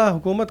اللہ تعالیٰ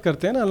حکومت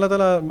کرتے ہیں نا, اللہ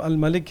تعالیٰ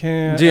الملک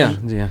ہیں. جی ہاں,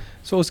 جی ہاں.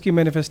 سو اس کی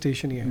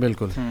مینیفیسٹیشن یہ ہے.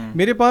 بالکل.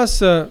 میرے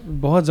پاس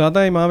بہت زیادہ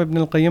امام ابن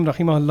القیم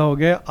رحمہ اللہ ہو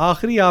گیا.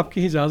 آخری آپ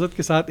کی اجازت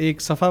کے ساتھ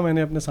ایک صفحہ میں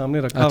نے اپنے سامنے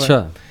رکھا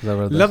ہوا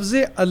ہے. لفظ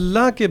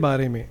اللہ کے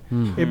بارے میں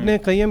ابن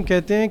قیم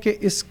کہتے ہیں کہ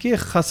اس کے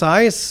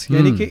خصائص,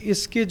 یعنی کہ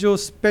اس کے جو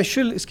اس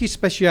کی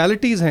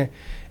اسپیشیلٹیز ہیں,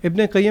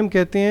 ابن قیم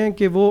کہتے ہیں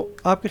کہ وہ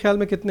آپ کے خیال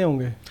میں کتنے ہوں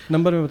گے,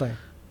 نمبر میں بتائیں.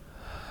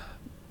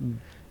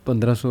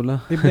 15-16.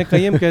 ابن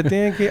قیم کہتے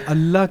ہیں کہ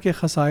اللہ کے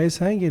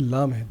خصائص ہیں یہ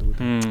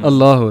لامحدود ہیں.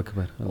 اللہ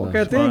اکبر. وہ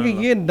کہتے ہیں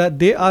کہ یہ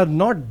they are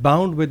not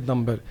bound with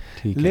number.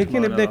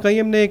 لیکن ابن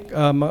قیم نے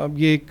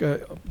ایک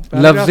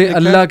لفظ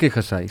اللہ کے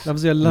خصائص,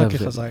 لفظ اللہ کے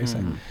خصائص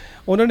ہیں,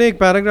 انہوں نے ایک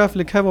پیراگراف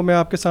لکھا ہے, وہ میں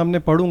آپ کے سامنے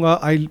پڑھوں گا.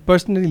 آئی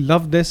پرسنلی لو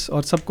دس,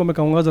 اور سب کو میں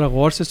کہوں گا ذرا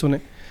غور سے سنیں.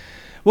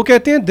 وہ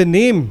کہتے ہیں دا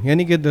نیم,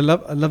 یعنی کہ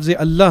لفظ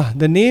اللہ,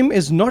 دا نیم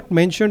is not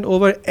mentioned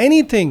over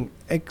any thing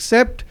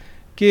accept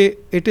کہ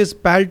it is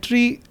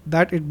پیلٹری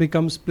that it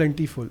becomes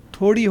پلینٹیفل.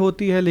 تھوڑی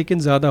ہوتی ہے لیکن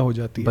زیادہ ہو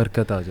جاتی ہے,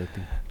 برکت آ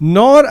جاتی ہے.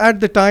 نور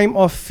at the time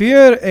of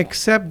fear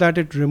accept that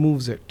it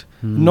ریمووز it,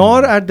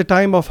 Noor at the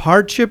time of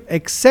hard ship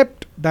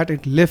accept that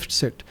it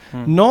lifts it,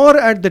 Noor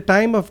at the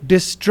time of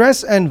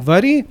distress and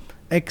وری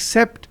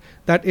accept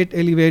that it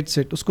elevates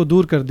it, اس کو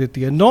دور کر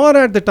دیتی ہے. نور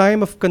at the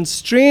time of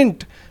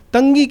constraint,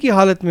 تنگی کی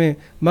حالت میں,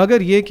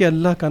 مگر یہ کہ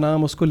اللہ کا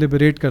نام اس کو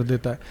لبریٹ کر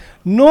دیتا ہے.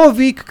 نو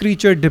week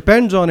creature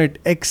depends on it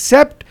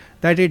accept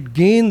that it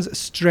gains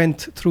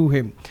strength through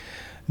him.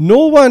 No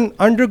one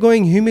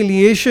undergoing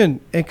humiliation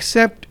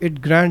except it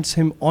grants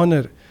him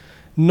honor,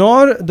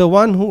 nor the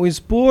one who is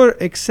poor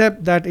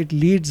except that it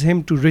leads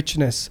him to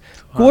richness.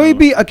 कोई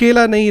भी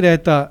अकेला नहीं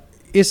रहता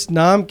इस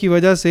नाम की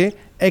वजह से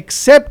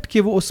except कि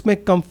वो उसमें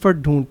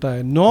comfort ढूंढता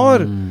है.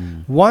 Nor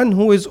one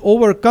who is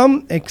overcome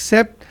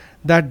except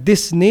that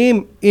this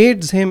name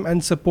aids him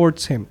and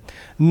supports him.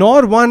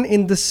 Nor one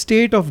in the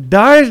state of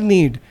dire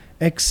need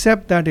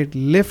except that it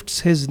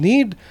lifts his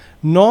need.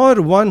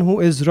 Nor one who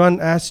is run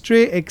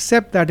astray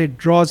except that it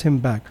draws him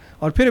back.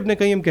 اور پھر ابن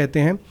قیم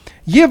کہتے ہیں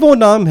یہ وہ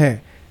نام ہے.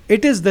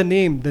 It is the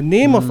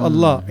name of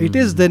Allah. It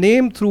is the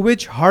name through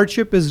which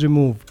hardship is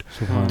removed,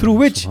 through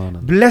which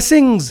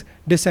blessings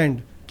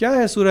descend. کیا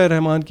ہے سورہ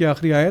رحمان کی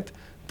آخری آیت؟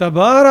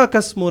 تبارک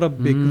اسم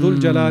ربک ذو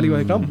الجلال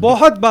والاکرام.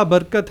 بہت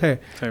بابرکت ہے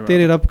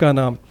تیرے رب کا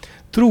نام.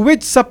 Through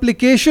which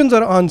supplications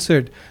are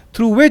answered,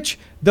 through which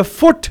the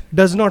foot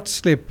does not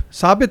slip,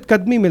 ثابت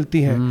قدمی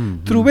ملتی ہے.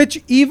 Through which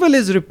evil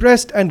is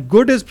repressed and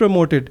good is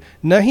promoted.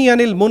 نہی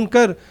عن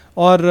المنکر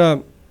اور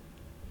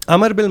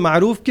امر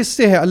بالمعروف کس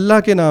سے ہے؟ اللہ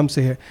کے نام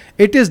سے ہے.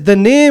 It is the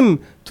name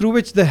through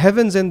which the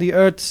heavens and the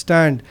earth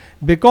stand,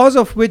 because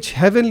of which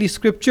heavenly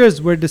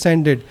scriptures were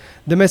descended,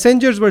 the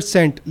messengers were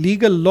sent,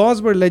 legal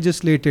laws were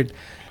legislated,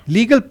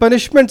 legal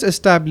punishments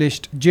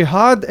established,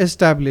 jihad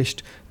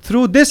established.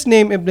 Through this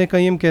name, Ibn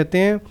Qayyim کہتے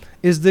ہیں,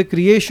 is the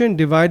creation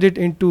divided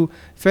into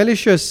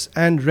fallacious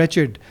and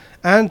wretched,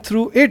 and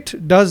through it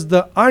does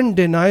the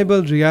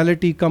undeniable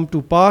reality come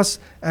to pass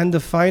and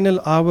the final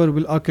hour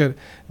will occur.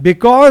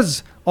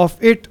 Because of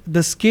it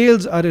the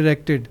scales are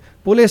erected.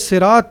 پل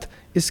صراط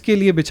اس کے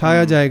لیے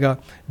بچھایا جائے گا.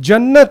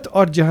 جنت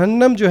اور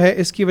جہنم جو ہے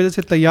اس کی وجہ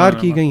سے تیار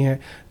کی گئی ہیں.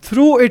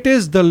 Through it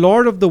is the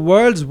Lord of the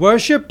worlds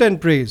worshipped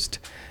and praised,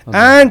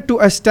 and to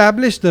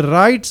establish the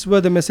rights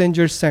were the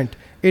messengers sent.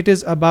 It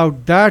is about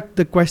that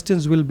the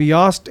questions will be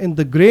asked in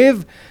the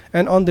grave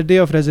and on the day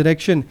of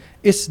resurrection.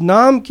 اس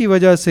نام کی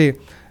وجہ سے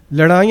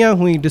لڑائیاں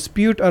ہوئیں,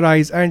 dispute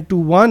arise, and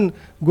to one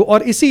go.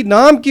 اور اسی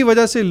نام کی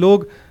وجہ سے لوگ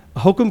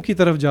حکم کی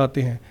طرف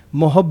جاتے ہیں.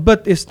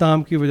 محبت اس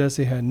نام کی وجہ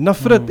سے ہے,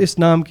 نفرت اس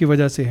نام کی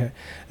وجہ سے ہے.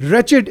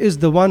 Wretched is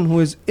the one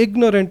who is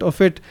ignorant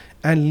of it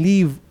and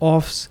leave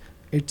off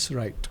its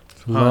right.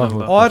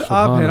 اور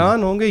آپ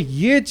حیران ہوں گے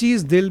یہ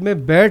چیز دل میں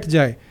بیٹھ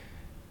جائے.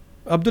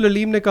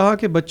 عبدالعلیم نے کہا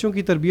کہ بچوں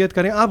کی تربیت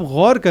کریں. آپ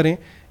غور کریں,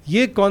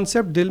 یہ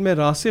کانسیپٹ دل میں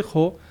راسخ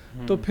ہو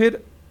تو پھر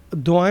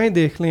دعائیں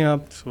دیکھ لیں.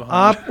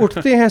 آپ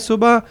اٹھتے ہیں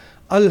صبح,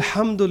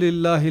 الحمد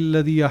للہ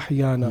الذی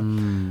احیانا,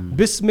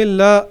 بسم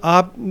اللہ.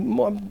 آپ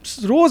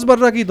روز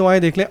مرہ کی دعائیں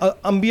دیکھ لیں,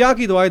 انبیاء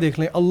کی دعائیں دیکھ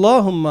لیں,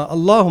 اللہم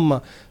اللہم.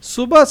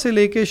 صبح سے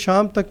لے کے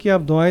شام تک کی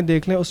آپ دعائیں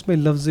دیکھ لیں, اس میں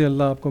لفظ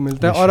اللہ آپ کو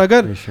ملتا ہے. اور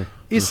اگر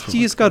اس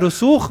چیز کا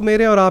رسوخ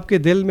میرے اور آپ کے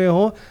دل میں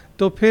ہو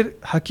تو پھر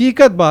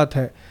حقیقت بات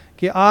ہے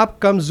کہ آپ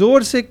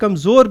کمزور سے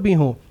کمزور بھی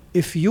ہوں.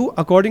 اف یو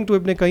اکارڈنگ ٹو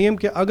ابن قیم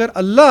کہ اگر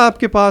اللہ آپ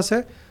کے پاس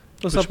ہے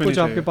تو سب کچھ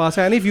آپ کے پاس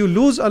ہے. اینڈ اف یو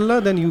لوز اللہ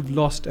دین یو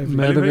لاسٹ ایوری.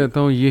 میں تو کہتا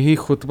ہوں یہی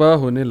خطبہ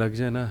ہونے لگ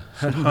جائے نا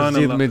ہر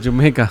مسجد میں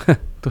جمعے کا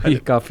تو یہ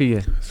کافی ہے.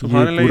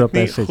 سبحان اللہ,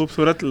 اتنی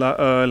خوبصورت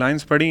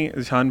لائنز پڑھی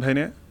ذیشان بھائی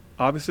نے.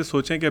 آپ اس سے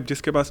سوچیں کہ اب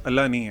جس کے پاس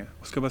اللہ نہیں ہے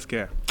اس کے پاس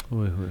کیا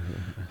ہے.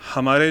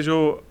 ہمارے جو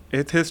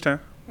ایتھسٹ ہیں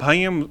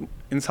بھائی ہیں,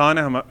 انسان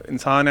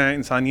ہیں,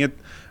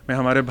 انسانیت میں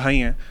ہمارے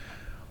بھائی ہیں,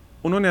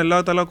 انہوں نے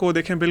اللہ تعالیٰ کو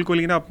دیکھیں بالکل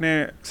ہی نا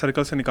اپنے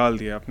سرکل سے نکال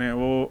دیا.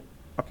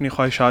 اپنی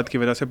خواہشات کی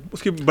وجہ سے,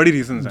 اس کی بڑی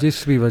ریزنز ہیں,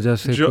 جس بھی وجہ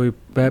سے, کوئی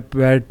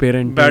بیڈ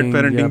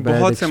پیرنٹنگ,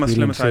 بہت سے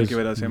مسئلے مسائل کی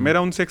وجہ سے. میرا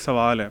ان سے ایک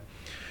سوال ہے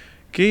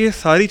کہ یہ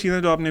ساری چیزیں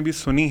جو آپ نے ابھی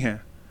سنی ہیں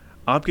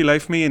آپ کی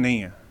لائف میں یہ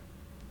نہیں ہے,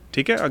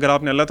 ٹھیک ہے, اگر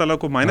آپ نے اللہ تعالیٰ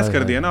کو مائنس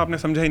کر دیا نا, آپ نے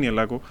سمجھا ہی نہیں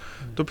اللہ کو,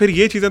 تو پھر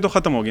یہ چیزیں تو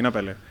ختم ہوگی نا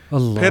پہلے.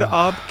 پھر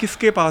آپ کس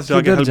کے پاس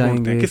جا کے ہیلپ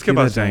ڈھونڈتے ہیں, کس کے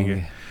پاس جائیں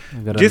گے؟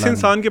 جس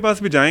انسان کے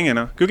پاس بھی جائیں گے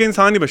نا, کیونکہ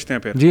انسان ہی بچتے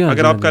ہیں پھر.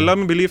 اگر آپ کا اللہ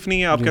میں بلیف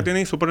نہیں ہے, آپ کہتے ہیں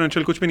نہیں سپر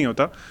نیچرل کچھ بھی نہیں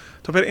ہوتا,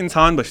 تو پھر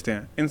انسان بچتے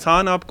ہیں.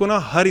 انسان آپ کو نا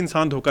ہر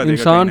انسان دھوکہ دے گا,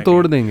 انسان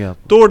توڑ دیں گے,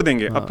 آپ توڑ دیں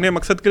گے, اپنے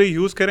مقصد کے لیے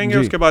یوز کریں گے.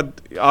 اس کے بعد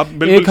آپ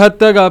بالکل ایک حد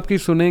تک آپ کی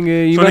سنیں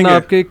گے, ایون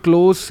آپ کے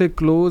کلوز سے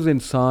کلوز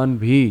انسان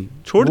بھی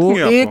وہ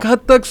ایک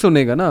حد تک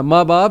سنے گا نا.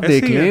 ماں باپ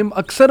دیکھ لیں,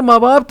 اکثر ماں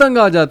باپ تنگ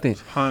آ جاتے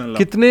ہیں.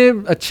 کتنے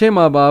اچھے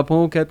ماں باپ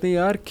ہوں, کہتے ہیں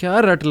یار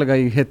کیا رٹ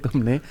لگائی ہے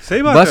تم نے,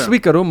 بس بھی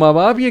کرو. ماں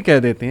باپ یہ کہہ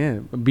دیتے ہیں,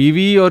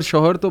 بیوی اور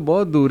شوہر تو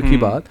بہت دور کی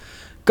بات,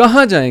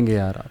 کہاں جائیں گے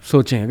یار. آپ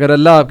سوچیں اگر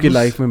اللہ آپ کی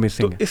لائف میں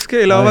مسنگ ہے. اس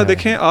کے علاوہ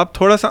دیکھیں, آپ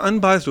تھوڑا سا ان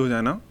بائسڈ ہو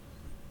جائیں نا,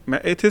 میں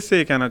ایتھسٹ سے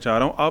یہ کہنا چاہ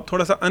رہا ہوں, آپ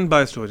تھوڑا سا ان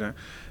بائسڈ ہو جائیں.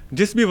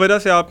 جس بھی وجہ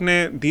سے آپ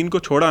نے دین کو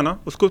چھوڑا نا,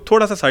 اس کو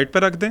تھوڑا سا سائڈ پہ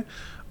رکھ دیں.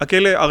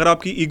 اکیلے اگر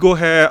آپ کی ایگو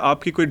ہے,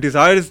 آپ کی کوئی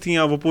ڈیزائرز تھیں,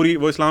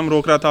 وہ اسلام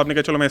روک رہا تھا, آپ نے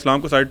کہا چلو میں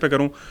اسلام کو سائڈ پہ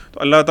کروں, تو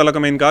اللہ تعالیٰ کا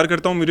میں انکار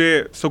کرتا ہوں,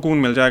 مجھے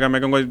سکون مل جائے گا, میں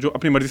کہوں گا جو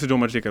اپنی مرضی سے جو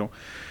مرضی کروں.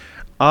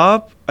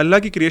 آپ اللہ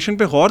کی کریشن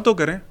پہ غور تو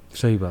کریں.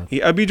 صحیح بات.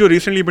 یہ ابھی جو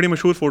ریسنٹلی بڑی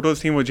مشہور فوٹوز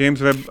تھیں وہ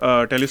جیمز ویب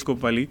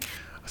ٹیلیسکوپ والی,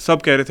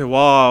 سب کہہ رہے تھے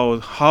wow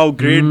how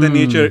great the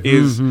nature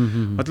is.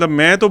 مطلب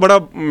میں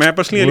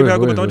پرسنلی علی بھائی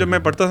کو بتاؤں, جب میں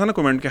پڑھتا تھا نا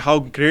کمنٹ کہ how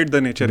great the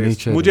nature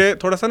is, مجھے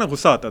تھوڑا سا نا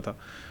غصہ آتا تھا,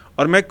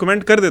 اور میں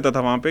کمنٹ کر دیتا تھا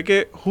وہاں پہ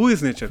کہ who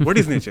is nature, what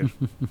is nature.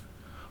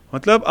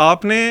 مطلب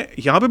آپ نے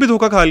یہاں پہ بھی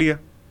دھوکہ کھا لیا,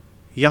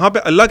 یہاں پہ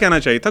اللہ کہنا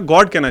چاہیے تھا,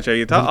 گاڈ کہنا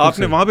چاہیے تھا, آپ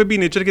نے وہاں پہ بھی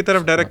نیچر کی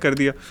طرف ڈائریکٹ کر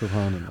دیا.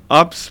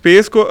 آپ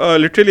اسپیس کو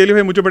لٹرلی علی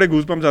بھائی مجھے بڑے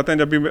گوز بمپس آتے ہیں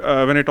جب بھی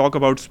when I talk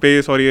about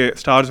space اور یہ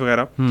اسٹارز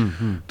وغیرہ.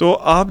 تو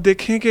آپ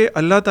دیکھیں کہ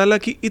اللہ تعالیٰ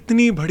کی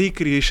اتنی بڑی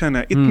کریشن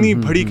ہے, اتنی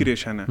بڑی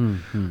کریشن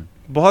ہے.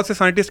 بہت سے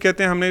سائنٹسٹ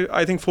کہتے ہیں ہم نے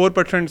آئی تھنک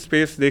 4%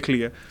 اسپیس دیکھ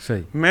لی ہے.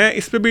 میں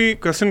اس پہ بھی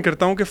کوشچن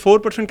کرتا ہوں کہ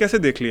 4% کیسے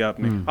دیکھ لیا آپ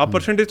نے؟ آپ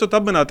پرسنٹیج تو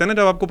تب بناتے ہیں نا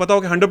جب آپ کو پتا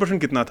ہو کہ 100%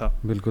 کتنا تھا.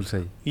 بالکل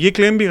صحیح. یہ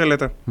کلیم بھی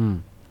غلط ہے.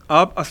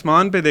 آپ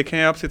آسمان پہ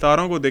دیکھیں, آپ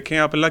ستاروں کو دیکھیں,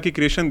 آپ اللہ کی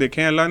کریشن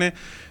دیکھیں, اللہ نے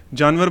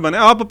جانور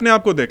بنائے, آپ اپنے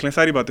آپ کو دیکھ لیں,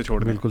 ساری باتیں چھوڑ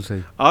دیں. بالکل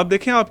صحیح. آپ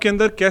دیکھیں آپ کے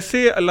اندر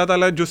کیسے اللہ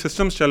تعالیٰ جو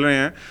سسٹمز چل رہے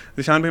ہیں.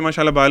 ذیشان بھائی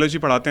ماشاء اللہ بایولوجی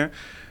پڑھاتے ہیں,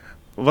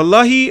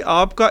 واللہ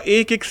آپ کا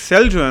ایک ایک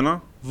سیل جو ہے نا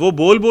وہ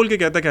بول بول کے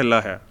کہتا ہے کہ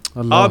اللہ ہے.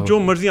 آپ جو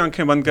مرضی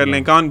آنکھیں بند کر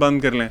لیں, کان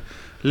بند کر لیں,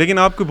 لیکن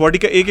آپ کی باڈی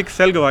کا ایک ایک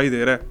سیل گواہی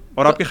دے رہا ہے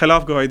اور آپ کے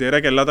خلاف گواہی دے رہا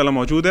ہے کہ اللہ تعالیٰ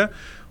موجود ہے.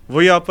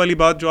 وہی آپ والی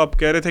بات جو آپ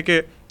کہہ رہے تھے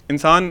کہ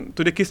انسان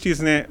تجھے کس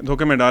چیز نے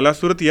دھوکے میں ڈالا.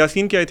 سورۃ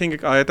یاسین کی آئی تھنک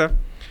ایک آیت ہے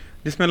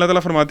جس میں اللہ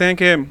تعالیٰ فرماتے ہیں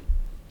کہ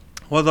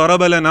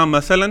وَضَرَبَ لَنَا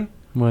مَثَلًا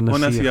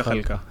وَنَسِيَ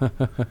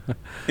خَلْقَهُ.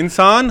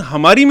 انسان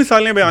ہماری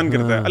مثالیں بیان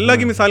کرتا ہے, اللہ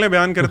کی مثالیں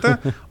بیان کرتا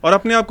ہے اور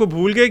اپنے آپ کو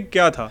بھول گئے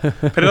کیا تھا.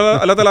 پھر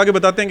اللہ تعالیٰ آگے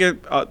بتاتے ہیں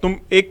کہ تم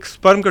ایک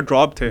سپرم کا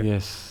ڈراپ تھے,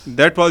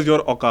 دیٹ واز یور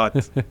اوقات,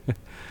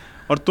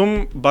 اور تم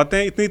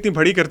باتیں اتنی اتنی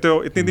بڑی کرتے ہو,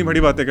 اتنی اتنی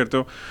بڑی باتیں کرتے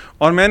ہو.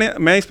 اور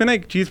میں اس پہ نا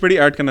ایک چیز بڑی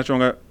ایڈ کرنا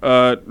چاہوں گا.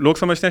 لوگ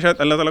سمجھتے ہیں شاید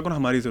اللہ تعالیٰ کو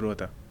ہماری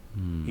ضرورت ہے.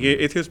 یہ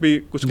ایتھیسٹ بھی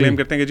کچھ کلیم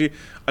کرتے ہیں کہ جی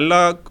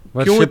اللہ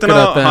کیوں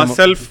اتنا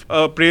سیلف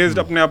پریزڈ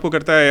اپنے آپ کو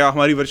کرتا ہے, یا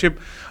ہماری ورشپ,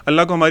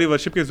 اللہ کو ہماری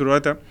ورشپ کی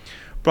ضرورت ہے.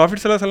 پروفٹ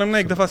صلی اللہ علیہ وسلم نے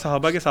ایک دفعہ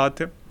صحابہ کے ساتھ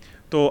تھے,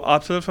 تو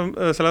آپ صلی اللہ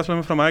علیہ وسلم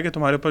نے فرمایا کہ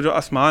تمہارے اوپر جو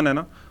آسمان ہے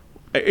نا,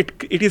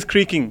 it is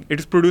cracking, it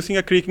is producing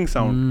a cracking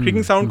sound.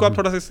 Cracking sound کو آپ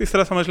تھوڑا سا اس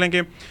طرح سمجھ لیں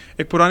کہ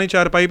ایک پرانی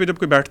چارپائی پہ جب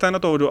کوئی بیٹھتا ہے نا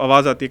تو جو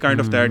آواز آتی ہے کائنڈ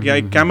آف دیٹ, یا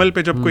ایک کیمل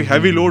پہ جب کوئی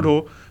ہیوی لوڈ ہو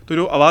تو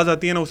جو آواز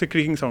آتی ہے نا اسے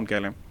کریکنگ ساؤنڈ کہہ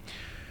لیں.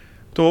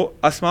 تو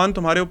آسمان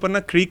تمہارے اوپر نا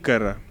کریک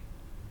کر رہا ہے,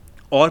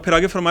 اور پھر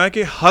آگے فرمایا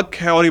کہ حق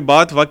ہے اور یہ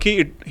بات واقعی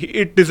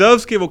اٹ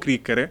ڈیزروز کہ وہ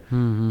کریک کرے.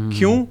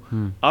 کیوں؟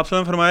 آپ صلی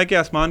اللہ فرمایا کہ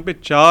آسمان پہ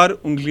 4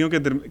 انگلیوں کے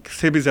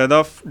سے بھی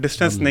زیادہ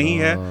ڈسٹینس نہیں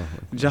ہے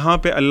جہاں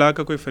پہ اللہ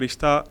کا کوئی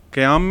فرشتہ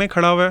قیام میں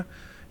کھڑا ہوا ہے,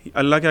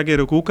 اللہ کے آگے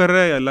رکوع کر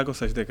رہا ہے, یا اللہ کو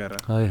سجدے کر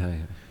رہا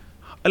ہے.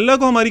 اللہ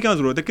کو ہماری کیا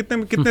ضرورت ہے؟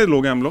 کتنے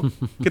لوگ ہیں ہم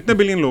لوگ, کتنے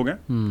بلین لوگ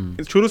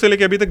ہیں, شروع سے لے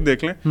کے ابھی تک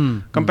دیکھ لیں,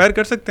 کمپیئر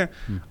کر سکتے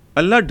ہیں.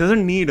 Allah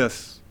doesn't need us.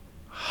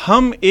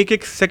 ہم ایک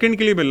ایک سیکنڈ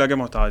کے لیے بھی اللہ کے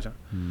محتاج ہیں.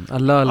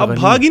 آپ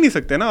بھاگ ہی نہیں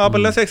سکتے نا, آپ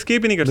اللہ سے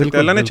اسکیپ ہی نہیں کر سکتے.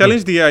 اللہ نے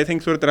چیلنج دیا آئی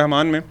تھنک سورۃ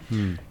رحمان میں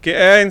کہ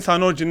اے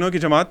انسانوں اور جنوں کی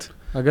جماعت,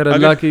 اگر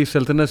اللہ کی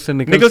سلطنت سے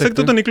نکل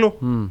سکتے تو نکلو,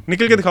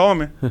 نکل کے دکھاؤ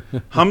ہمیں.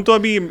 ہم تو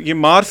ابھی یہ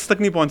مارس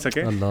تک نہیں پہنچ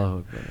سکے.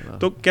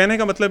 تو کہنے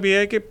کا مطلب یہ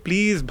ہے کہ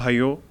پلیز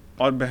بھائیوں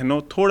اور بہنوں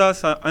تھوڑا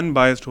سا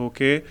انبائسڈ ہو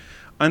کے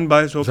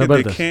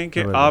دیکھیں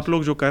کہ آپ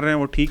لوگ جو کر رہے ہیں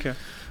وہ ٹھیک ہے.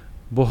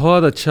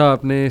 بہت اچھا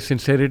آپ نے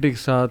سنسیریٹی کے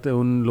ساتھ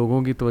ان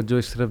لوگوں کی توجہ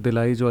اس طرف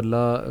دلائی جو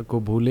اللہ کو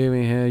بھولے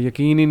ہوئے ہیں,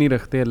 یقین ہی نہیں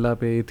رکھتے اللہ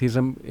پہ.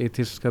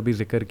 ایتھسٹ کا بھی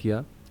ذکر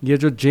کیا. یہ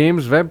جو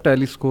جیمز ویب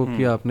ٹیلیسکوپ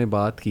کی آپ نے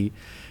بات کی,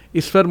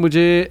 اس پر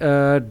مجھے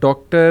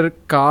ڈاکٹر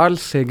کارل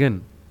سیگن,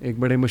 ایک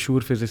بڑے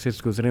مشہور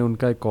فزسسٹ گزرے, ان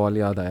کا ایک کال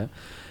یاد آیا.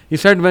 He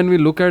said when we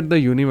look at the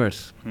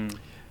universe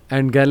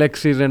and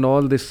galaxies and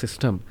all this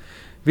system,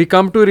 we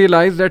come to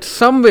realise that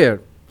some where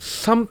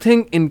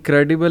something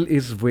incredible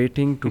is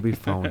waiting to be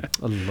found.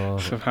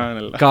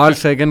 Allah, Karl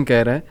Sagan کہہ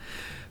رہے ہیں.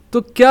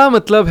 تو کیا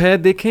مطلب ہے؟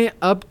 دیکھیں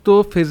اب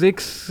تو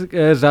فزکس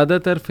زیادہ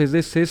تر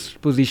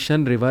فزسسٹ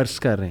پوزیشن ریورس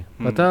کر رہے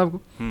ہیں. پتہ آپ کو,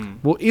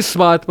 وہ اس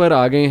بات پر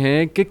آ گئے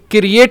ہیں کہ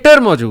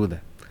کریٹر موجود ہے.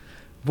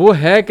 وہ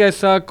ہے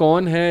کیسا,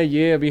 کون ہے,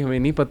 یہ ابھی ہمیں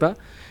نہیں پتہ,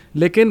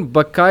 لیکن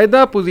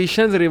باقاعدہ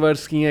پوزیشنز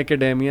ریورس کی ہیں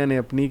اکیڈیمیا نے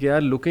اپنی, کہ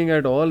یار looking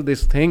at all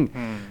this thing,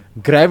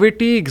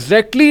 gravity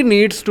exactly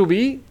needs to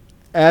be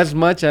as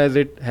much as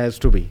it has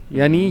to be.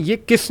 یعنی یہ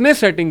کس نے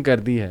سیٹنگ کر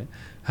دی ہے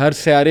ہر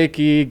سیارے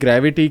کی,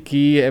 گریوٹی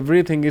کی,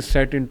 every thing is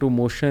set in to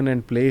motion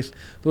and place.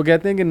 تو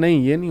کہتے ہیں کہ نہیں,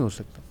 یہ نہیں ہو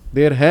سکتا.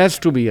 There has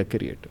to be a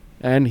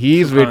creator and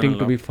he is waiting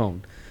to be found.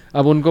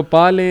 اب ان کو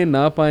پا لیں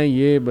نہ پائیں,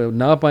 یہ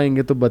نہ پائیں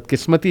گے تو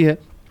بدقسمتی ہے.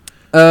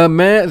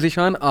 میں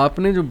ذیشان, آپ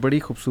نے جو بڑی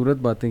خوبصورت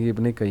باتیں کی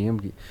ابن قیم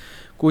کی,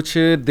 کچھ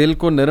دل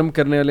کو نرم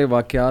کرنے والے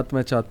واقعات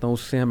میں چاہتا ہوں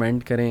اس سے ہم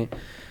اینڈ کریں,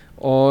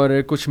 اور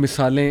کچھ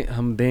مثالیں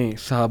ہم دیں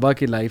صحابہ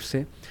کی لائف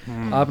سے.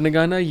 آپ نے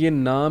کہا نا یہ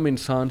نام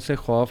انسان سے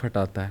خوف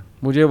ہٹاتا ہے.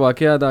 مجھے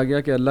واقعہ یاد آ گیا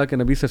کہ اللہ کے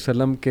نبی صلی اللہ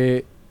علیہ وسلم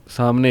کے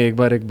سامنے ایک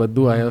بار ایک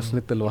بدو آیا, اس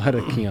نے تلوار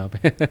رکھی یہاں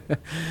پہ,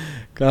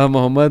 کہا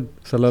محمد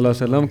صلی اللہ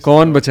علیہ وسلم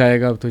کون بچائے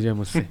گا اب تجھے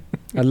مجھ سے؟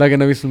 اللہ کے نبی صلی اللہ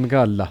علیہ وسلم نے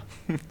کہا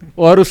اللہ,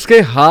 اور اس کے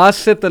ہاتھ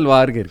سے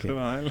تلوار گر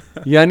گئی,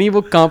 یعنی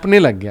وہ کانپنے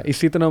لگ گیا.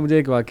 اسی طرح مجھے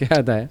ایک واقعہ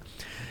یاد آیا,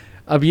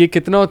 اب یہ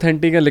کتنا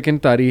اوتھینٹک ہے لیکن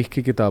تاریخ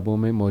کی کتابوں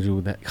میں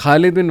موجود ہے.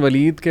 خالد بن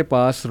ولید کے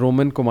پاس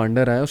رومن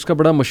کمانڈر آیا, اس کا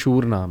بڑا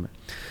مشہور نام ہے.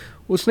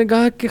 اس نے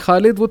کہا کہ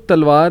خالد وہ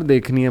تلوار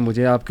دیکھنی ہے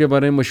مجھے, آپ کے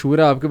بارے میں مشہور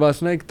ہے, آپ کے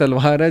پاس نا ایک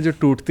تلوار ہے جو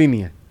ٹوٹتی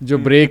نہیں ہے, جو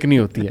بریک نہیں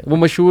ہوتی ہے. وہ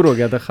مشہور ہو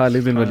گیا تھا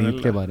خالد بن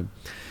ولید کے بارے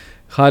میں.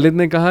 خالد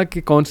نے کہا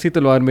کہ کون سی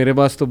تلوار؟ میرے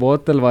پاس تو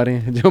بہت تلواریں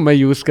ہیں جو میں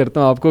یوز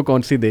کرتا ہوں, آپ کو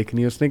کون سی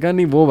دیکھنی ہے؟ اس نے کہا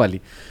نہیں وہ والی.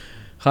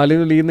 خالد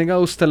بن ولید نے کہا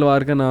اس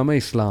تلوار کا نام ہے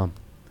اسلام.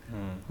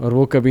 اور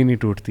وہ کبھی نہیں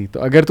ٹوٹتی.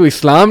 تو اگر تو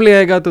اسلام لے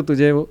آئے گا تو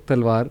تجھے وہ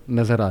تلوار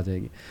نظر آ جائے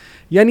گی.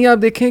 یعنی آپ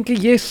دیکھیں کہ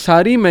یہ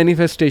ساری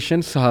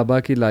مینیفیسٹیشن صحابہ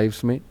کی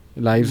لائفز میں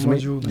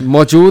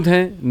موجود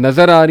ہیں,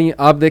 نظر آ رہی ہیں.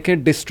 آپ دیکھیں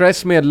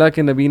ڈسٹریس میں اللہ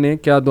کے نبی نے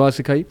کیا دعا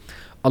سکھائی,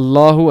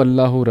 اللہ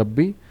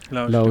ربی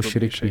لا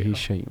اشرک بہ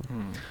شیء,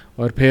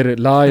 اور پھر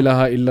لا الہ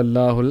الا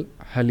اللہ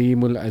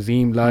الحلیم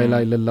العظیم, لا الہ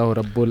الا اللہ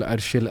رب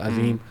العرش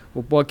العظیم.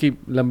 وہ بہت کی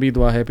لمبی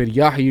دعا ہے. پھر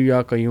یا حی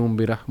یا قیوم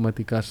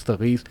برحمتک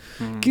استغیث.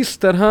 کس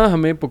طرح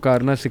ہمیں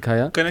پکارنا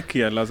سکھایا, کنیکٹ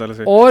کیا اللہ تعالیٰ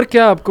سے. اور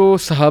کیا آپ کو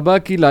صحابہ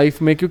کی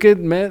لائف میں, کیونکہ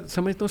میں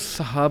سمجھتا ہوں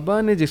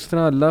صحابہ نے جس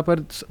طرح اللہ پر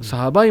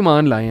صحابہ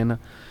ایمان لائے ہیں نا,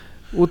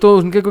 وہ تو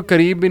ان کے کوئی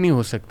قریب بھی نہیں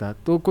ہو سکتا.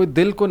 تو کوئی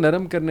دل کو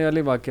نرم کرنے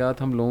والے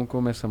واقعات ہم لوگوں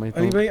کو, میں سمجھتا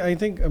ہوں. علی بھائی آئی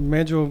تھنک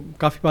میں جو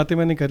کافی باتیں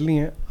میں نے کر لی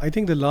ہیں, I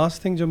think the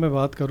last thing جو میں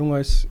بات کروں گا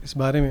اس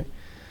بارے میں,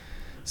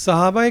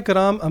 صحابہ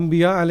کرام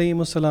انبیاء علیہم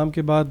السلام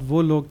کے بعد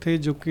وہ لوگ تھے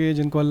جو کہ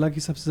جن کو اللہ کی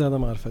سب سے زیادہ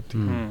معرفت تھی.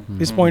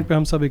 اس پوائنٹ پہ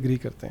ہم سب ایگری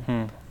کرتے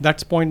ہیں.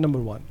 That's point number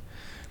 1.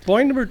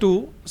 Point number 2,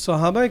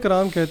 صحابہ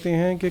کرام کہتے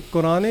ہیں کہ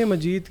قرآن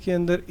مجید کے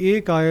اندر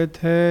ایک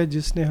آیت ہے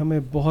جس نے ہمیں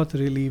بہت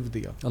ریلیف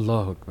دیا.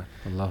 اللہ اکبر,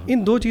 اللہ.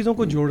 ان دو چیزوں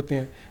کو جوڑتے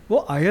ہیں. وہ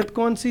آیت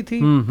کون سی تھی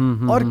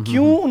اور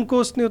کیوں ان کو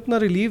اس نے اتنا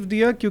ریلیف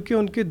دیا؟ کیونکہ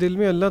ان کے دل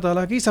میں اللہ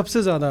تعالیٰ کی سب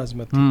سے زیادہ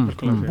عظمت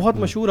تھی. بہت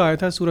مشہور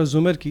آیت ہے سورہ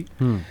زمر کی.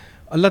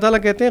 اللہ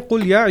تعالیٰ کہتے ہیں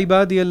قل یا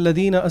عبادی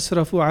الذین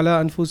اسرفوا علی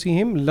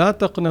انفسہم لا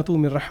تقنطوا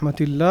من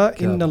رحمت اللہ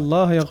ان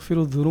اللہ یغفر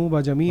الذنوب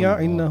جميعا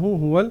انہ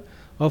هو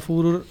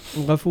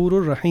الغفور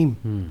الرحیم.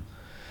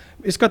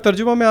 اس کا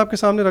ترجمہ میں آپ کے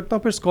سامنے رکھتا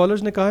ہوں. پھر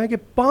اسکالرز نے کہا ہے کہ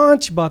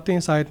 5 باتیں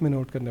اس آیت میں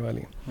نوٹ کرنے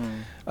والی ہیں.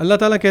 اللہ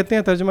تعالیٰ کہتے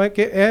ہیں ترجمہ ہے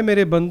کہ اے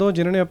میرے بندوں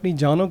جنہوں نے اپنی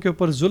جانوں کے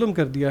اوپر ظلم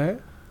کر دیا ہے,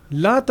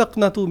 لا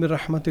تقنطوا من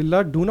رحمت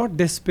اللہ, do not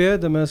disappear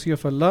the mercy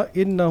of اللہ,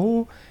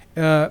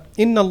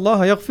 ان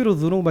اللہ یغفر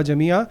الذنوب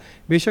جميعا,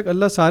 بے شک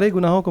اللہ سارے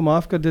گناہوں کو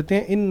معاف کر دیتے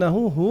ہیں, انہ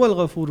هو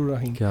الغفور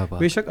الرحیم,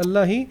 بے شک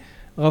اللہ ہی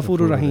غفور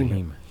الرحیم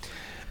ہے.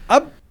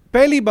 اب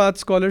پہلی بات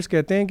اسکالرس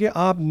کہتے ہیں کہ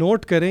آپ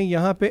نوٹ کریں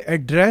یہاں پہ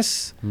ایڈریس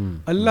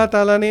اللہ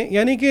تعالیٰ نے,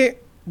 یعنی کہ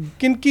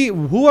کن کی,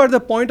 who are the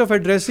point of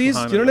addresses,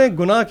 جنہوں نے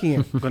گناہ کیے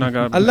ہیں.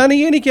 اللہ نے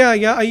یہ نہیں کیا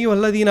یا ایھا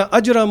الذین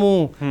اجرموا,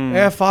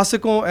 اے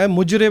فاسقوں, اے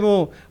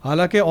مجرموں,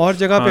 حالانکہ اور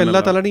جگہ پہ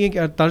اللہ تعالیٰ نے یہ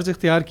طرز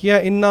اختیار کیا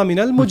انا من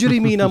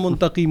المجرمین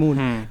منتقمون,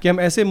 کہ ہم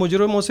ایسے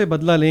مجرموں سے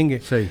بدلہ لیں گے.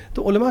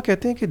 تو علماء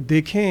کہتے ہیں کہ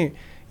دیکھیں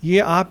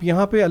یہ آپ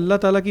یہاں پہ اللہ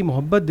تعالیٰ کی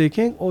محبت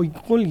دیکھیں,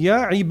 قل یا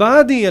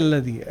عبادی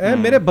الذی, اے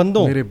میرے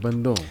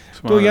بندوں.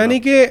 تو یعنی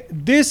کہ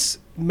دس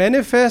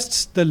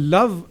مینیفیسٹس دا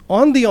لو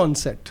آن دی آن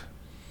سیٹ.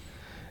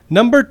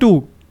 نمبر 2,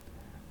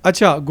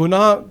 اچھا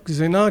گناہ,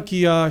 زنا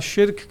کیا,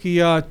 شرک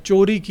کیا,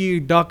 چوری کی,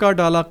 ڈاکہ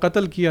ڈالا,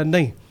 قتل کیا,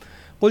 نہیں.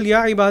 قل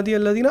یا عبادی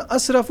الذین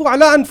اسرفوا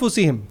علی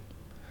انفسہم,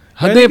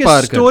 حدیں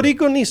پار کر. اسٹوری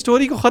کو نہیں,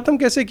 اسٹوری کو ختم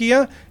کیسے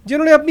کیا؟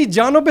 جنہوں نے اپنی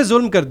جانوں پہ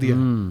ظلم کر دیا,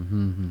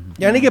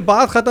 یعنی کہ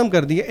بات ختم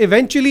کر دی.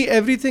 Eventually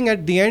every thing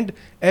at the end,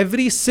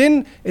 every sun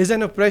is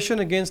an operation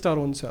against our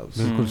own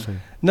selves. بالکل صحیح.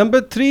 نمبر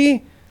 3,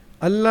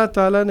 اللہ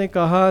تعالیٰ نے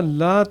کہا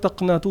لا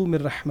تقنطوا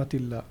من رحمت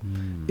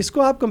اللہ. اس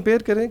کو آپ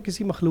کمپیئر کریں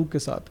کسی مخلوق کے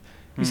ساتھ.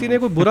 کسی نے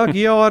کوئی برا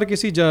کیا اور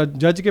کسی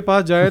جج کے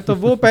پاس جائے تو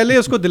وہ پہلے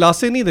اس کو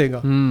دلاسے نہیں دے گا.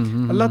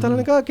 اللہ تعالیٰ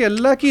نے کہا کہ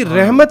اللہ کی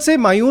رحمت سے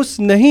مایوس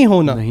نہیں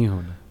ہونا.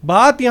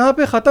 بات یہاں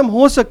پہ ختم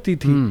ہو سکتی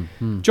تھی.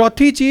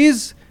 چوتھی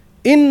چیز,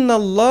 ان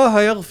اللہ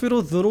یغفر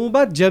الذنوب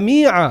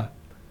جمیعا,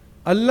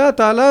 اللہ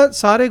تعالیٰ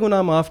سارے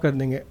گناہ معاف کر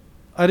دیں گے.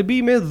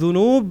 عربی میں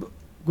ذنوب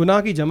گناہ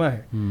کی جمع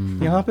ہے.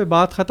 یہاں پہ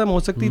بات ختم ہو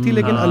سکتی تھی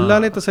لیکن اللہ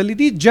نے تسلی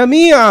دی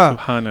جمیعا.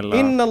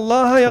 ان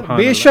اللہ,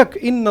 بے شک,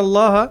 ان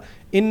اللہ,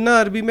 ان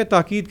عربی میں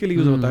تاکید کے لیے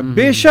یوز ہوتا ہے,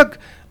 بے شک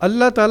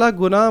اللہ تعالیٰ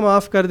گناہ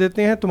معاف کر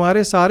دیتے ہیں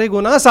تمہارے سارے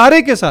گناہ,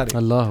 سارے کے سارے.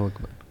 اللہ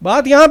اکبر.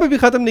 بات یہاں پہ بھی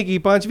ختم نہیں کی.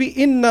 5ویں,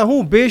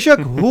 انہ, بے شک,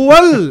 هو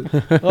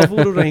الغفور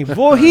الرحیم,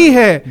 وہی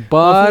ہے.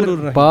 بار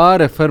بار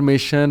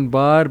افرمیشن,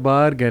 بار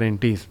بار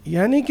گارنٹیز.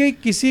 یعنی کہ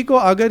کسی کو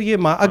اگر یہ,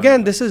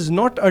 again this is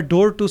not a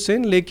door to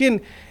sin, لیکن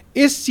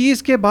اس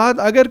چیز کے بعد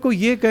اگر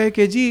کوئی یہ کہے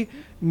کہ جی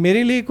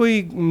میرے لیے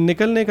کوئی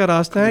نکلنے کا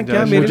راستہ ہے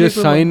کیا, مجھے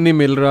سائن نہیں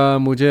مل رہا,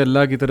 مجھے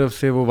اللہ کی طرف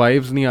سے وہ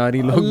وائبز نہیں آ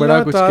رہی, لوگ بڑا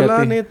کچھ کہتے ہیں. اللہ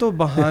تعالیٰ نے تو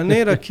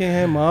بہانے رکھے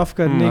ہیں معاف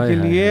کرنے کے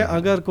لیے,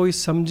 اگر کوئی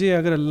سمجھے,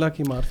 اگر اللہ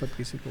کی معرفت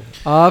کسی کو.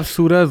 آپ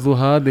سورہ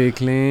ضحیٰ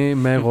دیکھ لیں,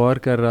 میں غور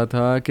کر رہا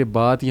تھا کہ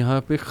بات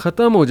یہاں پہ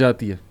ختم ہو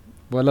جاتی ہے,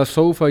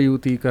 وَلَسَوْفَ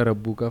يُؤْتِيكَ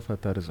رَبُّكَ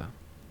فَتَرْضَىٰ,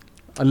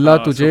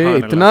 اللہ تجھے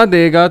اتنا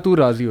دے گا تو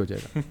راضی ہو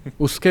جائے گا.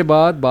 اس کے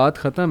بعد بات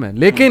ختم ہے,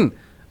 لیکن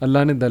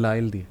اللہ نے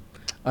دلائل دیے.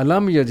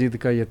 الم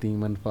یجدک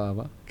یتیما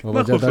فآویٰ,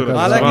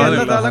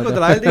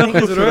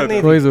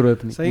 کوئی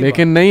ضرورت نہیں,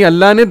 لیکن نہیں,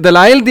 اللہ نے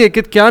دلائل دیے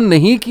کہ کیا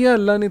نہیں کیا,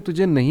 اللہ نے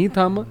تجھے نہیں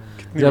تھاما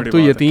جب تو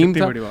یتیم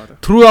تھا.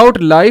 تھرو آؤٹ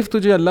لائف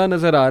تجھے اللہ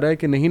نظر آ رہا ہے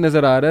کہ نہیں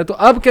نظر آ رہا ہے, تو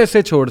اب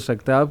کیسے چھوڑ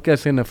سکتا ہے, اب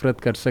کیسے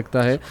نفرت کر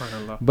سکتا ہے.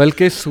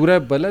 بلکہ سورہ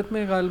بلد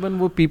میں غالباً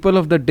وہ پیپل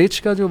آف دا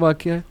ڈچ کا جو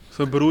واقعہ ہے,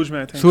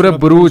 سورہ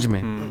بروج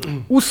میں,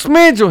 اس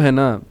میں جو ہے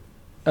نا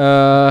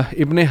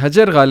ابن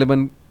حجر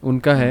غالباً ان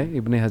کا ہے,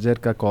 ابن حجر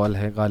کا کال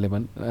ہے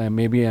غالباً,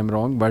 may be I am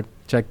wrong but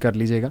check کر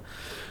لیجیے گا.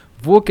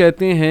 وہ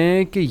کہتے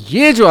ہیں کہ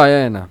یہ جو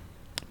آیا ہے نا,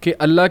 کہ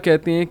اللہ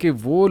کہتے ہیں کہ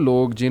وہ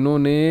لوگ جنہوں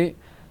نے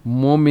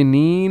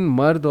مومنین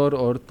مرد اور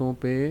عورتوں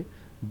پہ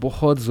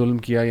بہت ظلم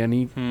کیا,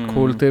 یعنی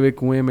کھولتے ہوئے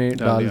کنویں میں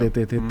ڈال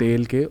دیتے تھے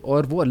تیل کے,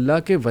 اور وہ اللہ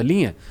کے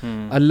ولی ہیں.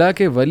 اللہ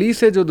کے ولی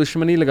سے جو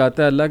دشمنی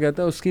لگاتا ہے اللہ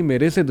کہتا ہے اس کی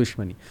میرے سے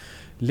دشمنی.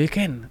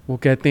 لیکن وہ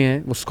کہتے ہیں,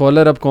 وہ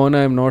اسکالر اب کون ہے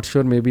I am not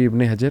sure, may be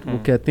ابن حجر, وہ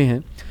کہتے ہیں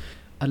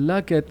اللہ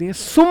کہتے ہیں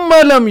ثم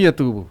لم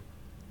یتوبوا,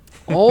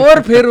 اور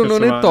پھر انہوں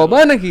نے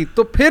توبہ نہ کی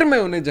تو پھر میں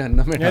انہیں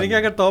جہنم میں, یعنی کہ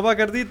اگر توبہ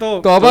کر دی تو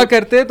توبہ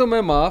کرتے تو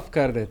میں معاف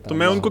کر دیتا, تو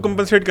میں ان کو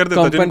کمپنسیٹ کر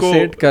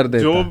دیتا,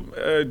 جو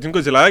جن کو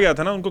جلایا گیا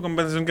تھا نا ان کو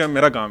کمپنسیشن کا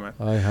میرا کام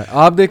ہے.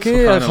 آپ دیکھیں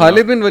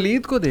خالد بن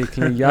ولید کو دیکھ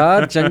لیں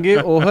یار, جنگ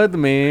احد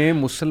میں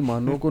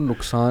مسلمانوں کو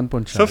نقصان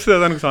پہنچا, سب سے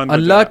زیادہ نقصان,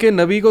 اللہ کے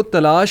نبی کو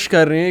تلاش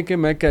کر رہے ہیں کہ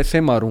میں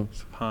کیسے ماروں,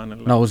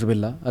 نعوذ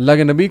باللہ, اللہ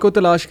کے نبی کو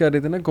تلاش کر رہے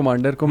تھے نا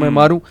کمانڈر کو میں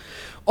ماروں,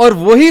 اور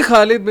وہی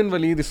خالد بن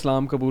ولید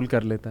اسلام قبول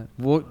کر لیتا ہے.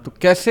 وہ تو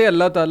کیسے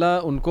اللہ تعالیٰ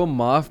ان کو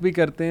معاف بھی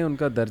کرتے ہیں, ان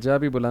کا درجہ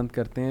بھی بلند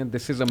کرتے ہیں.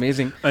 This is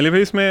amazing. علی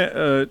بھائی, اس میں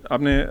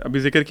آپ نے ابھی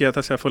ذکر کیا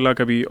تھا سیف اللہ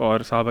کا بھی, اور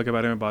صحابہ کے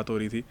بارے میں بات ہو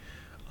رہی تھی.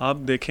 آپ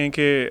دیکھیں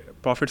کہ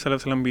پروفٹ صلی اللہ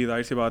علیہ وسلم بھی,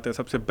 ظاہر سی بات ہے,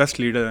 سب سے بیسٹ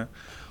لیڈر ہیں,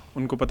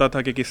 ان کو پتہ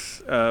تھا کہ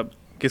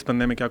کس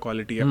بندے میں کیا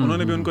کوالٹی ہے, انہوں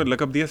نے بھی ان کو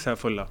لقب دیا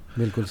سیف اللہ.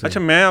 بالکل.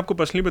 اچھا, میں آپ کو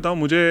پرسنلی بتاؤں,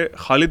 مجھے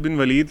خالد بن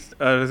ولید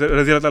رضی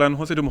اللہ تعالیٰ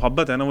عنہ سے جو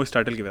محبت ہے نا وہ اس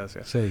ٹائٹل کی وجہ سے,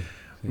 صحیح,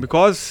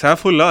 بیکاز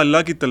سیف اللہ,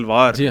 اللہ کی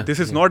تلوار, this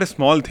is not a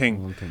small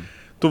thing.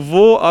 تو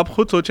وہ آپ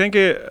خود سوچیں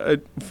کہ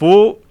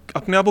وہ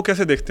اپنے آپ کو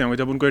کیسے دیکھتے ہوں گے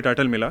جب ان کو یہ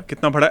ٹائٹل ملا,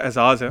 کتنا بڑا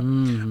اعزاز ہے.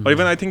 اور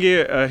ایون آئی تھنک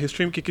یہ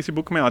ہسٹری کی کسی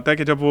بک میں آتا ہے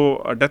کہ جب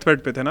وہ ڈیتھ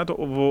بیڈ پہ تھے نا, تو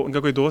وہ ان کا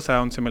کوئی دوست آیا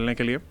ان سے ملنے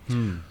کے لیے,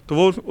 تو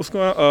وہ اس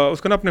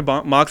کو نا اپنے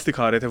مارکس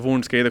دکھا رہے تھے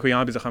وونڈس کے, دیکھو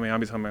یہاں بھی زخم ہے, یہاں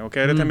بھی زخم ہے. وہ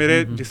کہہ رہے تھے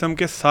میرے جسم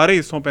کے سارے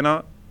حصوں پہ نا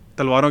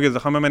تلواروں کے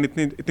زخم ہے, میں نے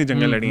اتنی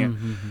جنگیں لڑی ہیں,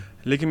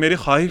 لیکن میری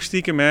خواہش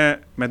تھی کہ میں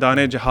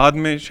میدان جہاد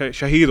میں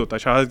شہید ہوتا,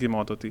 شہادت کی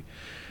موت ہوتی.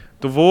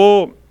 تو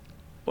وہ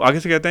آگے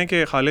سے کہتے ہیں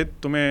کہ خالد,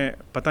 تمہیں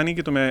پتہ نہیں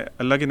کہ تمہیں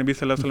اللہ کے نبی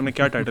صلی اللہ علیہ وسلم نے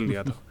کیا ٹائٹل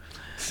دیا تھا,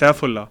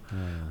 سیف اللہ,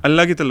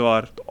 اللہ کی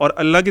تلوار. اور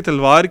اللہ کی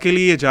تلوار کے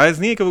لیے یہ جائز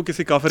نہیں ہے کہ وہ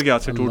کسی کافر کے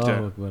ہاتھ سے ٹوٹ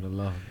جائے.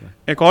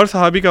 ایک اور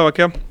صحابی کا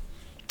واقعہ,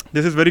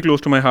 this is very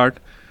close to my heart.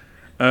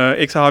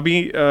 ایک صحابی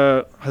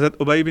حضرت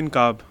ابی بن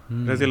کعب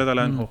رضی اللہ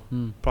تعالیٰ عنہ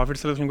پروفٹ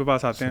صلی اللہ علیہ وسلم کے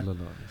پاس آتے ہیں,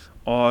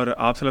 اور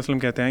آپ صلی اللہ علیہ وسلم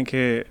کہتے ہیں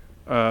کہ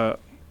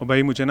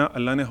ابی, مجھے نا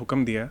اللہ نے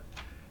حکم دیا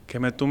کہ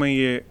میں تمہیں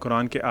یہ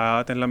قرآن کے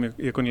آیات لم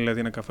یکن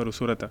الذین کفروا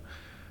سورۃ,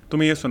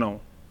 تمہیں یہ سناؤں.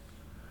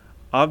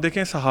 آپ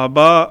دیکھیں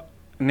صحابہ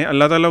نے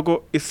اللہ تعالیٰ کو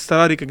اس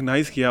طرح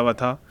ریکگنائز کیا ہوا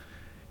تھا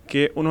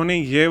کہ انہوں نے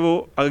یہ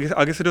وہ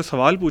آگے سے جو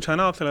سوال پوچھا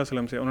نا آپ صلی اللہ علیہ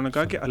وسلم سے, انہوں نے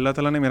کہا کہ اللہ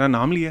تعالیٰ نے میرا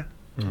نام لیا.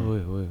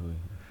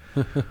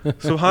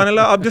 سبحان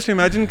اللہ. آپ جسٹ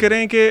امیجن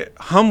کریں کہ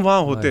ہم وہاں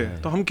ہوتے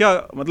تو ہم کیا,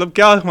 مطلب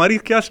کیا ہماری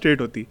کیا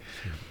اسٹیٹ ہوتی.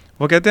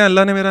 وہ کہتے ہیں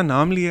اللہ نے میرا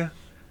نام لیا,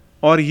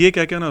 اور یہ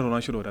کہہ کے نا رونا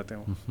شروع ہو جاتے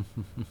ہیں.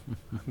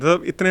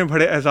 مطلب اتنے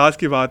بڑے اعزاز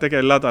کی بات ہے کہ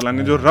اللہ تعالیٰ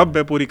نے, جو رب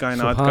ہے پوری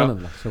کائنات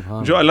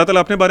کا, جو اللہ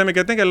تعالیٰ اپنے بارے میں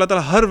کہتے ہیں کہ اللہ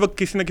تعالیٰ ہر وقت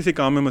کسی نہ کسی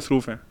کام میں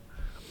مصروف ہیں,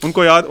 ان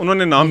کو یاد, انہوں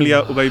نے نام لیا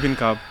ابی بن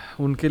کعب.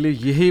 ان کے لیے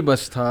یہی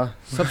بس تھا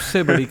سب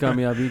سے بڑی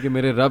کامیابی کہ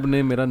میرے رب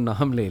نے میرا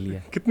نام لے لیا.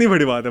 کتنی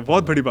بڑی بات ہے,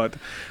 بہت بڑی بات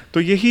ہے.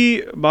 تو یہی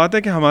بات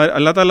ہے کہ ہمارے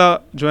اللہ تعالیٰ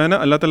جو ہے نا,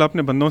 اللہ تعالیٰ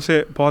اپنے بندوں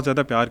سے بہت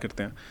زیادہ پیار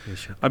کرتے ہیں.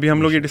 ابھی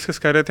ہم لوگ یہ ڈسکس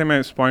کر رہے تھے, میں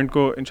اس پوائنٹ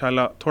کو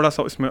انشاءاللہ تھوڑا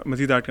سا اس میں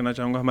مزید ایڈ کرنا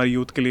چاہوں گا. ہماری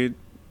یوتھ کے لیے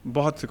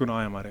بہت سے گناہ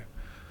ہیں ہمارے,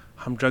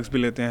 ہم ڈرگس بھی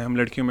لیتے ہیں, ہم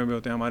لڑکیوں میں بھی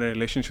ہوتے ہیں, ہمارے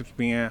ریلیشن شپس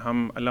بھی ہیں,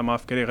 ہم اللہ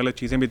معاف کرے غلط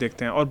چیزیں بھی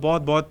دیکھتے ہیں, اور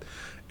بہت بہت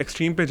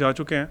ایکسٹریم پہ جا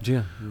چکے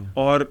ہیں.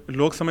 اور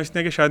لوگ سمجھتے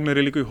ہیں کہ شاید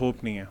میرے لیے کوئی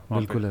ہوپ نہیں ہے.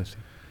 بالکل ایسے.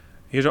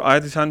 یہ جو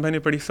آیت ذیشان بھائی نے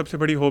پڑھی, سب سے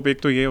بڑی ہوپ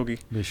ایک تو یہ ہوگی.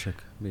 بے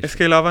شک. اس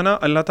کے علاوہ نا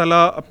اللہ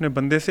تعالیٰ اپنے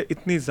بندے سے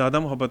اتنی زیادہ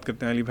محبت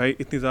کرتے ہیں علی بھائی,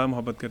 اتنی زیادہ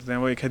محبت کرتے ہیں.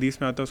 وہ ایک حدیث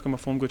میں آتا ہے, اس کا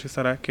مفہوم کچھ اس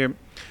طرح ہے کہ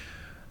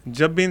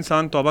جب بھی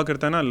انسان توبہ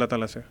کرتا ہے نا اللہ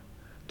تعالیٰ سے,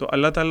 تو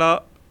اللہ تعالیٰ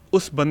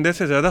اس بندے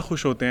سے زیادہ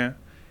خوش ہوتے ہیں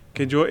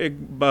کہ جو ایک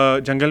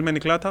جنگل میں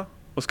نکلا تھا,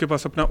 اس کے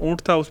پاس اپنا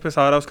اونٹ تھا, اس پہ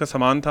سارا اس کا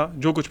سامان تھا,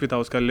 جو کچھ بھی تھا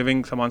اس کا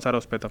لیونگ سامان سارا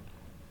اس پہ تھا.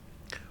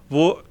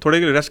 وہ تھوڑے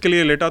ریسٹ کے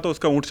لیے لیٹا تو اس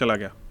کا اونٹ چلا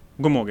گیا,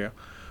 گم ہو گیا.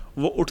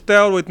 وہ اٹھتا ہے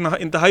اور وہ اتنا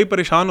انتہائی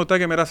پریشان ہوتا ہے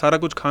کہ میرا سارا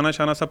کچھ کھانا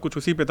شانا سب کچھ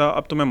اسی پہ تھا,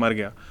 اب تو میں مر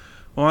گیا.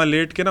 وہاں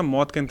لیٹ کے نا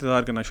موت کا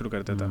انتظار کرنا شروع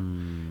کر دیتا.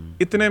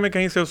 اتنے میں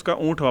کہیں سے اس کا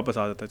اونٹ واپس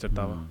آ جاتا ہے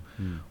چلتا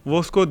ہوا. وہ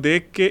اس کو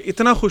دیکھ کے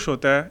اتنا خوش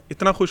ہوتا ہے,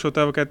 اتنا خوش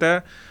ہوتا ہے, وہ کہتا ہے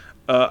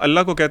اللہ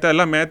کو کہتا ہے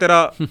اللہ میں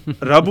تیرا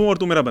رب ہوں اور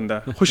تو میرا بندہ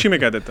ہے, خوشی میں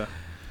کہہ دیتا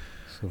ہے.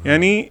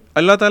 یعنی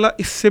اللہ تعالیٰ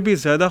اس سے بھی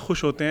زیادہ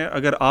خوش ہوتے ہیں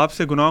اگر آپ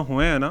سے گناہ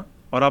ہوئے ہیں نا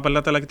اور آپ اللہ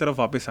تعالیٰ کی طرف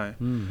واپس آئیں.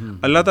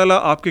 اللہ تعالیٰ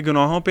آپ کے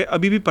گناہوں پہ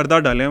ابھی بھی پردہ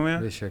ڈالے ہوئے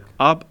ہیں,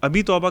 آپ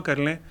ابھی توبہ کر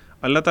لیں,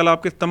 اللہ تعالیٰ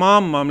آپ کے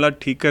تمام معاملات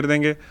ٹھیک کر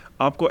دیں گے,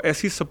 آپ کو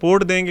ایسی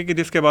سپورٹ دیں گے کہ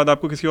جس کے بعد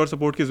آپ کو کسی اور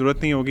سپورٹ کی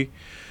ضرورت نہیں ہوگی.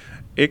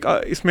 ایک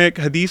اس میں ایک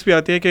حدیث بھی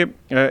آتی ہے کہ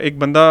ایک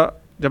بندہ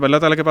جب اللہ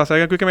تعالیٰ کے پاس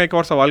آئے گا, کیونکہ میں ایک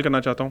اور سوال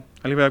کرنا چاہتا ہوں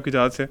علی بھائی آپ کی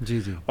اجازت سے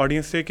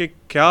آڈینس سے, کہ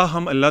کیا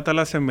ہم اللہ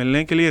تعالیٰ سے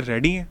ملنے کے لیے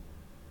ریڈی ہیں؟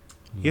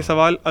 یہ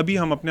سوال ابھی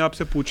ہم اپنے آپ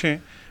سے پوچھیں,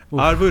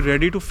 are we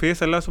ready to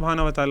face اللہ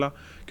سبحانہ و تعالیٰ؟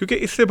 کیونکہ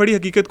اس سے بڑی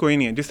حقیقت کوئی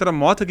نہیں ہے. جس طرح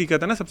موت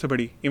حقیقت ہے نا سب سے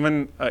بڑی,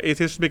 ایون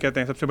ایتھیسٹ بھی کہتے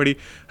ہیں سب سے بڑی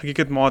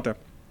حقیقت موت ہے,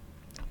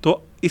 تو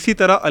اسی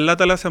طرح اللہ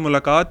تعالیٰ سے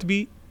ملاقات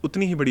بھی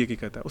اتنی ہی بڑی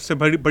حقیقت ہے, اس سے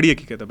بڑی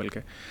حقیقت ہے. بلکہ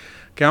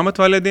قیامت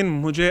والے دن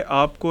مجھے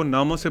آپ کو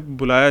ناموں سے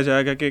بلایا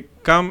جائے گا کہ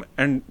come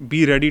and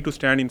be ready to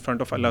stand in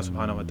front of اللہ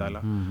سبحانہ و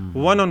تعالیٰ.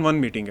 1-on-1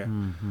 میٹنگ ہے.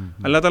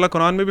 اللہ تعالیٰ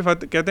قرآن میں بھی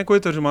کہتے ہیں کوئی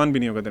ترجمان بھی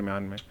نہیں ہوگا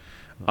درمیان میں.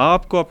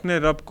 آپ کو اپنے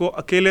رب کو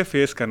اکیلے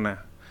فیس کرنا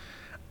ہے.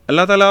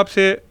 اللہ تعالیٰ آپ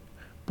سے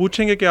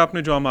پوچھیں گے کہ آپ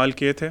نے جو اعمال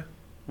کیے تھے,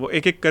 وہ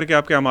ایک ایک کر کے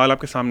آپ کے اعمال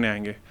آپ کے سامنے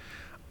آئیں گے.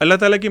 اللہ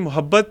تعالیٰ کی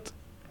محبت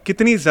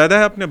کتنی زیادہ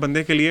ہے اپنے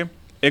بندے کے لیے.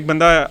 ایک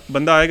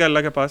بندہ آئے گا اللہ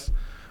کے پاس,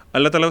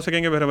 اللہ تعالیٰ اسے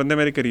کہیں گے میرے بندے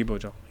میرے قریب ہو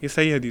جاؤ. یہ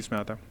صحیح حدیث میں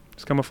آتا ہے,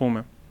 اس کا مفہوم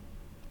ہے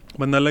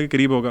بندہ اللہ کے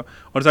قریب ہوگا.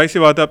 اور ظاہر سی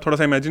بات ہے, آپ تھوڑا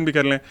سا امیجن بھی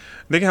کر لیں.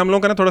 دیکھیں ہم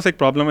لوگوں کا نا تھوڑا سا ایک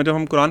پرابلم ہے, جب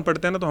ہم قرآن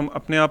پڑھتے ہیں نا تو ہم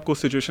اپنے آپ کو اس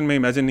سچویشن میں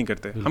امیجن نہیں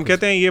کرتے. ہم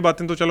کہتے ہیں یہ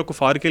باتیں تو چلو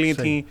کفار کے لیے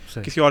تھیں,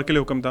 کسی اور کے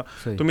لیے حکم تھا.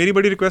 تو میری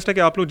بڑی ریکویسٹ ہے کہ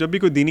آپ لوگ جب بھی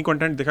کوئی دینی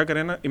کنٹینٹ دیکھا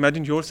کریں نا,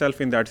 imagine your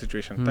self in that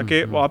situation,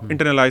 تاکہ وہ آپ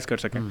انٹرنلائز کر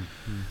سکیں.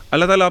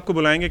 اللہ تعالیٰ آپ کو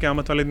بلائیں گے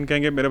قیامت والے دن,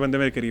 کہیں گے میرے بندے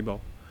میرے قریب آؤ.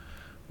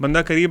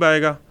 بندہ قریب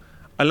آئے گا,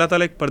 اللہ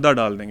تعالیٰ ایک پردہ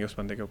ڈال دیں گے اس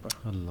بندے کے اوپر.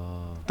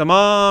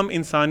 تمام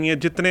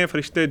انسانیت, جتنے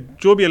فرشتے,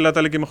 جو بھی اللہ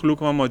تعالیٰ کی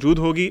مخلوق وہاں موجود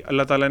ہوگی,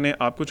 اللہ تعالیٰ نے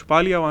آپ کو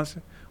چھپا لیا وہاں سے,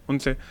 ان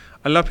سے.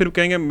 اللہ پھر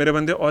کہیں گے میرے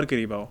بندے اور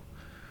قریب آؤ.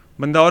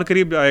 بندہ اور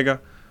قریب آئے گا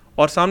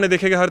اور سامنے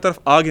دیکھے گا ہر طرف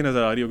آگ ہی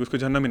نظر آ رہی ہوگی, اس کو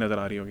جہنم ہی نظر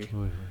آ رہی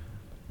ہوگی.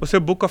 اسے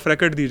بک آف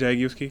ریکارڈ دی جائے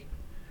گی اس کی.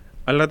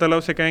 اللہ تعالیٰ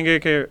اسے کہیں گے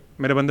کہ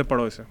میرے بندے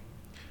پڑھو اسے.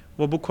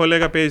 وہ بک کھولے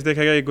گا, پیج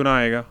دیکھے گا, ایک گناہ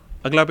آئے گا.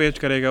 اگلا پیج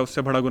کرے گا, اس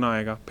سے بڑا گناہ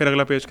آئے گا. پھر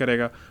اگلا پیج کرے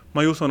گا,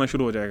 مایوس ہونا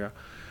شروع ہو جائے گا.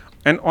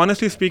 اینڈ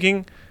آنیسٹلی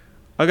اسپیکنگ,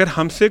 اگر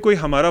ہم سے کوئی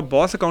ہمارا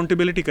باس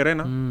اکاؤنٹیبلٹی کرے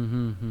نا,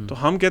 تو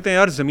ہم کہتے ہیں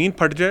یار زمین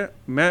پھٹ جائے,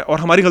 میں اور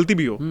ہماری غلطی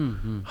بھی ہو,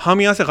 ہم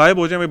یہاں سے غائب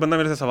ہو جائیں, بندہ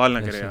میرے سے سوال نہ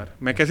کرے یار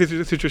میں کیسی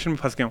سچویشن میں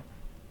پھنس گیا ہوں.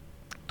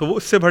 تو وہ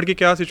اس سے بڑھ کے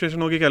کیا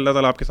سچویشن ہوگی کہ اللہ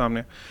تعالیٰ آپ کے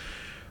سامنے.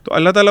 تو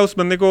اللہ تعالیٰ اس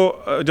بندے کو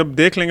جب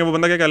دیکھ لیں گے, وہ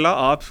بندہ کہے کہ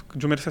اللہ آپ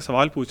جو میرے سے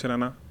سوال پوچھ رہے ہیں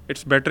نا,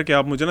 اٹس بیٹر کہ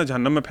آپ مجھے نا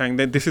جہنم میں پھینک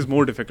دیں, دس از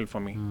مور ڈیفیکلٹ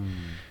فار می.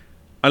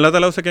 اللہ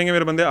تعالیٰ اسے کہیں گے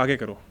میرے بندے آگے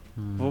کرو.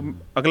 وہ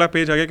اگلا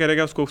پیج آگے کرے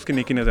گا, اس کو اس کی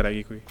نیکی نظر آئے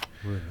گی کوئی.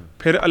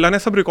 پھر اللہ نے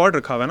سب ریکارڈ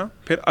رکھا ہوا ہے نا,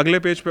 پھر اگلے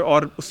پیج پہ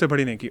اور اس سے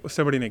بڑی نیکی, اس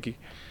سے بڑی نیکی.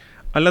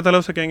 اللہ تعالیٰ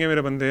اسے کہیں گے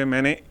میرے بندے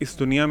میں نے اس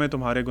دنیا میں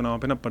تمہارے گناہوں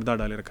پہ نا پردہ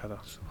ڈالے رکھا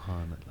تھا,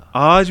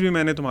 آج بھی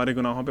میں نے تمہارے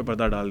گناہوں پہ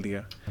پردہ ڈال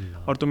دیا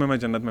اور تمہیں میں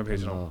جنت میں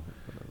بھیج رہا ہوں.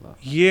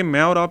 یہ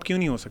میں اور آپ کیوں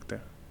نہیں ہو سکتے؟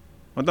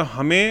 مطلب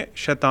ہمیں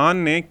شیطان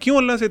نے کیوں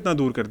اللہ سے اتنا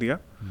دور کر دیا؟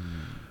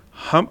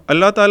 ہم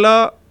اللہ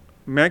تعالیٰ,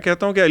 میں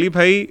کہتا ہوں کہ علی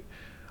بھائی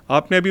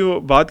آپ نے ابھی وہ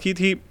بات کی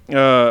تھی,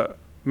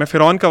 میں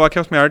فرعون کا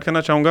واقعہ اس میں ایڈ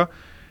کرنا چاہوں گا.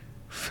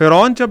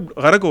 فرعون جب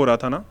غرق ہو رہا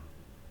تھا نا,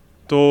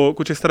 تو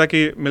کچھ اس طرح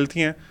کی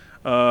ملتی ہیں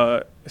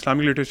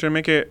اسلامک لٹریچر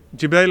میں کہ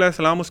جبرائیل علیہ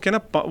السلام اس کے نا,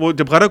 وہ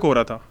جب غرق ہو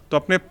رہا تھا تو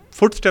اپنے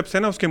فٹ اسٹیپ سے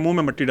نا اس کے منہ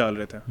میں مٹی ڈال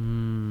رہے تھے.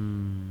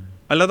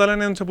 اللہ تعالیٰ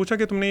نے ان سے پوچھا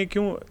کہ تم نے یہ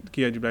کیوں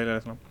کیا جبرائیل علیہ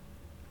السلام؟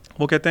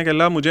 وہ کہتے ہیں کہ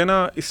اللہ مجھے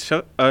نا اس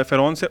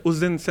فرعون سے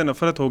اس دن سے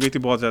نفرت ہو گئی تھی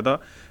بہت زیادہ,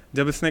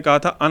 جب اس نے کہا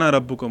تھا انا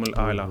ربکم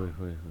الاعلی.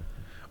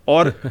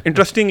 اور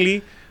انٹرسٹنگلی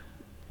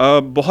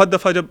بہت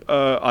دفعہ جب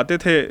آتے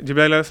تھے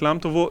جبرائیل علیہ السلام,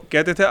 تو وہ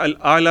کہتے تھے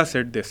الاعلی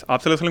سیڈ دس.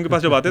 آپ صلی اللہ علیہ وسلم کے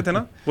پاس جب آتے تھے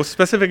نا, وہ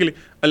اسپیسیفکلی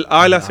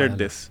الاعلی سیڈ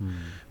دس,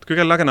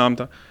 کیونکہ اللہ کا نام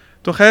تھا.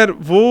 تو خیر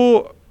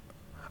وہ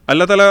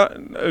اللہ تعالیٰ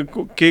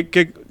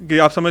کہ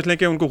آپ سمجھ لیں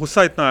کہ ان کو غصہ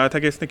اتنا آیا تھا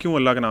کہ اس نے کیوں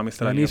اللہ کا نام اس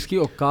طرح لیا. اس کی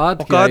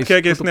اوقات کیا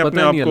ہے کہ اس نے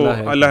اپنے آپ کو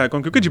اللہ ہے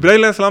کون, کیونکہ جبرائیل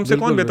علیہ السلام سے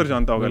کون بہتر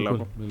جانتا ہوگا اللہ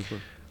کو.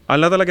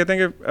 اللہ تعالیٰ کہتے ہیں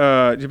کہ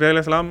جبرائیل علیہ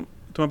السلام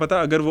تمہیں پتہ,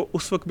 اگر وہ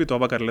اس وقت بھی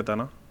توبہ کر لیتا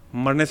نا,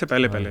 مرنے سے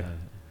پہلے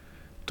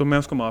تو میں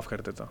اس کو معاف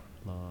کر دیتا.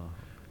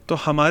 تو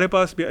ہمارے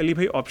پاس بھی علی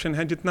بھائی آپشن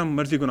ہے, جتنا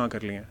مرضی گناہ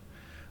کر لیے.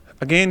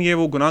 اگین یہ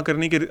وہ گناہ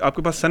کرنے کی آپ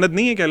کے پاس سند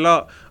نہیں ہے کہ اللہ,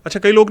 اچھا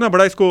کئی لوگ نا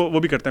بڑا اس کو وہ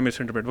بھی کرتے ہیں مس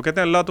انٹرپریٹ, وہ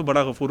کہتے ہیں اللہ تو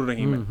بڑا غفور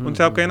الرحیم ہے. ان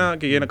سے آپ کہیں نا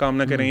کہ یہ کام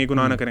نہ کریں, یہ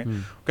گناہ نہ کریں,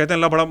 کہتے ہیں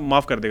اللہ بڑا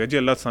معاف کر دے گا. جی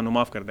اللہ سانو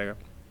معاف کر دے گا.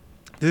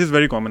 دس از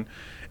ویری کامن.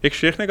 ایک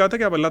شیخ نے کہا تھا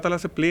کہ آپ اللہ تعالیٰ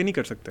سے پلے نہیں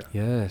کر سکتے.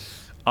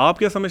 آپ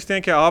کیا سمجھتے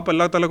ہیں کہ آپ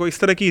اللہ تعالیٰ کو اس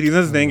طرح کی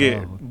ریزنز دیں گے,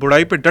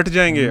 برائی پہ ڈٹ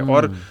جائیں گے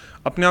اور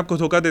اپنے آپ کو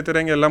دھوکہ دیتے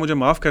رہیں گے اللہ مجھے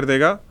معاف کر دے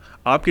گا؟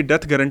 آپ کی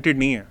ڈیتھ گارنٹیڈ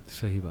نہیں ہے.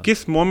 صحیح بات.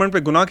 کس مومنٹ پہ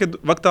گناہ کے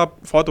وقت آپ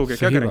فوت ہو گئے,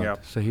 کیا کریں گے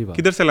آپ؟ صحیح بات.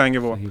 کدھر سے لائیں گے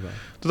وہ؟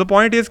 تو دا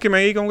پوائنٹ از کہ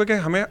میں یہی کہوں گا کہ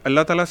ہمیں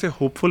اللہ تعالیٰ سے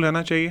ہوپ فل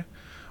رہنا چاہیے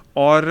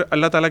اور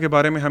اللہ تعالیٰ کے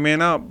بارے میں ہمیں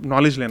نا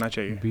نالج لینا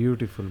چاہیے.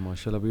 بیوٹیفل,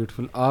 ماشاء اللہ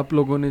بیوٹیفل. آپ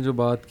لوگوں نے جو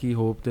بات کی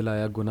ہوپ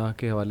دلایا گناہ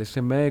کے حوالے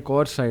سے, میں ایک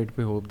اور سائڈ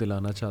پہ ہوپ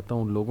دلانا چاہتا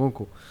ہوں ان لوگوں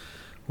کو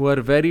who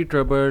are very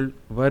troubled,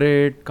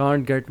 worried,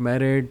 can't get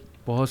married.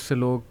 بہت سے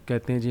لوگ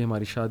کہتے ہیں جی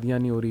ہماری شادیاں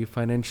نہیں ہو رہی,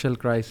 financial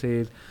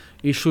crisis,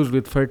 issues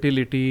with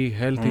fertility,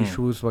 health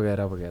issues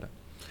وغیرہ وغیرہ.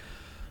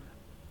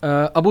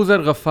 ابو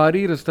ذر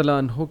غفاری رضی اللہ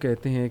عنہ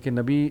کہتے ہیں کہ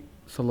نبی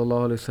صلی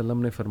اللہ علیہ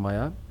وسلم نے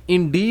فرمایا,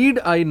 Indeed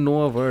I know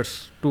a verse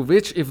to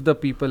which if the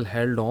people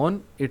held on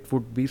it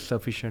would be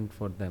sufficient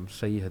for them.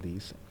 صحیح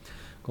حدیث ہے.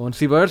 کون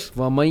سی ورس؟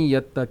 وَمَن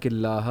يَتَّقِ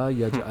اللَّهَ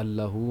يَجْعَل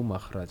لَّهُ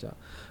مَخْرَجًا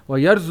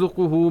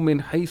وَيَرْزُقْهُ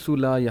مِنْ حَيْثُ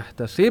لَا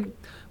يَحْتَسِبُ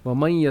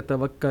وَمَن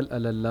يَتَوَكَّلْ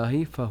عَلَى اللَّهِ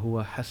فَهُوَ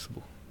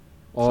حَسْبُهُ.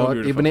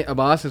 اور ابن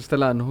عباس رضی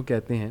اللہ عنہ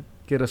کہتے ہیں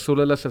کہ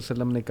رسول اللہ صلی اللہ علیہ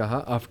وسلم نے کہا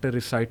after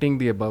reciting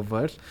the above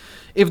verse,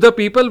 if the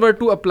people were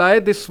to apply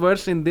this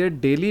verse in their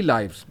daily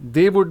lives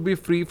they would be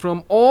free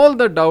from all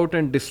the doubt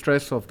and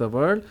distress of the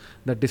world,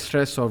 the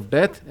distress of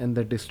death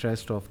and the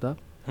distress of the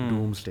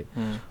doomsday.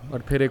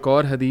 اور پھر ایک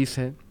اور حدیث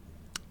ہے,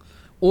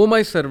 O my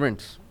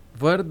servants,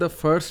 were the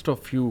first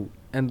of you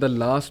and the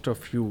last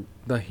of you,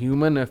 the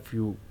human of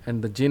you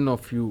and the jinn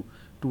of you,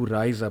 to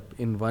rise up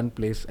in one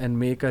place and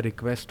make a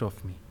request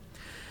of me.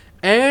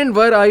 And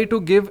were I to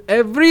give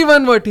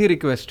everyone what he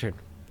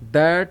requested,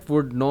 that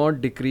would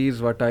not decrease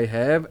what I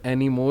have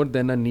any more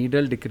than a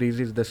needle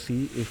decreases the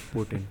sea if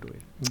put into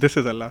it. This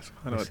is Allah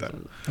subhanahu wa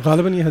ta'ala.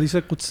 غالباً یہ حدیث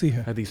قدسی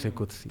ہے. حدیث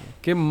قدسی ہے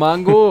کہ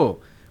مانگو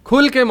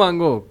کھل کے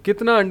مانگو.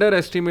 کتنا انڈر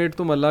ایسٹیمیٹ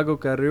تم اللہ کو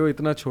کر رہے ہو,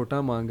 اتنا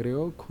چھوٹا مانگ رہے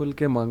ہو. کھل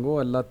کے مانگو.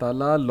 اللہ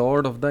تعالیٰ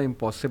لارڈ آف دا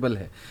امپاسبل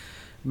ہے.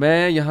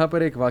 میں یہاں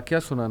پر ایک واقعہ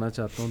سنانا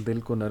چاہتا ہوں دل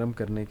کو نرم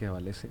کرنے کے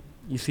حوالے سے.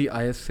 اسی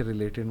آیت سے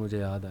ریلیٹڈ مجھے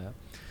یاد آیا.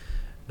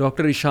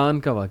 ڈاکٹر ایشان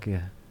کا واقعہ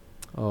ہے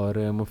اور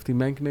مفتی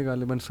مینک نے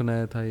غالباً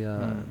سنایا تھا, یا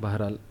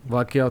بہرحال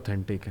واقعہ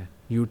اوتھینٹک ہے,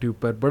 یوٹیوب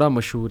پر بڑا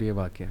مشہور یہ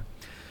واقعہ.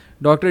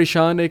 ڈاکٹر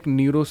ایشان ایک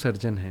نیورو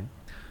سرجن ہیں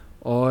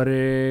اور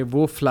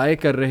وہ فلائی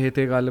کر رہے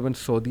تھے غالباً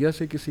سعودیہ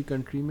سے کسی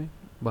کنٹری میں,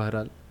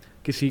 بہرحال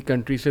کسی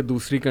کنٹری سے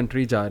دوسری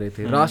کنٹری جا رہے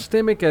تھے.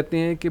 راستے میں کہتے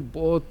ہیں کہ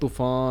بہت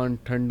طوفان,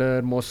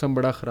 ٹھنڈر, موسم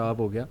بڑا خراب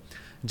ہو گیا.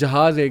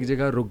 جہاز ایک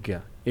جگہ رک گیا,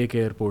 ایک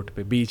ایئرپورٹ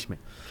پہ بیچ میں.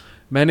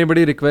 میں نے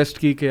بڑی ریکویسٹ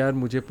کی کہ یار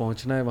مجھے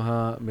پہنچنا ہے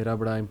وہاں, میرا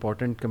بڑا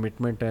امپورٹنٹ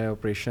کمٹمنٹ ہے,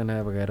 آپریشن ہے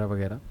وغیرہ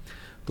وغیرہ.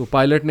 تو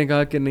پائلٹ نے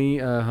کہا کہ نہیں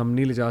ہم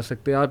نہیں لے جا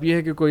سکتے, آپ یہ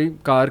ہے کہ کوئی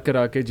کار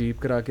کرا کے,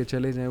 جیپ کرا کے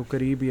چلے جائیں, وہ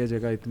قریب ہی ہے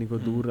جگہ, اتنی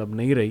کوئی دور اب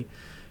نہیں رہی.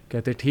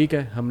 کہتے ٹھیک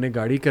ہے. ہم نے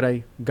گاڑی کرائی.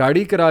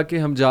 گاڑی کرا کے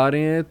ہم جا رہے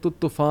ہیں تو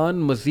طوفان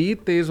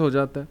مزید تیز ہو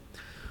جاتا ہے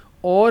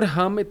اور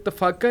ہم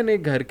اتفاقاً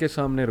ایک گھر کے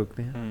سامنے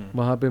رکتے ہیں.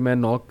 وہاں پہ میں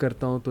نوک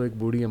کرتا ہوں تو ایک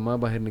بوڑھی اماں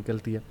باہر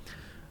نکلتی ہے,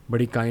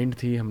 بڑی کائنڈ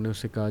تھی. ہم نے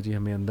اسے کہا جی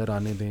ہمیں اندر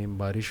آنے دیں,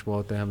 بارش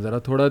بہت ہے, ہم ذرا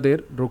تھوڑا دیر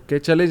رک کے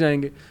چلے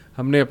جائیں گے.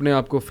 ہم نے اپنے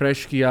آپ کو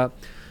فریش کیا.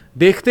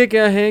 دیکھتے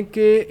کیا ہیں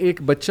کہ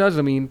ایک بچہ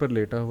زمین پر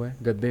لیٹا ہوا ہے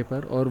گدے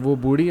پر, اور وہ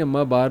بوڑھی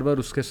اماں بار بار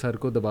اس کے سر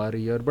کو دبا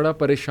رہی ہے اور بڑا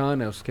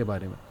پریشان ہے اس کے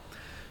بارے میں.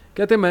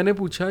 کہتے میں نے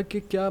پوچھا کہ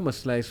کیا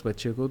مسئلہ ہے اس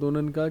بچے کو, تو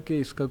انہوں نے کہا کہ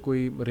اس کا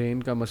کوئی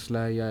برین کا مسئلہ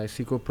ہے یا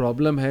ایسی کوئی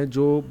پرابلم ہے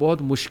جو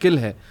بہت مشکل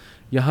ہے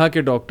یہاں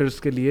کے ڈاکٹرز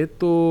کے لیے.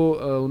 تو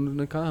انہوں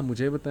نے کہا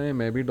مجھے بتائیں,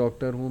 میں بھی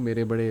ڈاکٹر ہوں,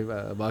 میرے بڑے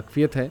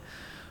واقفیت ہے.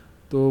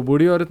 تو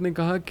بوڑھی عورت نے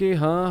کہا کہ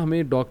ہاں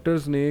ہمیں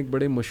ڈاکٹرز نے ایک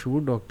بڑے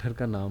مشہور ڈاکٹر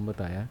کا نام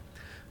بتایا,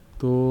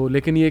 تو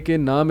لیکن یہ کہ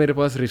نہ میرے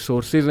پاس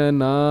ریسورسز ہیں,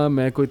 نہ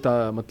میں کوئی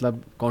مطلب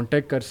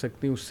کانٹیکٹ کر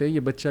سکتی ہوں اس سے. یہ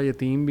بچہ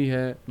یتیم بھی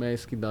ہے, میں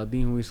اس کی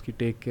دادی ہوں, اس کی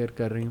ٹیک کیئر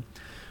کر رہی ہوں.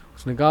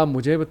 اس نے کہا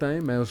مجھے بتائیں,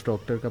 میں اس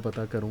ڈاکٹر کا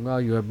پتہ کروں گا.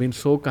 You have been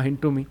so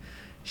kind to me.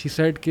 She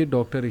said کہ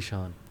ڈاکٹر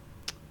ایشان.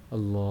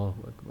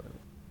 اللہ اکبر.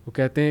 وہ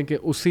کہتے ہیں کہ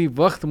اسی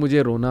وقت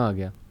مجھے رونا آ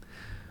گیا,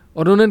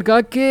 اور انہوں نے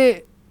کہا کہ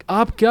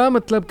آپ کیا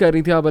مطلب کر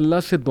رہی تھی, آپ اللہ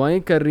سے دعائیں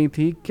کر رہی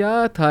تھی,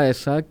 کیا تھا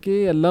ایسا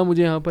کہ اللہ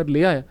مجھے یہاں پر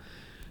لے آیا؟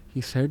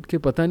 ہی سیڈ کہ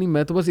پتہ نہیں,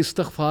 میں تو بس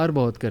استغفار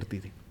بہت کرتی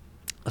تھی,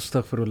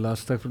 استغفر اللہ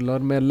استغفر اللہ, اور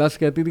میں اللہ سے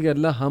کہتی تھی کہ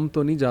اللہ ہم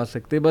تو نہیں جا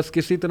سکتے, بس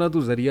کسی طرح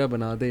تو ذریعہ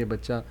بنا دے, یہ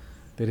بچہ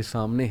تیرے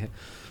سامنے ہے.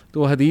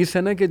 تو حدیث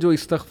ہے نا کہ جو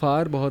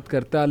استغفار بہت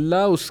کرتا ہے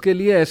اللہ اس کے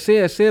لیے ایسے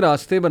ایسے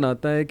راستے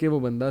بناتا ہے کہ وہ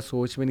بندہ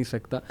سوچ بھی نہیں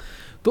سکتا.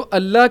 تو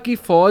اللہ کی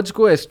فوج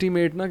کو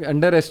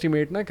انڈر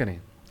ایسٹیمیٹ نہ کریں.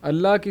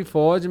 اللہ کی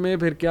فوج میں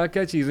پھر کیا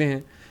کیا چیزیں ہیں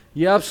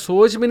یہ آپ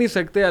سوچ بھی نہیں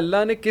سکتے.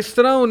 اللہ نے کس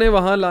طرح انہیں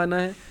وہاں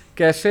لانا ہے,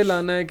 کیسے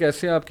لانا ہے,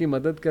 کیسے آپ کی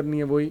مدد کرنی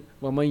ہے. وہی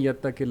وَمَن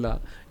يَتَّقِ اللَّهَ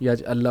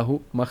يَجْعَل لَهُ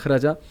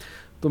مَخْرَجًا.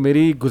 تو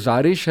میری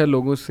گزارش ہے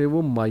لوگوں سے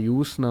وہ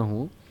مایوس نہ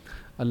ہوں,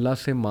 اللہ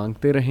سے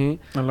مانگتے رہیں,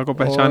 اللہ کو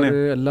پہچانیں,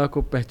 اور اللہ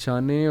کو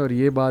پہچانیں. اور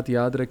یہ بات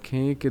یاد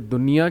رکھیں کہ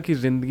دنیا کی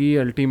زندگی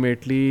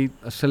الٹیمیٹلی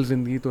اصل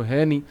زندگی تو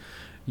ہے نہیں.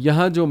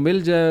 یہاں جو مل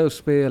جائے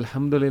اس پہ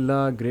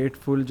الحمدللہ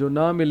گریٹفل, جو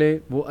نہ ملے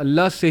وہ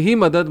اللہ سے ہی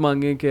مدد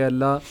مانگیں کہ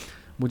اللہ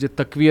مجھے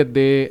تقویت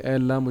دے, اے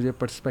اللہ مجھے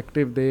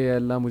پرسپیکٹیو دے, اے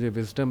اللہ مجھے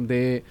وزڈم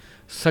دے,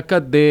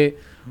 سکت دے,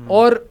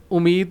 اور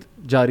امید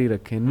جاری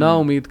رکھیں, نا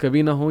امید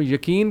کبھی نہ ہو.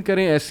 یقین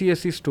کریں ایسی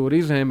ایسی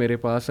سٹوریز ہیں میرے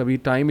پاس, ابھی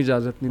ٹائم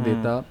اجازت نہیں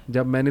دیتا.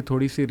 جب میں نے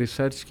تھوڑی سی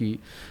ریسرچ کی,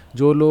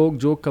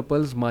 جو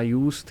کپلز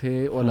مایوس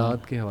تھے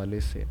اولاد کے حوالے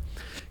سے,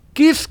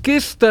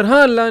 کس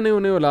طرح اللہ نے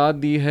انہیں اولاد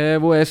دی ہے,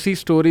 وہ ایسی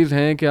سٹوریز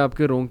ہیں کہ آپ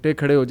کے رونگٹے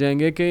کھڑے ہو جائیں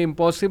گے کہ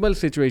امپاسبل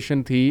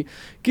سچویشن تھی,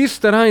 کس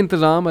طرح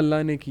انتظام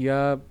اللہ نے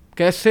کیا,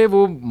 کیسے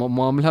وہ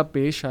معاملہ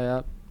پیش آیا.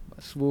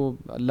 بس وہ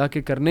اللہ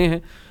کے کرنے ہیں.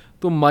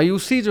 تو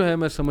مایوسی جو ہے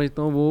میں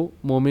سمجھتا ہوں وہ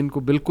مومن کو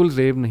بالکل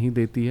زیب نہیں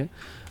دیتی ہے.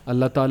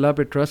 اللہ تعالیٰ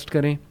پہ ٹرسٹ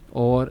کریں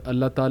اور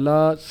اللہ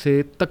تعالیٰ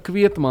سے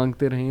تقویت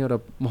مانگتے رہیں اور اب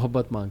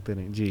محبت مانگتے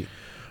رہیں. جی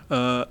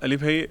علی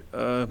بھائی,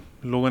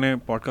 لوگوں نے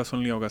پوڈ کاسٹ سن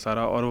لیا ہوگا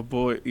سارا, اور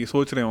وہ یہ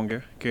سوچ رہے ہوں گے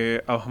کہ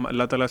اب ہم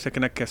اللہ تعالیٰ سے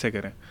کنیکٹ کیسے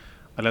کریں.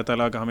 اللہ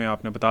تعالیٰ کا ہمیں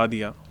آپ نے بتا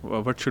دیا,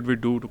 what should we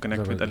do to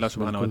connect with اللہ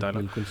سبحانہ و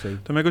تعالیٰ.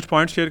 تو میں کچھ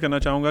پوائنٹس شیئر کرنا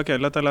چاہوں گا کہ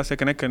اللہ تعالیٰ سے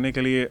کنیکٹ کرنے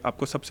کے لیے آپ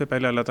کو سب سے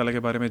پہلے اللہ تعالیٰ کے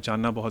بارے میں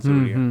جاننا بہت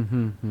ضروری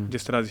ہے.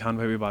 جس طرح ذہان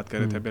بھائی بھی بات کر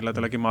رہے تھے, اللہ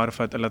تعالیٰ کی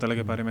معرفت, اللہ تعالیٰ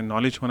کے بارے میں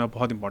نالج ہونا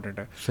بہت امپورٹنٹ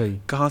ہے.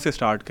 کہاں سے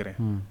اسٹارٹ کریں؟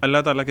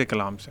 اللہ تعالیٰ کے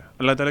کلام سے,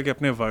 اللہ تعالیٰ کے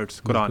اپنے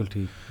ورڈس, قرآن.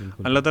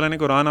 اللہ تعالیٰ نے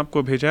قرآن آپ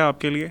کو بھیجا ہے آپ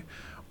کے لیے.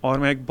 اور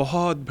میں ایک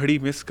بہت بڑی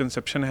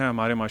مسکنسیپشن ہے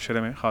ہمارے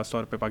معاشرے میں, خاص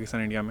طور پہ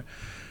پاکستان انڈیا میں,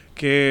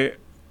 کہ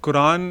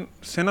قرآن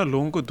سے نا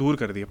لوگوں کو دور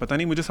کر دیا. پتہ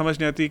نہیں, مجھے سمجھ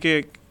نہیں آتی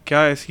کہ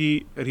کیا ایسی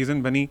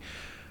ریزن بنی.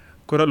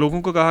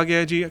 لوگوں کو کہا گیا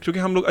ہے جی, کیونکہ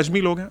ہم لوگ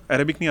اجمی لوگ ہیں,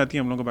 عربک نہیں آتی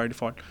ہم لوگوں کو بائی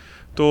ڈیفالٹ,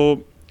 تو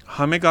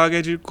ہمیں کہا گیا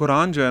جی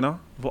قرآن جو ہے نا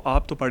وہ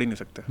آپ تو پڑھ ہی نہیں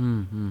سکتے,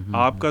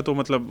 آپ کا تو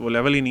مطلب وہ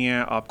لیول ہی نہیں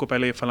ہے, آپ کو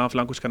پہلے فلاں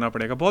کچھ کرنا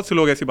پڑے گا. بہت سے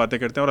لوگ ایسی باتیں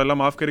کرتے ہیں, اور اللہ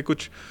معاف کرے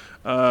کچھ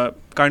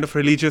کائنڈ آف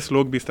ریلیجیس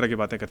لوگ بھی اس طرح کی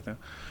باتیں کرتے ہیں.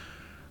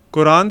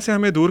 قرآن سے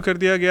ہمیں دور کر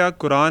دیا گیا.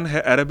 قرآن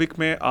ہے عربک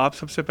میں, آپ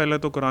سب سے پہلے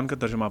تو قرآن کا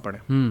ترجمہ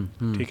پڑھیں,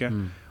 ٹھیک ہے,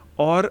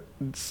 اور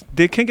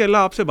دیکھیں کہ اللہ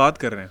آپ سے بات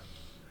کر رہے ہیں,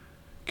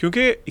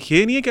 کیونکہ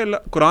یہ نہیں ہے کہ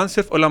اللہ قرآن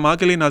صرف علماء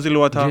کے لیے نازل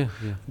ہوا تھا.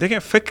 دیکھیں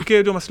فقہ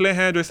کے جو مسئلے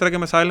ہیں, جو اس طرح کے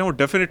مسائل ہیں, وہ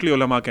ڈیفینیٹلی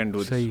علماء کین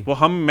ڈو دس, وہ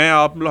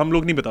ہم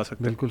لوگ نہیں بتا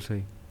سکتے. بالکل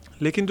صحیح.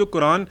 لیکن جو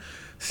قرآن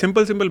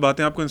سمپل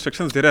باتیں آپ کو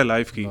انسٹرکشنز دے رہا ہے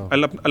لائف کی,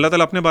 اللہ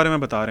تعالیٰ اپنے بارے میں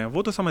بتا رہے ہیں,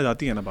 وہ تو سمجھ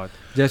آتی ہے نا بات.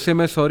 جیسے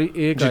میں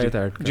ایک آیت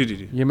ایڈ کر,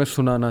 جی یہ میں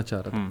سنانا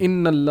چاہ رہا تھا.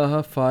 ان اللہ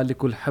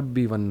فالق الحب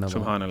والنوى,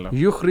 سبحان اللہ,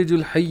 یخرج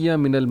الحی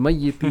من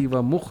المیت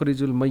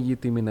ومخرج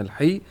المیت من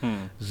الحی,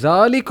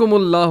 ذالکم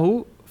اللہ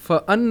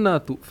فَأَنَّا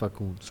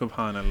تُؤْفَكُونَ.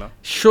 سبحان اللہ.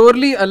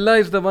 Surely Allah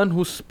is the one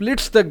who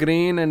splits the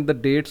grain and the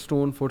date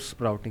stone for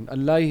sprouting.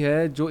 اللہ ہی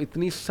ہے جو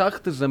اتنی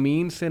سخت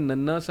زمین سے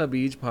ننا سا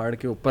بیج پھاڑ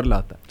کے اوپر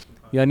لاتا ہے,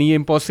 یعنی یہ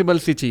امپاسبل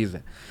سی چیز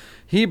ہے.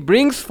 He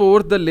brings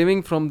forth the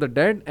living from the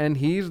dead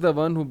and he is the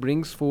one who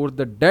brings forth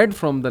the dead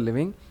from the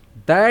living.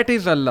 That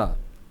is Allah.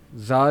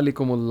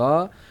 ذَلِكُمُ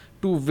اللَّهُ.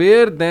 To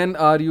where then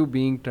are you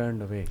being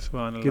turned away?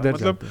 سبحان اللہ.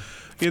 مطلب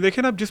یہ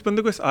دیکھیں نا, اب جس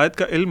بندے کو اس آیت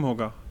کا علم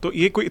ہوگا تو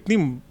یہ کوئی اتنی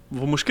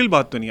وہ مشکل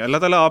بات تو نہیں ہے. اللہ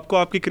تعالیٰ آپ کو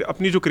آپ کی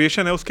اپنی جو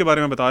کریشن ہے اس کے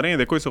بارے میں بتا رہے ہیں,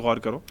 دیکھو اسے غور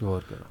کرو.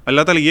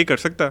 اللہ تعالیٰ یہ کر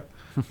سکتا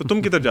ہے تو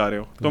تم کدھر جا رہے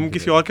ہو, تم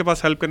کسی اور کے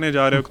پاس ہیلپ کرنے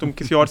جا رہے ہو, تم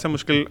کسی اور سے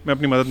مشکل میں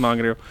اپنی مدد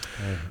مانگ رہے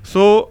ہو.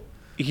 سو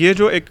یہ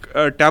جو ایک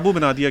ٹیبو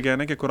بنا دیا گیا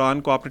نا کہ قرآن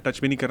کو آپ نے ٹچ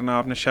بھی نہیں کرنا,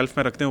 آپ نے شیلف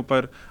میں رکھ دیں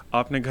اوپر,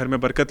 آپ نے گھر میں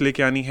برکت لے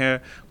کے آنی ہے.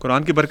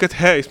 قرآن کی برکت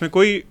ہے, اس میں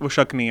کوئی وہ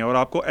شک نہیں ہے, اور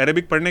آپ کو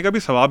عربک پڑھنے کا بھی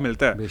ثواب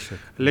ملتا ہے.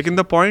 لیکن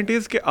دا پوائنٹ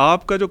از کہ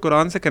آپ کا جو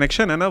قرآن سے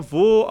کنیکشن ہے نا,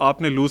 وہ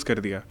آپ نے لوز کر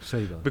دیا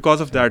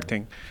بیکاز آف دیٹ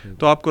تھنگ.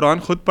 تو آپ قرآن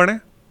خود پڑھیں,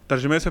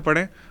 ترجمے سے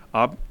پڑھیں.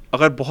 آپ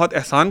اگر بہت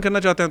احسان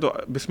کرنا چاہتے ہیں تو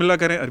بسم اللہ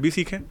کریں, عربی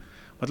سیکھیں.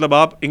 مطلب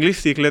آپ انگلش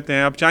سیکھ لیتے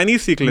ہیں, آپ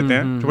چائنیز سیکھ لیتے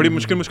ہیں, جو بڑی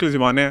مشکل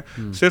زبانیں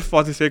ہیں صرف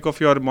for the sake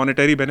of your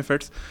monetary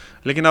benefits.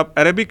 لیکن آپ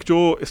عربک جو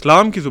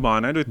اسلام کی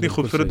زبان ہے, جو اتنی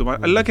خوبصورت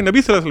زبان, اللہ کے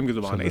نبی صلی اللہ علیہ وسلم کی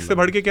زبان ہے, اس سے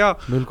بڑھ کے کیا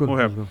وہ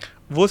ہے,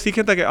 وہ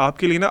سیکھیں تاکہ آپ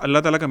کے لیے نا اللہ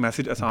تعالیٰ کا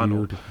میسج آسان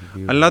ہو.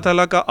 اللہ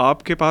تعالیٰ کا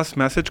آپ کے پاس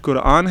میسج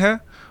قرآن ہے,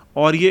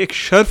 اور یہ ایک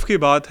شرف کی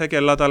بات ہے کہ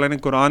اللہ تعالیٰ نے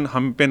قرآن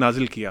ہم پہ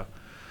نازل کیا.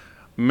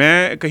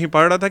 میں کہیں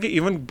پڑھ رہا تھا کہ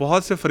ایون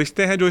بہت سے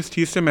فرشتے ہیں جو اس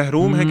چیز سے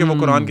محروم ہیں کہ وہ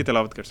قرآن کی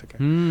تلاوت کر سکیں.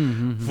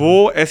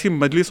 وہ ایسی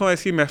مجلسوں,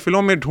 ایسی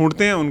محفلوں میں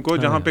ڈھونڈتے ہیں ان کو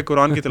جہاں پہ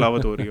قرآن کی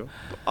تلاوت ہو رہی ہو.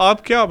 تو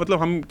آپ کیا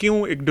مطلب, ہم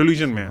کیوں ایک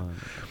ڈیلیوژن میں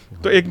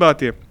ہیں. تو ایک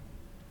بات یہ.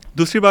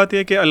 دوسری بات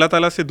یہ کہ اللہ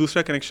تعالیٰ سے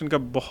دوسرا کنیکشن کا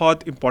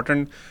بہت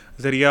امپورٹنٹ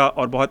ذریعہ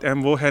اور بہت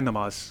اہم وہ ہے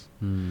نماز.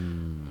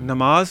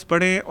 نماز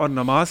پڑھیں اور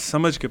نماز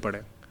سمجھ کے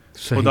پڑھیں.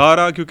 خدا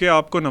را, کیونکہ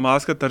آپ کو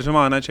نماز کا ترجمہ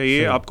آنا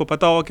چاہیے, آپ کو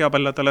پتہ ہو کہ آپ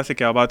اللہ تعالیٰ سے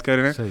کیا بات کر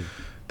رہے ہیں,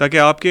 تاکہ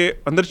آپ کے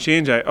اندر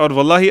چینج آئے. اور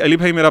واللہ علی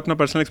بھائی, میرا اپنا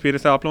پرسنل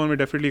ایکسپیرینس ہے, آپ لوگوں نے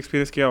ڈیفینیٹلی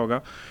ایکسپیرینس کیا ہوگا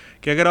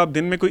کہ اگر آپ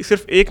دن میں کوئی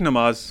صرف ایک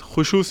نماز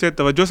خشوع سے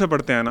توجہ سے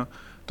پڑھتے ہیں نا,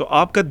 تو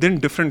آپ کا دن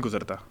ڈفرینٹ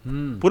گزرتا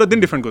ہے, پورا دن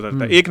ڈفرینٹ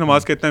گزرتا ہے. ایک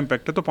نماز کا اتنا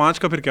امپیکٹ ہے, تو 5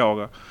 کا پھر کیا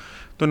ہوگا.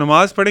 تو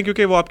نماز پڑھیں,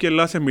 کیونکہ وہ آپ کی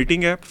اللہ سے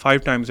میٹنگ ہے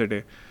 5 times a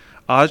day.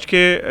 آج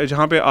کے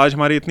جہاں پہ آج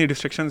ہماری اتنی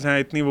ڈسٹریکشنز ہیں,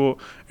 اتنی وہ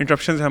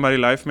انٹرپشنز ہیں ہماری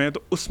لائف میں, تو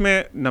اس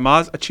میں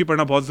نماز اچھی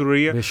پڑھنا بہت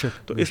ضروری ہے.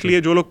 تو اس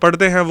لیے جو لوگ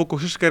پڑھتے ہیں وہ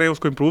کوشش کریں اس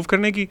کو امپروو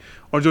کرنے کی,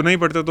 اور جو نہیں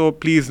پڑھتے تو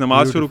پلیز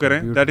نماز شروع کریں.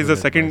 That is the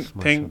second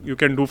thing you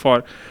can do for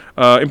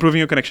improving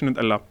your connection with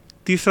اللہ.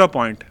 تیسرا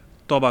پوائنٹ,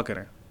 توبہ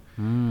کریں.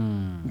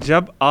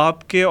 جب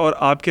آپ کے اور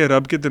آپ کے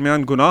رب کے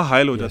درمیان گناہ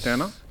حائل ہو جاتے ہیں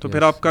نا, تو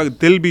پھر آپ کا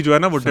دل بھی جو ہے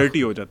نا وہ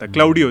ڈرٹی ہو جاتا ہے,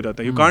 کلاؤڈی ہو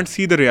جاتا ہے. You can't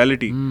see the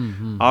reality,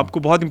 آپ کو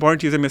بہت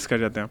امپورٹنٹ چیزیں مس کر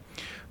جاتے ہیں.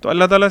 تو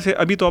اللہ تعالیٰ سے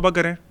ابھی توبہ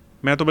کریں.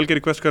 میں تو بلکہ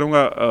ریکویسٹ کروں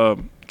گا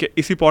کہ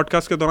اسی پوڈ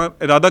کاسٹ کے دوران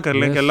ارادہ کر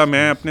لیں کہ اللہ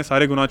میں اپنے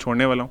سارے گناہ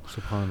چھوڑنے والا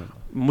ہوں.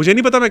 مجھے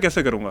نہیں پتا میں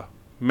کیسے کروں گا,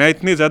 میں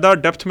اتنی زیادہ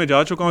ڈیپتھ میں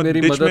جا چکا ہوں,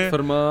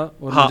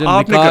 ہاں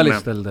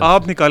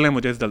آپ نکالیں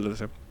مجھے اس دلدل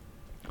سے.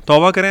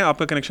 توبہ کریں, آپ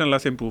کا کنیکشن اللہ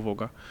سے امپروو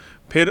ہوگا,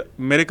 پھر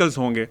میریکلز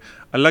ہوں گے.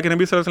 اللہ کے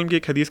نبی صلی اللہ علیہ وسلم کی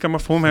ایک حدیث کا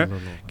مفہوم ہے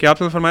کہ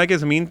آپ نے فرمایا کہ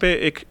زمین پہ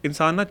ایک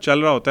انسان نا چل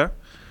رہا ہوتا ہے,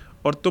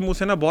 اور تم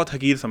اسے نا بہت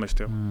حقیر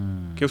سمجھتے ہو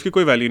کہ اس کی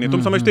کوئی ویلیو نہیں,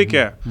 تم سمجھتے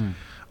کیا ہے.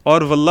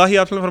 اور واللہ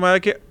آپ نے فرمایا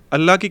کہ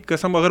اللہ کی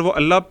قسم, اگر وہ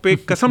اللہ پہ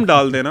قسم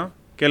ڈال دے نا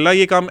کہ اللہ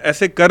یہ کام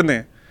ایسے کر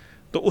دیں,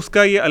 تو اس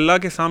کا یہ اللہ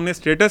کے سامنے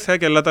اسٹیٹس ہے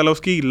کہ اللہ تعالیٰ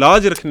اس کی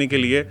لاج رکھنے کے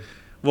لیے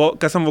وہ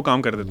قسم وہ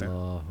کام کر دیتے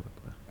ہیں.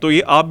 تو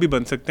یہ آپ بھی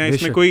بن سکتے ہیں,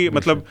 اس میں کوئی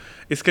مطلب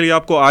اس کے لیے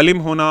آپ کو عالم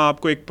ہونا, آپ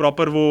کو ایک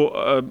پراپر وہ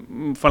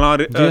فلاں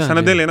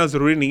سندیں لینا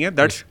ضروری نہیں ہے.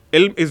 دیٹس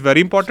علم از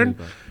ویری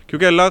امپورٹنٹ,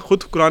 کیونکہ اللہ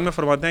خود قرآن میں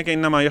فرماتے ہیں کہ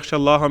انما یخشی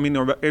اللہ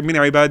من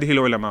عبادہ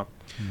العلماء,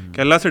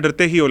 کہ اللہ سے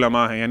ڈرتے ہی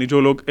علماء ہیں, یعنی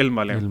جو لوگ علم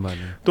والے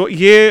ہیں. تو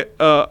یہ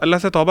اللہ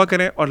سے توبہ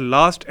کریں. اور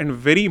last and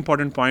very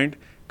important point,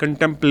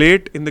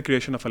 contemplate in the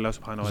creation of اللہ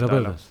سبحانہ و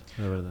تعالیٰ.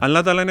 اللہ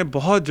تعالیٰ نے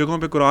بہت جگہوں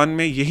پہ قرآن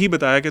میں یہی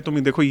بتایا کہ تم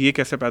دیکھو یہ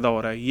کیسے پیدا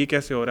ہو رہا ہے, یہ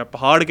کیسے ہو رہا ہے,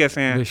 پہاڑ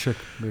کیسے ہیں.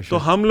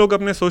 تو ہم لوگ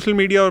اپنے سوشل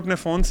میڈیا اور اپنے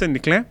فون سے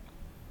نکلیں,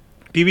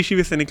 ٹی وی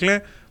شیوی سے نکلیں,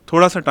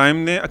 تھوڑا سا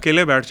ٹائم دیں,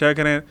 اکیلے بیٹھ جایا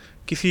کریں,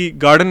 کسی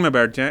گارڈن میں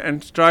بیٹھ جائیں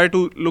and try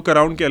to look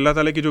around کہ اللہ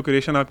تعالیٰ کی جو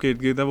کریشن آپ کے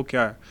ارد گرد ہے وہ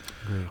کیا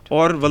ہے.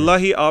 اور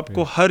واللہ آپ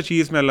کو ہر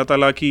چیز میں اللہ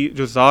تعالیٰ کی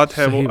جو ذات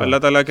ہے, وہ اللہ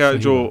تعالیٰ کا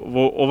جو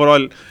وہ اوور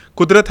آل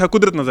قدرت ہے,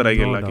 قدرت نظر آئے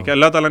گی اللہ کی, کہ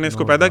اللہ تعالیٰ نے اس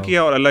کو پیدا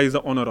کیا اور Allah is the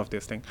owner of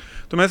this thing.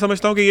 تو میں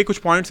سمجھتا ہوں کہ یہ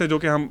کچھ پوائنٹس ہیں جو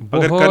کہ ہم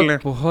اگر کر لیں.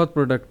 بہت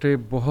پروڈکٹیو,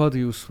 بہت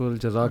یوزفل,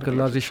 جزاک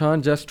اللہ.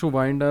 Zeeshan, just to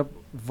wind up,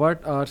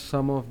 what are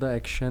some of the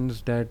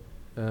actions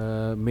that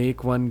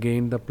make one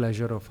gain the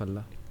pleasure of Allah?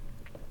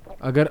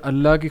 اگر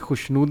اللہ کی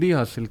خوشنودی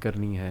حاصل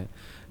کرنی ہے,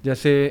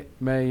 جیسے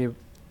میں یہ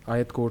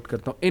آیت کوٹ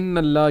کرتا ہوں, ان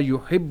اللہ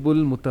یحب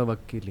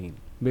المتوکلین,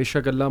 بے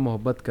شک اللہ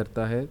محبت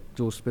کرتا ہے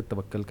جو اس پہ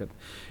توکل کرتا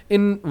ہے.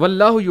 ان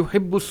واللہ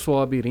یحب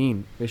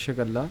الصابرین, بے شک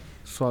اللہ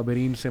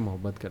صابرین سے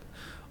محبت کرتا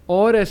ہے.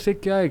 اور ایسے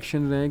کیا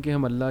ایکشنز ہیں کہ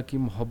ہم اللہ کی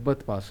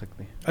محبت پا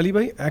سکتے ہیں؟ علی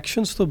بھائی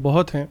ایکشنز تو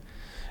بہت ہیں,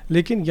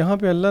 لیکن یہاں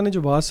پہ اللہ نے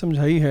جو بات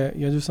سمجھائی ہے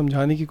یا جو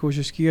سمجھانے کی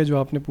کوشش کی ہے, جو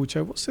آپ نے پوچھا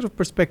ہے, وہ صرف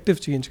پرسپیکٹیو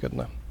چینج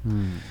کرنا.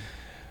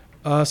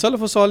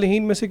 سلف و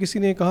صالحین میں سے کسی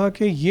نے کہا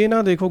کہ یہ نہ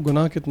دیکھو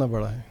گناہ کتنا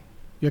بڑا ہے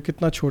یا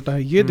کتنا چھوٹا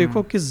ہے, یہ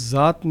دیکھو کس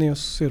ذات نے اس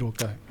سے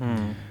روکا ہے.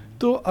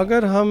 تو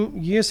اگر ہم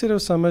یہ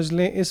صرف سمجھ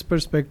لیں اس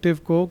پرسپیکٹیو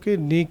کو کہ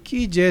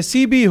نیکی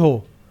جیسی بھی ہو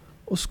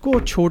اس کو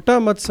چھوٹا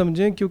مت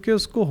سمجھیں, کیونکہ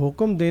اس کو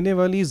حکم دینے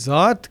والی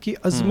ذات کی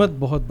عظمت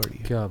بہت بڑی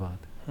ہے. کیا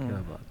بات ہے,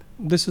 کیا بات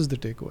ہے. دس is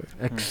the take away.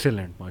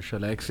 Excellent, ماشاء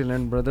اللہ,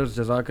 ایکسیلنٹ بردرز,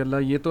 جزاک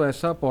اللہ. یہ تو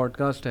ایسا پوڈ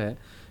کاسٹ ہے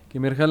کہ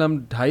میرے خیال ہم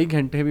 2.5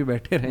 گھنٹے بھی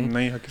بیٹھے رہیں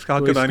نہیں, اس کا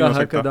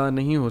حق ادا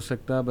نہیں ہو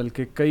سکتا,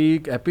 بلکہ کئی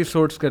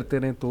ایپیسوڈز کرتے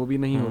رہیں تو بھی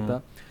نہیں ہوتا.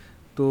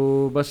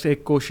 تو بس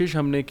ایک کوشش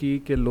ہم نے کی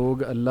کہ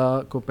لوگ اللہ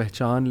کو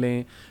پہچان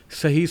لیں,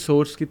 صحیح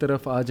سورس کی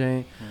طرف آ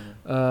جائیں,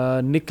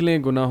 نکلیں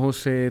گناہوں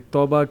سے,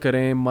 توبہ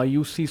کریں,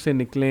 مایوسی سے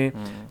نکلیں.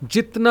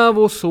 جتنا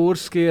وہ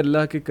سورس کے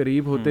اللہ کے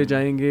قریب ہوتے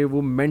جائیں گے,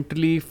 وہ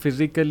مینٹلی,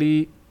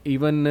 فزیکلی,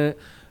 ایون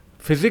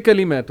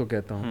فزیکلی میں تو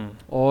کہتا ہوں,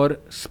 اور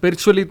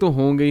اسپرچولی تو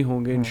ہوں گے ہی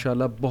ہوں گے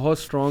انشاءاللہ, بہت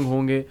اسٹرانگ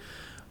ہوں گے.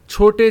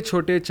 چھوٹے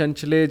چھوٹے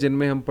چنچلے جن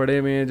میں ہم پڑے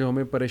ہوئے ہیں, جو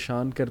ہمیں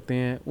پریشان کرتے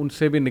ہیں, ان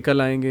سے بھی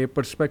نکل آئیں گے.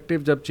 پرسپیکٹیو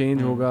جب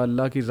چینج ہوگا,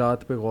 اللہ کی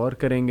ذات پہ غور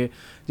کریں گے.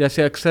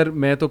 جیسے اکثر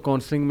میں تو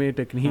کاؤنسلنگ میں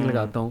ٹیکنیک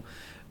لگاتا ہوں,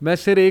 میں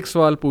صرف ایک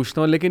سوال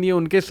پوچھتا ہوں, لیکن یہ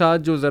ان کے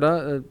ساتھ جو ذرا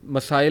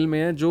مسائل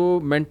میں ہیں, جو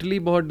مینٹلی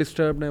بہت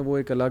ڈسٹربڈ ہیں, وہ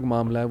ایک الگ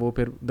معاملہ ہے, وہ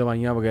پھر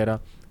دوائیاں وغیرہ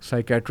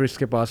سائیکیٹرسٹ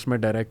کے پاس میں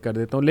ڈائریکٹ کر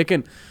دیتا ہوں.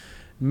 لیکن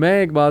میں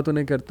ایک بات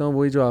انہیں کرتا ہوں,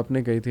 وہی جو آپ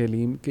نے کہی تھی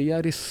علیم, کہ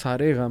یار اس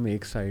سارے غم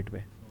ایک سائڈ پہ,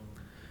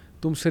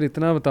 تم صرف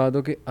اتنا بتا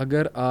دو کہ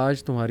اگر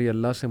آج تمہاری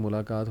اللہ سے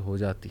ملاقات ہو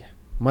جاتی ہے,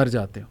 مر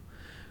جاتے ہو,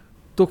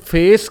 تو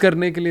فیس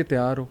کرنے کے لیے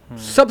تیار ہو.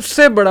 سب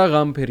سے بڑا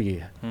غم پھر یہ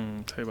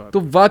ہے.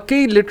 تو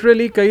واقعی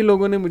لٹرلی کئی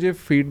لوگوں نے مجھے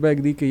فیڈ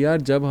بیک دی کہ یار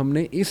جب ہم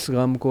نے اس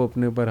غم کو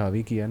اپنے اوپر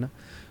حاوی کیا نا,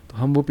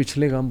 تو ہم وہ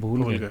پچھلے غم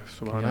بھول گئے.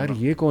 یار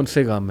یہ کون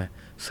سے غم ہے؟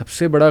 سب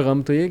سے بڑا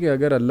غم تو یہ کہ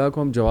اگر اللہ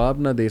کو ہم جواب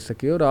نہ دے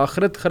سکے اور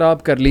آخرت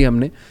خراب کر لی ہم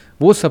نے,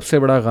 وہ سب سے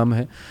بڑا غم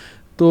ہے.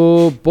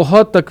 تو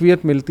بہت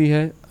تقویت ملتی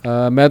ہے.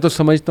 میں تو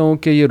سمجھتا ہوں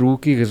کہ یہ روح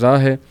کی غذا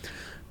ہے,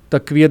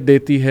 تقویت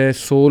دیتی ہے,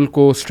 سول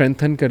کو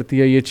اسٹرینتھن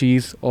کرتی ہے یہ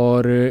چیز,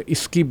 اور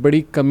اس کی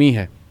بڑی کمی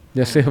ہے.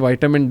 جیسے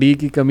وائٹامن ڈی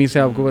کی کمی سے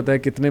آپ کو پتہ ہے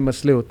کتنے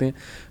مسئلے ہوتے ہیں.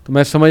 تو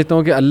میں سمجھتا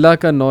ہوں کہ اللہ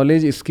کا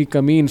نالج, اس کی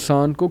کمی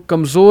انسان کو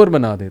کمزور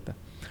بنا دیتا ہے.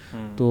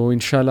 تو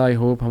انشاءاللہ آئی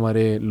ہوپ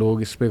ہمارے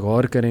لوگ اس پہ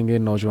غور کریں گے,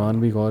 نوجوان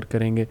بھی غور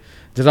کریں گے.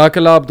 جزاک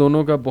اللہ آپ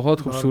دونوں کا,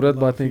 بہت خوبصورت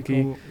باتیں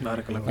کی.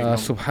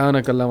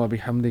 سبحانک اللہم و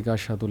بحمدک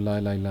اشہد ان لا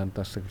الہ الا انت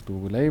استغفرک و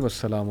اتوب الیک.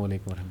 والسلام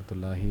علیکم و رحمۃ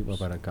اللہ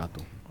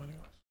وبرکاتہ.